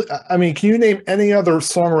unbelievable. I mean, can you name any other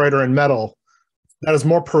songwriter in metal that is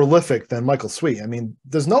more prolific than Michael Sweet? I mean,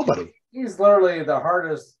 there's nobody. He's literally the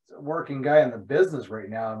hardest working guy in the business right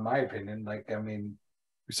now, in my opinion.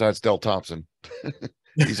 Besides Del Thompson.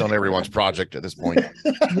 He's on everyone's project at this point.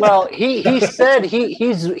 Well, he said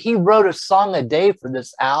he wrote a song a day for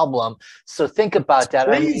this album. So think about that.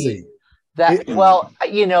 Crazy. Back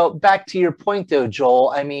to your point though,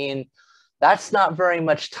 Joel. I mean, that's not very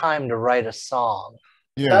much time to write a song.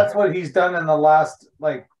 Yeah, that's what he's done in the last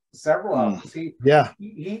several albums.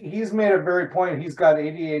 He's made a very point. He's got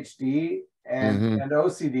ADHD and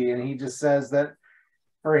OCD, and he just says that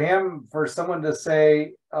for someone to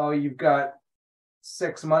say, "Oh, you've got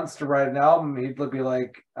 6 months to write an album," he'd be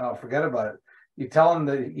like, "Oh, forget about it." You tell him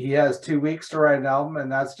that he has 2 weeks to write an album,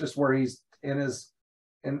 and that's just where he's in his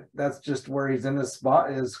spot,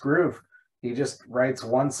 his groove. He just writes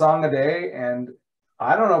one song a day, and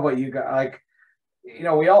I don't know about you guys.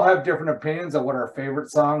 We all have different opinions of what our favorite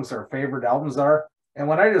songs or favorite albums are. And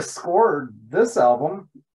when I just scored this album,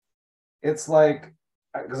 it's like,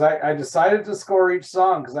 because I decided to score each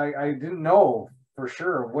song because I didn't know for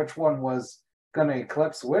sure which one was going to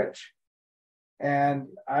eclipse which. And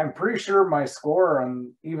I'm pretty sure my score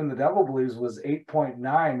on Even the Devil Blues was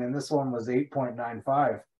 8.9, and this one was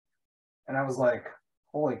 8.95. And I was like,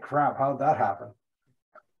 holy crap, how'd that happen?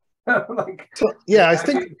 I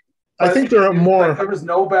think there are more. There was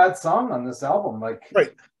no bad song on this album.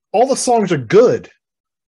 Right. All the songs are good.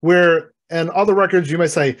 And other records, you might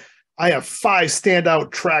say, I have 5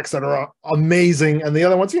 standout tracks that are amazing, and the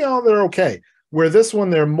other ones, they're okay. Where this one,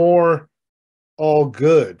 they're more all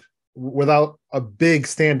good without a big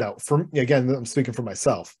standout. Again, I'm speaking for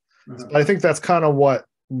myself. But I think that's kind of what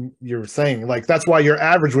you're saying. That's why your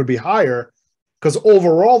average would be higher, because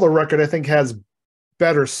overall the record, I think, has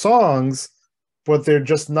better songs, but they're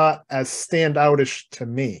just not as standoutish to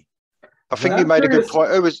me. I think you made a good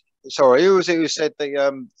point. Who was it who said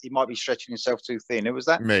that he might be stretching himself too thin? Who was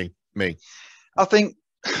that? Me. I think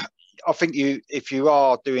if you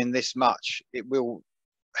are doing this much, it will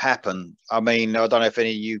happen. I mean, I don't know if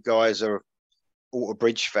any of you guys are Alter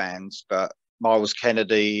Bridge fans, but Miles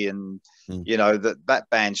Kennedy and you know that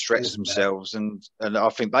band stretched themselves, and I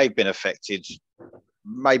think they've been affected.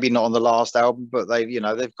 Maybe not on the last album, but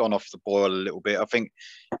they've gone off the boil a little bit. I think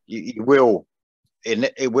you will.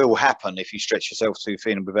 It will happen if you stretch yourself too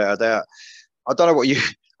thin, without a doubt. I don't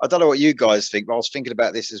know what you guys think, but I was thinking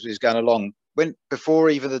about this as we was going along. Before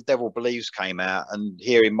even The Devil Believes came out, and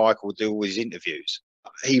hearing Michael do all his interviews,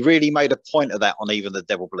 he really made a point of that on Even The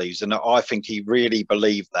Devil Believes, and I think he really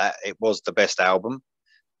believed that it was the best album.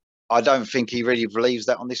 I don't think he really believes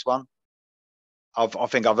that on this one. I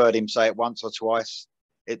think I've heard him say it once or twice.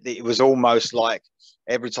 It was almost like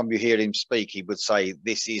every time you hear him speak, he would say,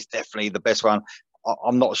 "This is definitely the best one."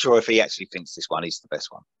 I'm not sure if he actually thinks this one is the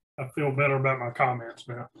best one. I feel better about my comments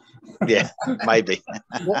now. Yeah, maybe.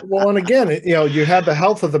 well, and again, you had the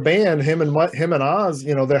health of the band. Him and Oz,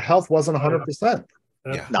 their health wasn't 100%.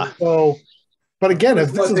 Yeah. No. So, but again,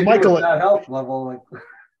 if this is Michael at that health level,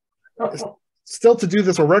 still to do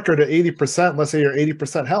this a record at 80%, let's say you're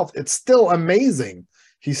 80% health, it's still amazing.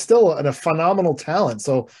 He's still a phenomenal talent.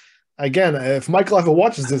 So again, if Michael ever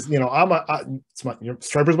watches this,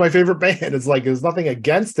 Stryper's my favorite band. It's like there's nothing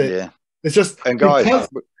against it. Yeah. It's just and guys,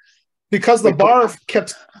 because the bar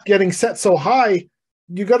kept getting set so high,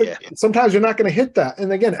 you got to sometimes you're not going to hit that.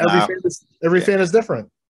 And again, every fan is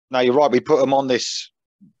different. No, you're right. We put them on this.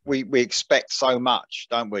 We expect so much,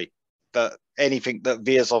 don't we? That anything that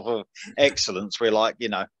veers off of excellence, we're like,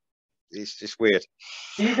 it's just weird.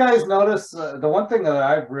 Do you guys notice the one thing that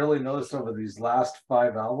I've really noticed over these last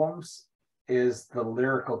 5 albums is the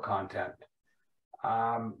lyrical content?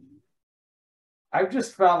 I've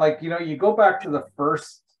just found you go back to the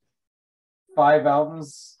first 5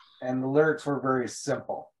 albums and the lyrics were very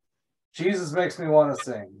simple. Jesus makes me want to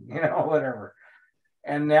sing, whatever.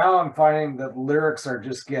 And now I'm finding that lyrics are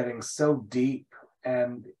just getting so deep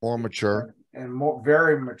and more mature and more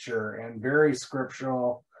very mature and very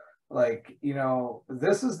scriptural.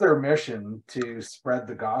 This is their mission to spread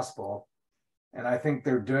the gospel. And I think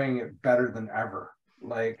they're doing it better than ever.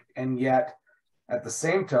 And yet at the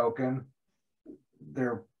same token,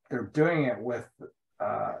 they're doing it with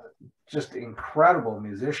just incredible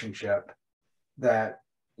musicianship that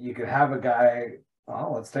you could have a guy,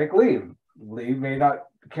 let's take Lee. Lee may not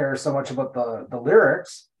care so much about the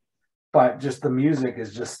lyrics, but just the music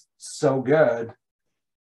is just so good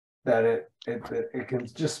that it can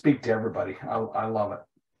just speak to everybody. I love it.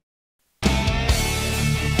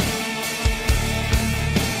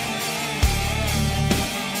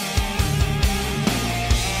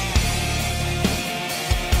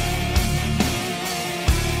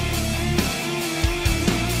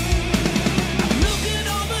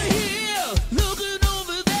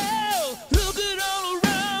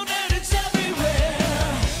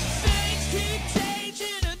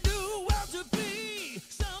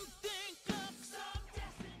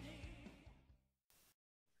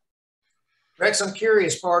 Rex, I'm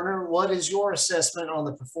curious, partner, what is your assessment on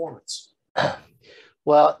the performance?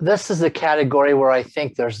 Well, this is a category where I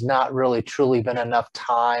think there's not really truly been enough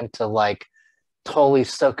time to totally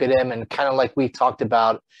soak it in, and kind of like we talked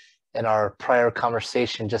about in our prior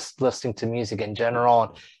conversation, just listening to music in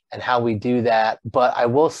general and how we do that. But I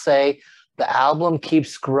will say the album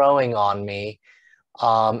keeps growing on me.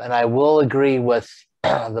 And I will agree with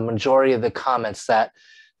the majority of the comments that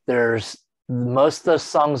most of the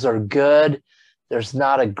songs are good. There's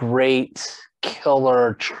not a great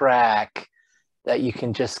killer track that you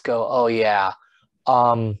can just go, oh yeah.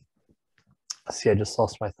 Let's see, I just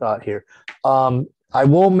lost my thought here. I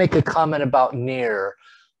will make a comment about Near,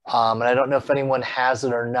 and I don't know if anyone has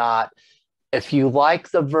it or not. If you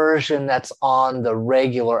like the version that's on the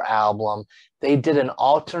regular album, they did an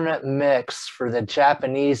alternate mix for the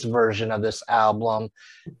Japanese version of this album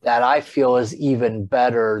that I feel is even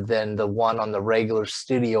better than the one on the regular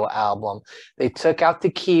studio album. They took out the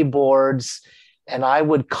keyboards, and I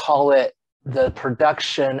would call it the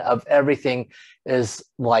production of everything is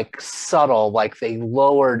subtle, they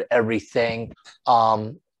lowered everything.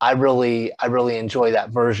 I really enjoy that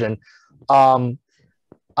version.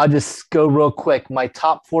 I'll just go real quick. My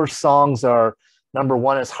top 4 songs are: number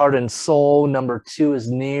 1 is Heart and Soul, number 2 is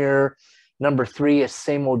Near, number 3 is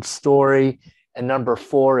Same Old Story, and number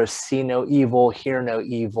 4 is See No Evil, Hear No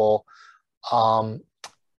Evil. And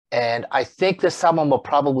I think this album will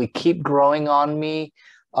probably keep growing on me.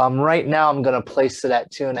 Right now, I'm going to place it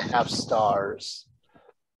at 2.5 stars.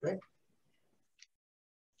 Okay.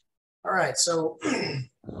 All right. So,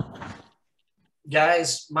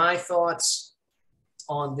 guys, my thoughts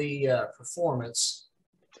on the performance,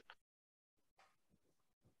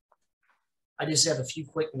 I just have a few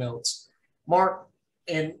quick notes. Mark,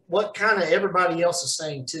 and what kind of everybody else is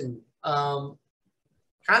saying too,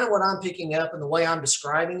 kind of what I'm picking up and the way I'm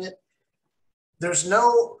describing it, there's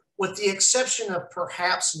no, with the exception of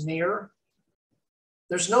perhaps Near,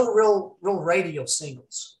 there's no real radio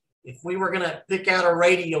singles. If we were going to pick out a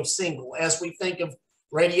radio single, as we think of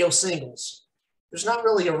radio singles, there's not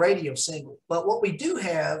really a radio single. But what we do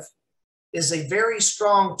have is a very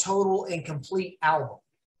strong, total, and complete album.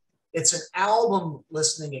 It's an album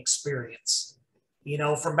listening experience. You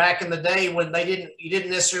know, from back in the day when you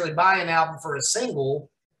didn't necessarily buy an album for a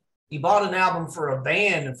single, you bought an album for a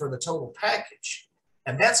band and for the total package.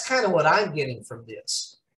 And that's kind of what I'm getting from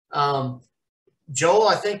this. Joel,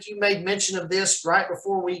 I think you made mention of this right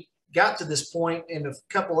before we got to this point, and a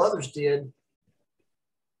couple others did.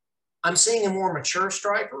 I'm seeing a more mature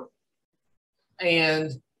Stryper,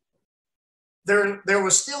 and there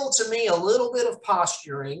was still, to me, a little bit of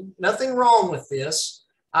posturing. Nothing wrong with this.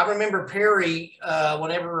 I remember Perry,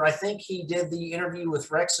 whenever I think he did the interview with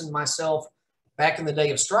Rex and myself back in the day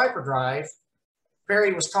of Stryper Drive,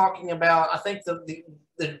 Perry was talking about, I think, the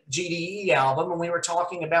GDE album, and we were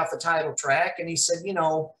talking about the title track, and he said, you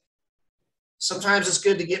know, sometimes it's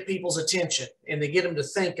good to get people's attention and to get them to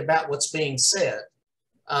think about what's being said.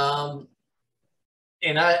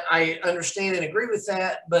 And I understand and agree with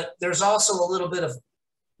that, but there's also a little bit of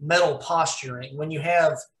metal posturing when you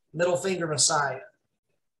have Middle Finger Messiah.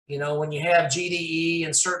 You know, when you have GDE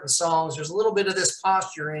and certain songs, there's a little bit of this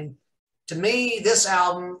posturing. To me, this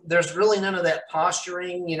album, there's really none of that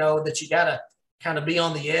posturing, you know, that you got to kind of be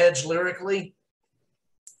on the edge lyrically.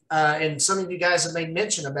 And some of you guys have made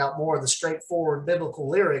mention about more of the straightforward biblical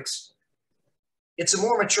lyrics. It's a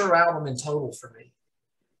more mature album in total for me.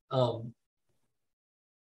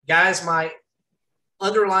 Guys, my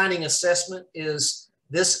underlining assessment is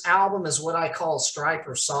this album is what I call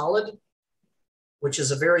Stryper solid, which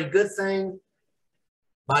is a very good thing.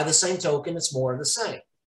 By the same token, it's more of the same.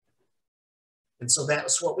 And so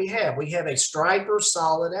that's what we have. We have a Stryper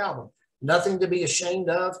solid album. Nothing to be ashamed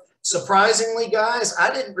of. Surprisingly, guys,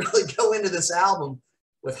 I didn't really go into this album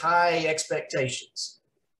with high expectations.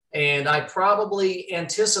 And I probably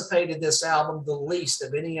anticipated this album the least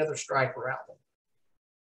of any other Stryper album.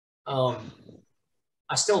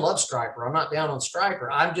 I still love Stryper. I'm not down on Stryper.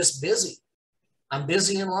 I'm just busy. I'm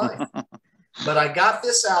busy in life. But I got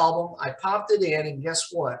this album, I popped it in, and guess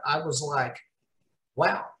what? I was like,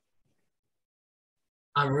 wow.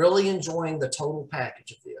 I'm really enjoying the total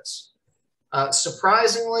package of this.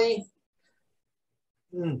 Surprisingly,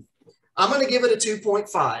 I'm going to give it a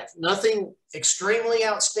 2.5. Nothing extremely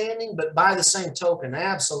outstanding, but by the same token,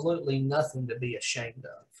 absolutely nothing to be ashamed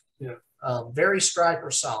of. Yeah. Very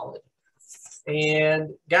Stryper solid. And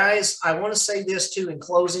guys, I want to say this too in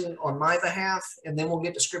closing on my behalf, and then we'll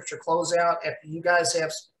get to scripture closeout after you guys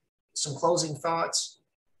have some closing thoughts.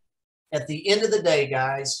 At the end of the day,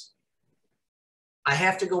 guys, I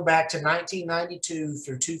have to go back to 1992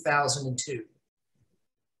 through 2002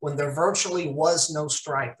 when there virtually was no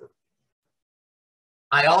Stryper.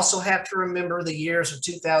 I also have to remember the years of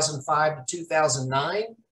 2005 to 2009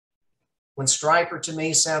 when Stryper to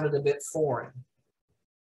me sounded a bit foreign.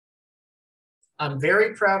 I'm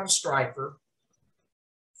very proud of Stryper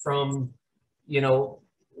from, you know,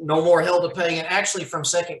 No More Hell to Pay, and actually from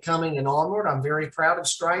Second Coming and onward. I'm very proud of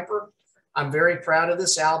Stryper. I'm very proud of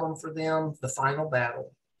this album for them, The Final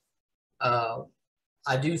Battle.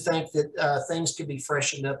 I do think that things could be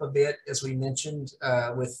freshened up a bit, as we mentioned,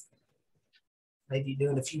 with maybe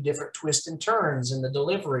doing a few different twists and turns in the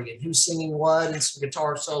delivery and who's singing what and some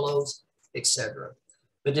guitar solos, etc.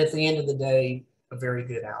 But at the end of the day, a very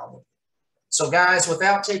good album. So guys,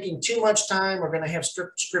 without taking too much time, we're going to have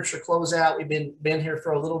scripture close out. We've been here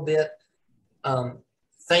for a little bit.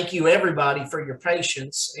 Thank you, everybody, for your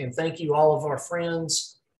patience, and thank you, all of our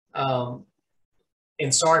friends, and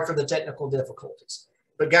sorry for the technical difficulties.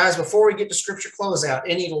 But guys, before we get to scripture closeout,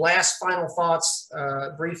 any last final thoughts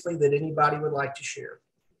briefly that anybody would like to share?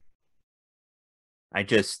 I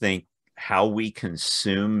just think how we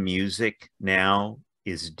consume music now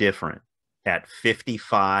is different. At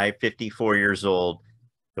 55, 54 years old,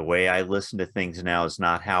 the way I listen to things now is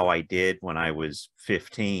not how I did when I was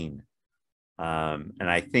 15. And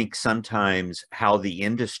I think sometimes how the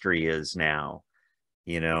industry is now,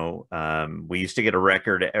 you know, we used to get a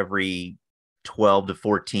record every 12 to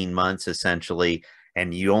 14 months, essentially,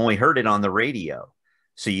 and you only heard it on the radio.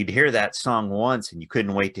 So you'd hear that song once and you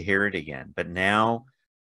couldn't wait to hear it again. But now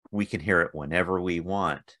we can hear it whenever we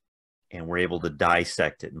want, and we're able to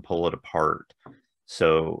dissect it and pull it apart.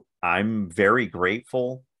 So I'm very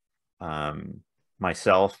grateful.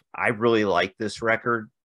 Myself, I really like this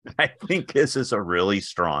record. I think this is a really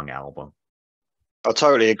strong album. I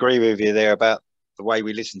totally agree with you there about the way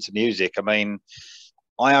we listen to music. I mean,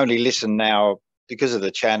 I only listen now because of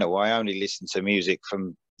the channel. I only listen to music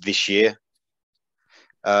from this year.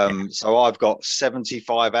 So I've got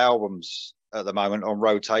 75 albums at the moment on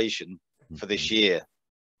rotation for this year.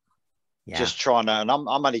 Yeah. Just trying to, and I'm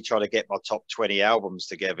only trying to get my top 20 albums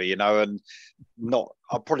together, you know, and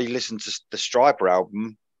I'll probably listen to the Stryper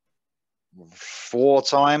album 4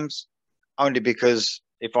 times, only because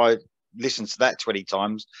if I listened to that 20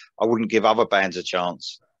 times, I wouldn't give other bands a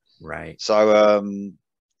chance. Right. So,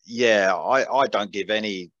 yeah, I don't give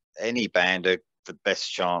any band the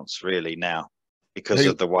best chance really now because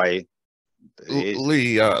of the way it is.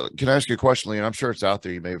 Lee, can I ask you a question, Lee? And I'm sure it's out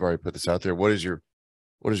there. You may have already put this out there. What is your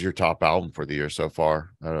top album for the year so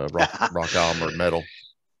far? Rock album or metal?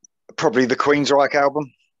 Probably the Queensryche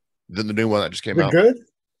album. The new one that just came Is it out. good?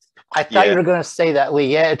 I thought you were going to say that,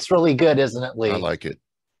 Lee. Yeah, it's really good, isn't it, Lee? I like it.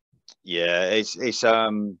 Yeah, it's I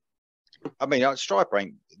mean,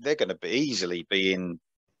 Stryper they're going to easily be in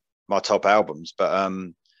my top albums, but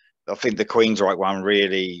I think the Queensryche one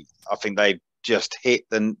really, I think they've just hit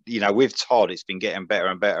with Todd, it's been getting better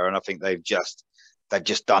and better, and I think they've just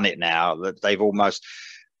done it now. That they've almost,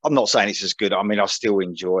 I'm not saying it's as good. I mean, I still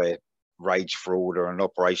enjoy Rage for Order and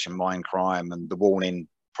Operation Mindcrime and The Warning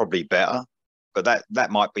probably better, but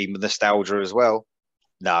that might be nostalgia as well.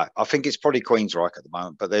 No, I think it's probably Queensryche at the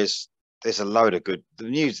moment, but there's a load of good. The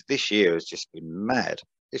news this year has just been mad.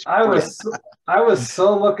 I was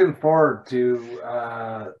so looking forward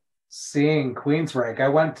to seeing Queensryche. I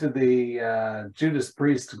went to the Judas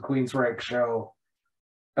Priest and Queensryche show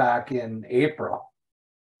back in April,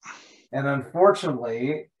 and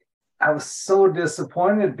unfortunately, I was so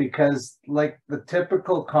disappointed because, like the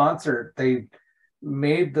typical concert, they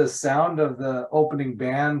made the sound of the opening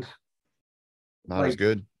band not as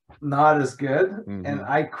good. Mm-hmm. And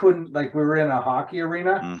I couldn't, like, we were in a hockey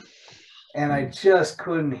arena and I just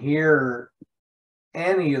couldn't hear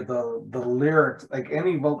any of the lyrics, like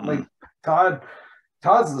any like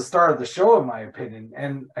Todd's the star of the show in my opinion,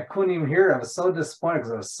 and I couldn't even hear it. I was so disappointed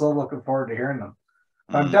because I was so looking forward to hearing them.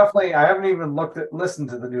 I haven't even listened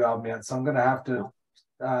to the new album yet, so I'm gonna have to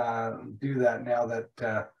do that now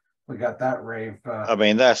that we got that rave. I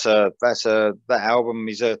mean, that album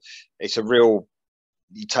it's a real.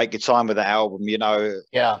 You take your time with that album, you know.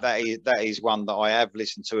 Yeah, that is one that I have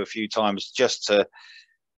listened to a few times, just to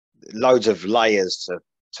loads of layers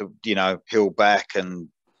to peel back, and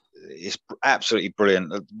it's absolutely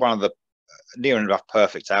brilliant. One of the near enough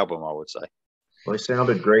perfect album, I would say. Well, they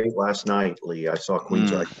sounded great last night, Lee. I saw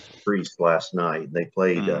Queensryche Priest last night. They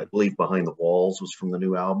played, I believe, Behind the Walls was from the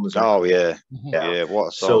new album. Oh, yeah. Yeah. Yeah, what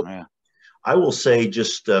a song. So yeah. I will say,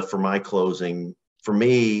 just for my closing, for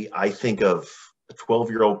me, I think of a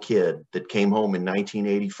 12-year-old kid that came home in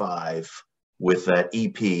 1985 with that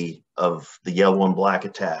EP of the Yellow and Black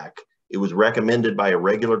Attack. It was recommended by a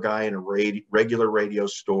regular guy in a regular radio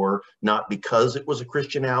store, not because it was a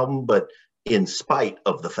Christian album, but in spite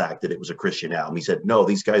of the fact that it was a Christian album. He said, no,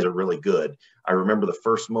 these guys are really good. I remember the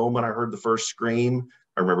first moment I heard the first scream.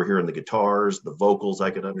 I remember hearing the guitars, the vocals I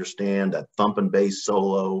could understand, that thumping bass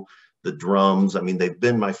solo, the drums. I mean, they've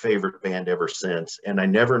been my favorite band ever since. And I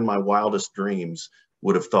never in my wildest dreams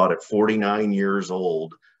would have thought at 49 years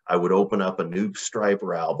old, I would open up a new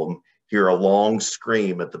Stryper album, hear a long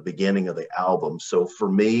scream at the beginning of the album. So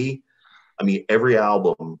for me, I mean, every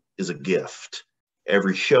album is a gift.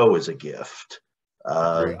 Every show is a gift.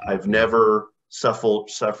 I've never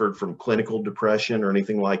suffered from clinical depression or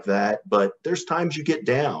anything like that, but there's times you get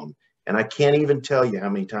down, and I can't even tell you how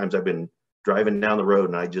many times I've been driving down the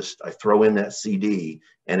road and I throw in that CD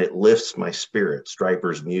and it lifts my spirit,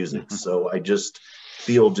 Stryper's music. So I just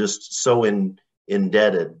feel just so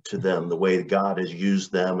indebted to them, the way God has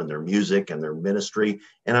used them and their music and their ministry.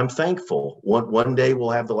 And I'm thankful. One day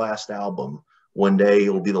we'll have the last album. One day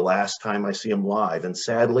it'll be the last time I see them live. And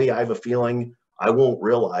sadly, I have a feeling I won't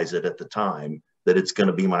realize it at the time that it's going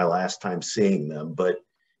to be my last time seeing them. But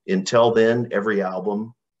until then, every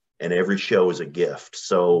album and every show is a gift.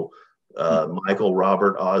 So Michael,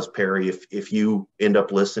 Robert, Oz, Perry, if you end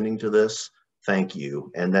up listening to this, thank you.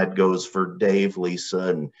 And that goes for Dave, Lisa,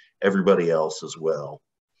 and everybody else as well.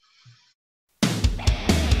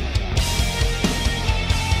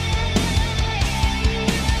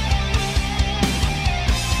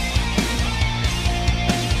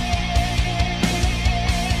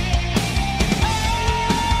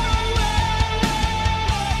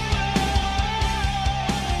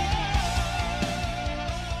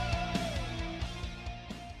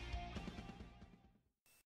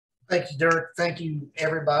 Thank you, Dirk. Thank you,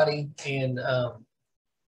 everybody. And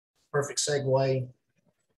perfect segue.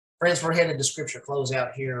 Friends, we're headed to scripture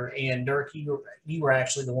closeout here. And Dirk, you were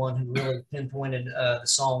actually the one who really pinpointed the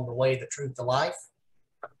song, The Way, the Truth, the Life.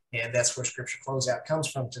 And that's where scripture closeout comes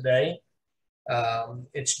from today.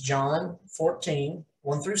 It's John 14,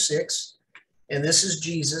 1 through 6. And this is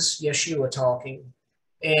Jesus, Yeshua, talking.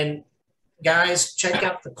 And guys, check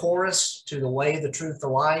out the chorus to The Way, the Truth, the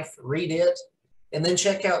Life. Read it. And then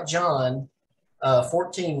check out John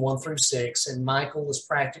 14, 1 through 6. And Michael is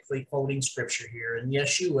practically quoting scripture here. And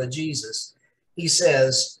Yeshua, Jesus, he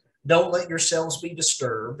says, don't let yourselves be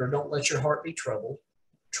disturbed, or don't let your heart be troubled.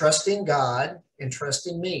 Trust in God and trust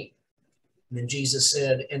in me. And then Jesus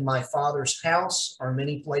said, in my Father's house are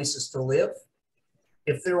many places to live.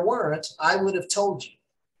 If there weren't, I would have told you,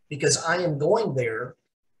 because I am going there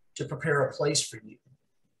to prepare a place for you.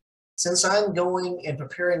 Since I'm going and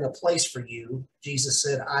preparing a place for you, Jesus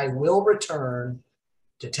said, I will return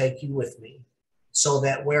to take you with me, so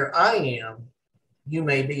that where I am, you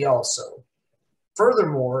may be also.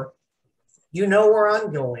 Furthermore, you know where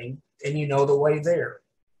I'm going, and you know the way there.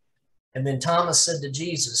 And then Thomas said to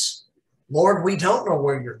Jesus, Lord, we don't know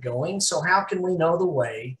where you're going, so how can we know the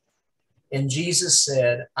way? And Jesus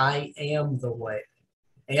said, I am the way,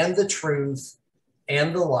 and the truth,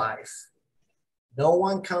 and the life. No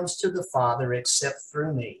one comes to the Father except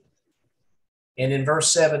through me. And in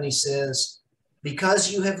verse 7, he says,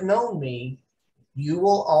 because you have known me, you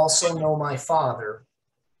will also know my Father.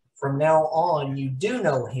 From now on, you do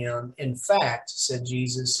know him. In fact, said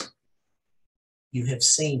Jesus, you have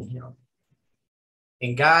seen him.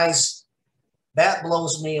 And guys, that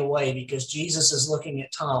blows me away, because Jesus is looking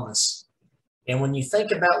at Thomas. And when you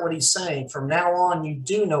think about what he's saying, from now on, you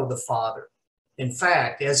do know the Father. In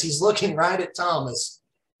fact, as he's looking right at Thomas,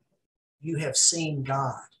 you have seen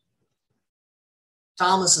God.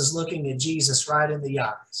 Thomas is looking at Jesus right in the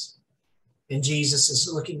eyes. And Jesus is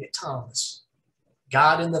looking at Thomas,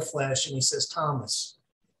 God in the flesh. And he says, Thomas,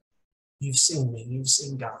 you've seen me. You've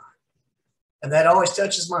seen God. And that always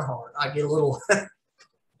touches my heart. I get a little,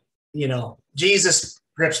 Jesus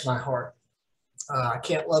grips my heart. I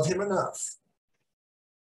can't love him enough.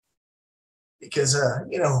 Because,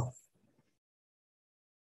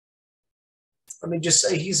 let me just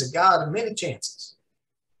say, he's a God of many chances.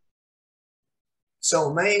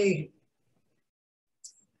 So may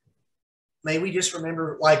we just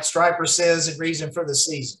remember, like Stryper says, a reason for the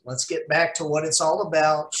season. Let's get back to what it's all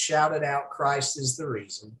about. Shout it out. Christ is the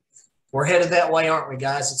reason. We're headed that way, aren't we,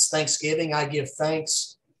 guys? It's Thanksgiving. I give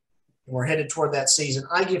thanks. And we're headed toward that season.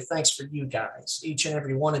 I give thanks for you guys, each and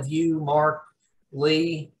every one of you, Mark,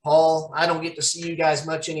 Lee, Paul. I don't get to see you guys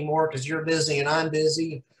much anymore because you're busy and I'm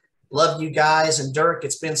busy. Love you guys. And Dirk,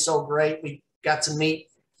 it's been so great. We got to meet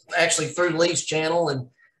actually through Lee's channel, and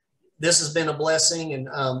this has been a blessing. And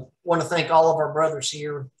want to thank all of our brothers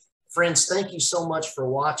here. Friends, thank you so much for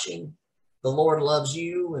watching. The Lord loves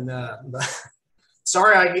you. And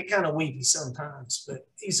sorry I get kind of weepy sometimes, but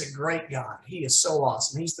he's a great God. He is so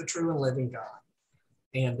awesome. He's the true and living God.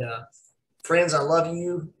 And friends, I love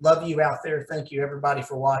you. Love you out there. Thank you, everybody,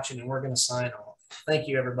 for watching, and we're going to sign off. Thank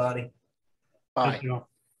you, everybody. Bye. Thank you.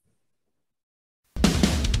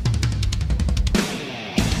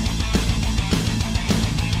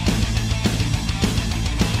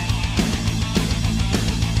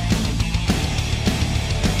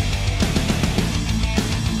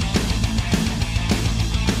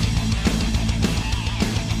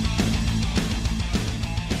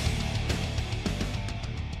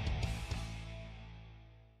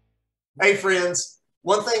 Hey, friends,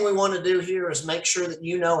 one thing we want to do here is make sure that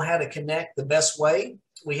you know how to connect the best way.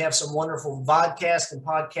 We have some wonderful vodcast and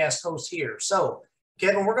podcast hosts here. So,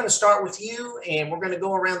 Kevin, we're going to start with you, and we're going to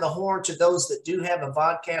go around the horn to those that do have a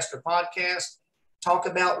vodcast or podcast. Talk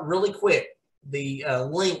about really quick the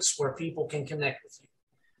links where people can connect with you.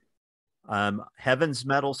 Heaven's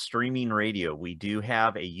Metal Streaming Radio. We do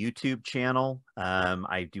have a YouTube channel.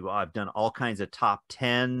 I've done all kinds of top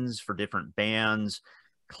 10s for different bands,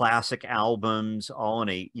 classic albums, all in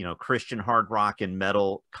a Christian hard rock and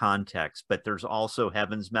metal context. But there's also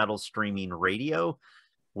Heaven's Metal Streaming Radio,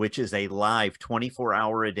 which is a live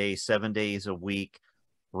 24-hour a day, 7 days a week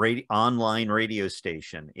online radio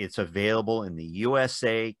station. It's available in the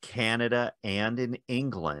USA, Canada, and in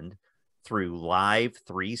England through Live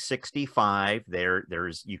 365.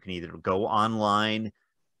 You can either go online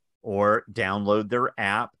or download their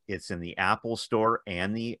app. It's in the Apple Store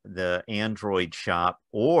and the Android shop.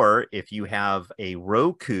 Or if you have a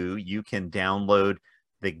Roku, you can download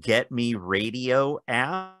the Get Me Radio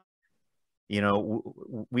app.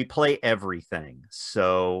 we play everything.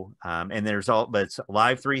 So, and there's but it's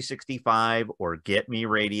Live 365 or Get Me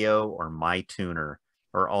Radio or My Tuner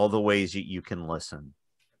are all the ways you can listen.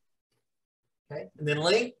 Okay. And then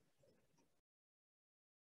Lee?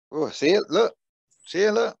 Oh, see it, look.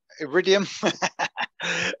 Iridium.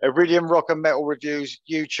 Iridium Rock and Metal Reviews,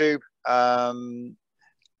 YouTube. I've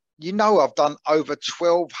done over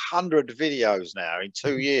 1,200 videos now in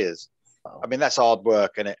 2 years. I mean, that's hard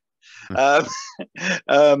work, isn't it?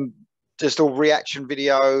 Just all reaction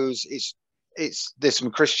videos. There's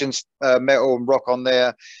some Christian metal and rock on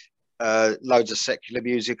there. Loads of secular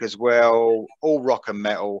music as well. All rock and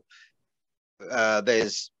metal.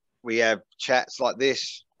 We have chats like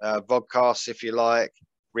this, vodcasts if you like,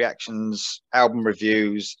 reactions, album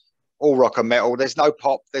reviews, all rock and metal. There's no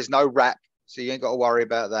pop, there's no rap, so you ain't got to worry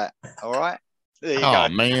about that. All right. There you go.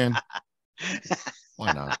 Man.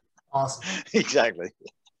 Why not? Awesome. Exactly.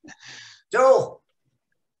 Joel.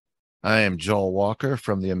 I am Joel Walker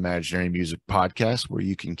from the Imaginary Music Podcast, where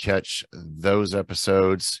you can catch those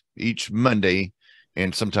episodes each Monday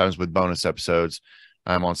and sometimes with bonus episodes.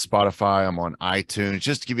 I'm on Spotify. I'm on iTunes.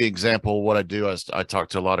 Just to give you an example of what I do, I talk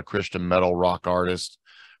to a lot of Christian metal rock artists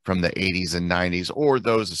from the 80s and 90s or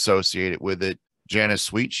those associated with it. Janice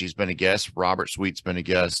Sweet, she's been a guest. Robert Sweet's been a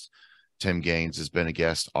guest. Tim Gaines has been a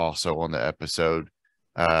guest also on the episode.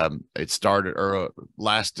 It started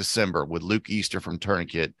last December with Luke Easter from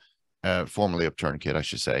Tourniquet, formerly of Tourniquet, I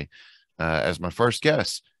should say, as my first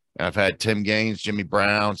guest. And I've had Tim Gaines, Jimmy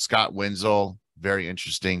Brown, Scott Wenzel, very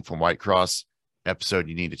interesting, from White Cross episode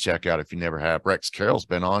you need to check out if you never have. Rex Carroll's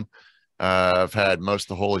been on. I've had most of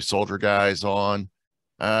the Holy Soldier guys on.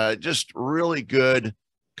 Just really good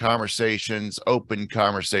conversations, open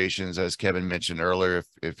conversations, as Kevin mentioned earlier.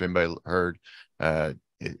 If anybody heard,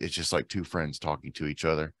 it's just like two friends talking to each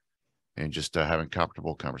other and just having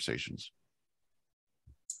comfortable conversations.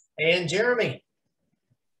 And Jeremy.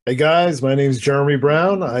 Hey guys, my name is Jeremy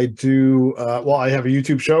Brown. I do I have a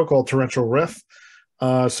YouTube show called Torrential Riff.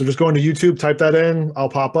 So just go into YouTube, type that in, I'll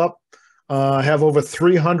pop up. I have over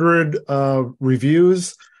 300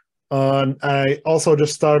 reviews. I also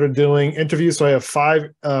just started doing interviews, so I have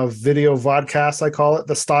 5 video vodcasts, I call it,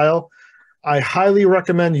 the style. I highly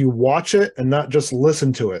recommend you watch it and not just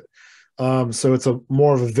listen to it. So it's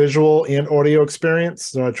more of a visual and audio experience.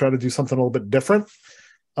 So I try to do something a little bit different.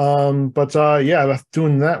 Yeah,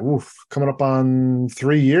 doing that, coming up on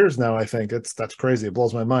 3 years now, I think. That's crazy. It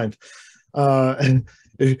blows my mind. And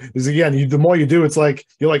is again, the more you do, it's like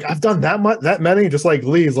you're like, I've done that many, just like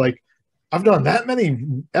Lee's like, I've done that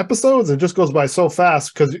many episodes. It just goes by so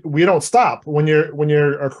fast because we don't stop. When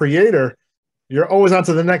you're a creator, you're always on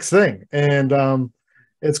to the next thing. And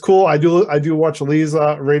it's cool. I do watch Lee's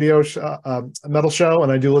radio metal show,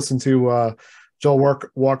 and I do listen to Joel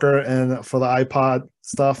Walker and for the iPod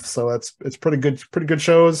stuff. So it's pretty good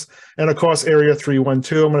shows. And of course, Area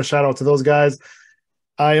 312. I'm going to shout out to those guys.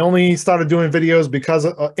 I only started doing videos because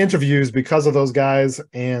of interviews because of those guys,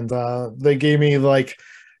 and they gave me like,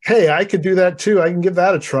 hey, I could do that too. I can give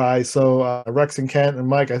that a try. So Rex and Kent and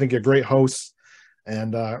Mike, I think you're great hosts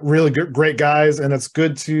and really great guys. And it's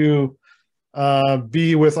good to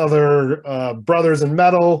be with other brothers in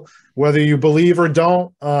metal, whether you believe or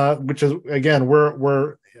don't. Which is again,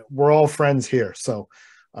 we're all friends here. So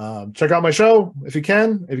check out my show if you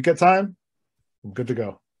can, if you get time. I'm good to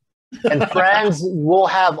go. And friends, we'll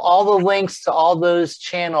have all the links to all those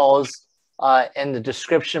channels in the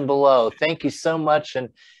description below. Thank you so much, and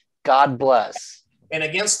God bless. And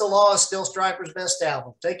Against the Law is still Stryper's best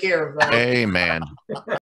album. Take care, everybody. Amen.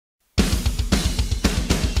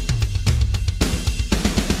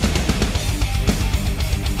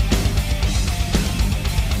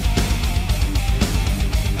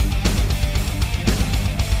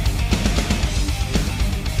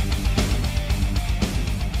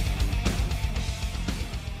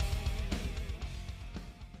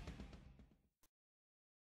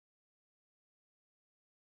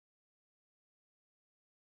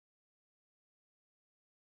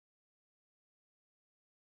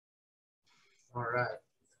 All right.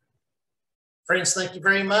 Friends, thank you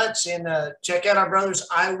very much. And check out our brothers.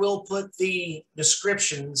 I will put the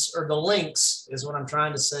descriptions, or the links is what I'm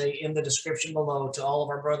trying to say, in the description below to all of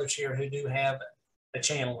our brothers here who do have a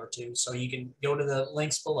channel or two. So you can go to the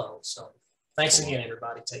links below. So thanks again,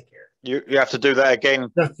 everybody. Take care. You have to do that again.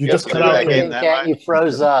 You just cut out again. You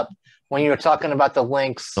froze up when you were talking about the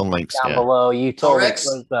links The links down below. You totally Rex,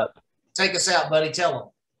 froze up. Take us out, buddy. Tell them.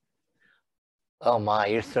 Oh my,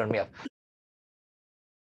 you're throwing me off.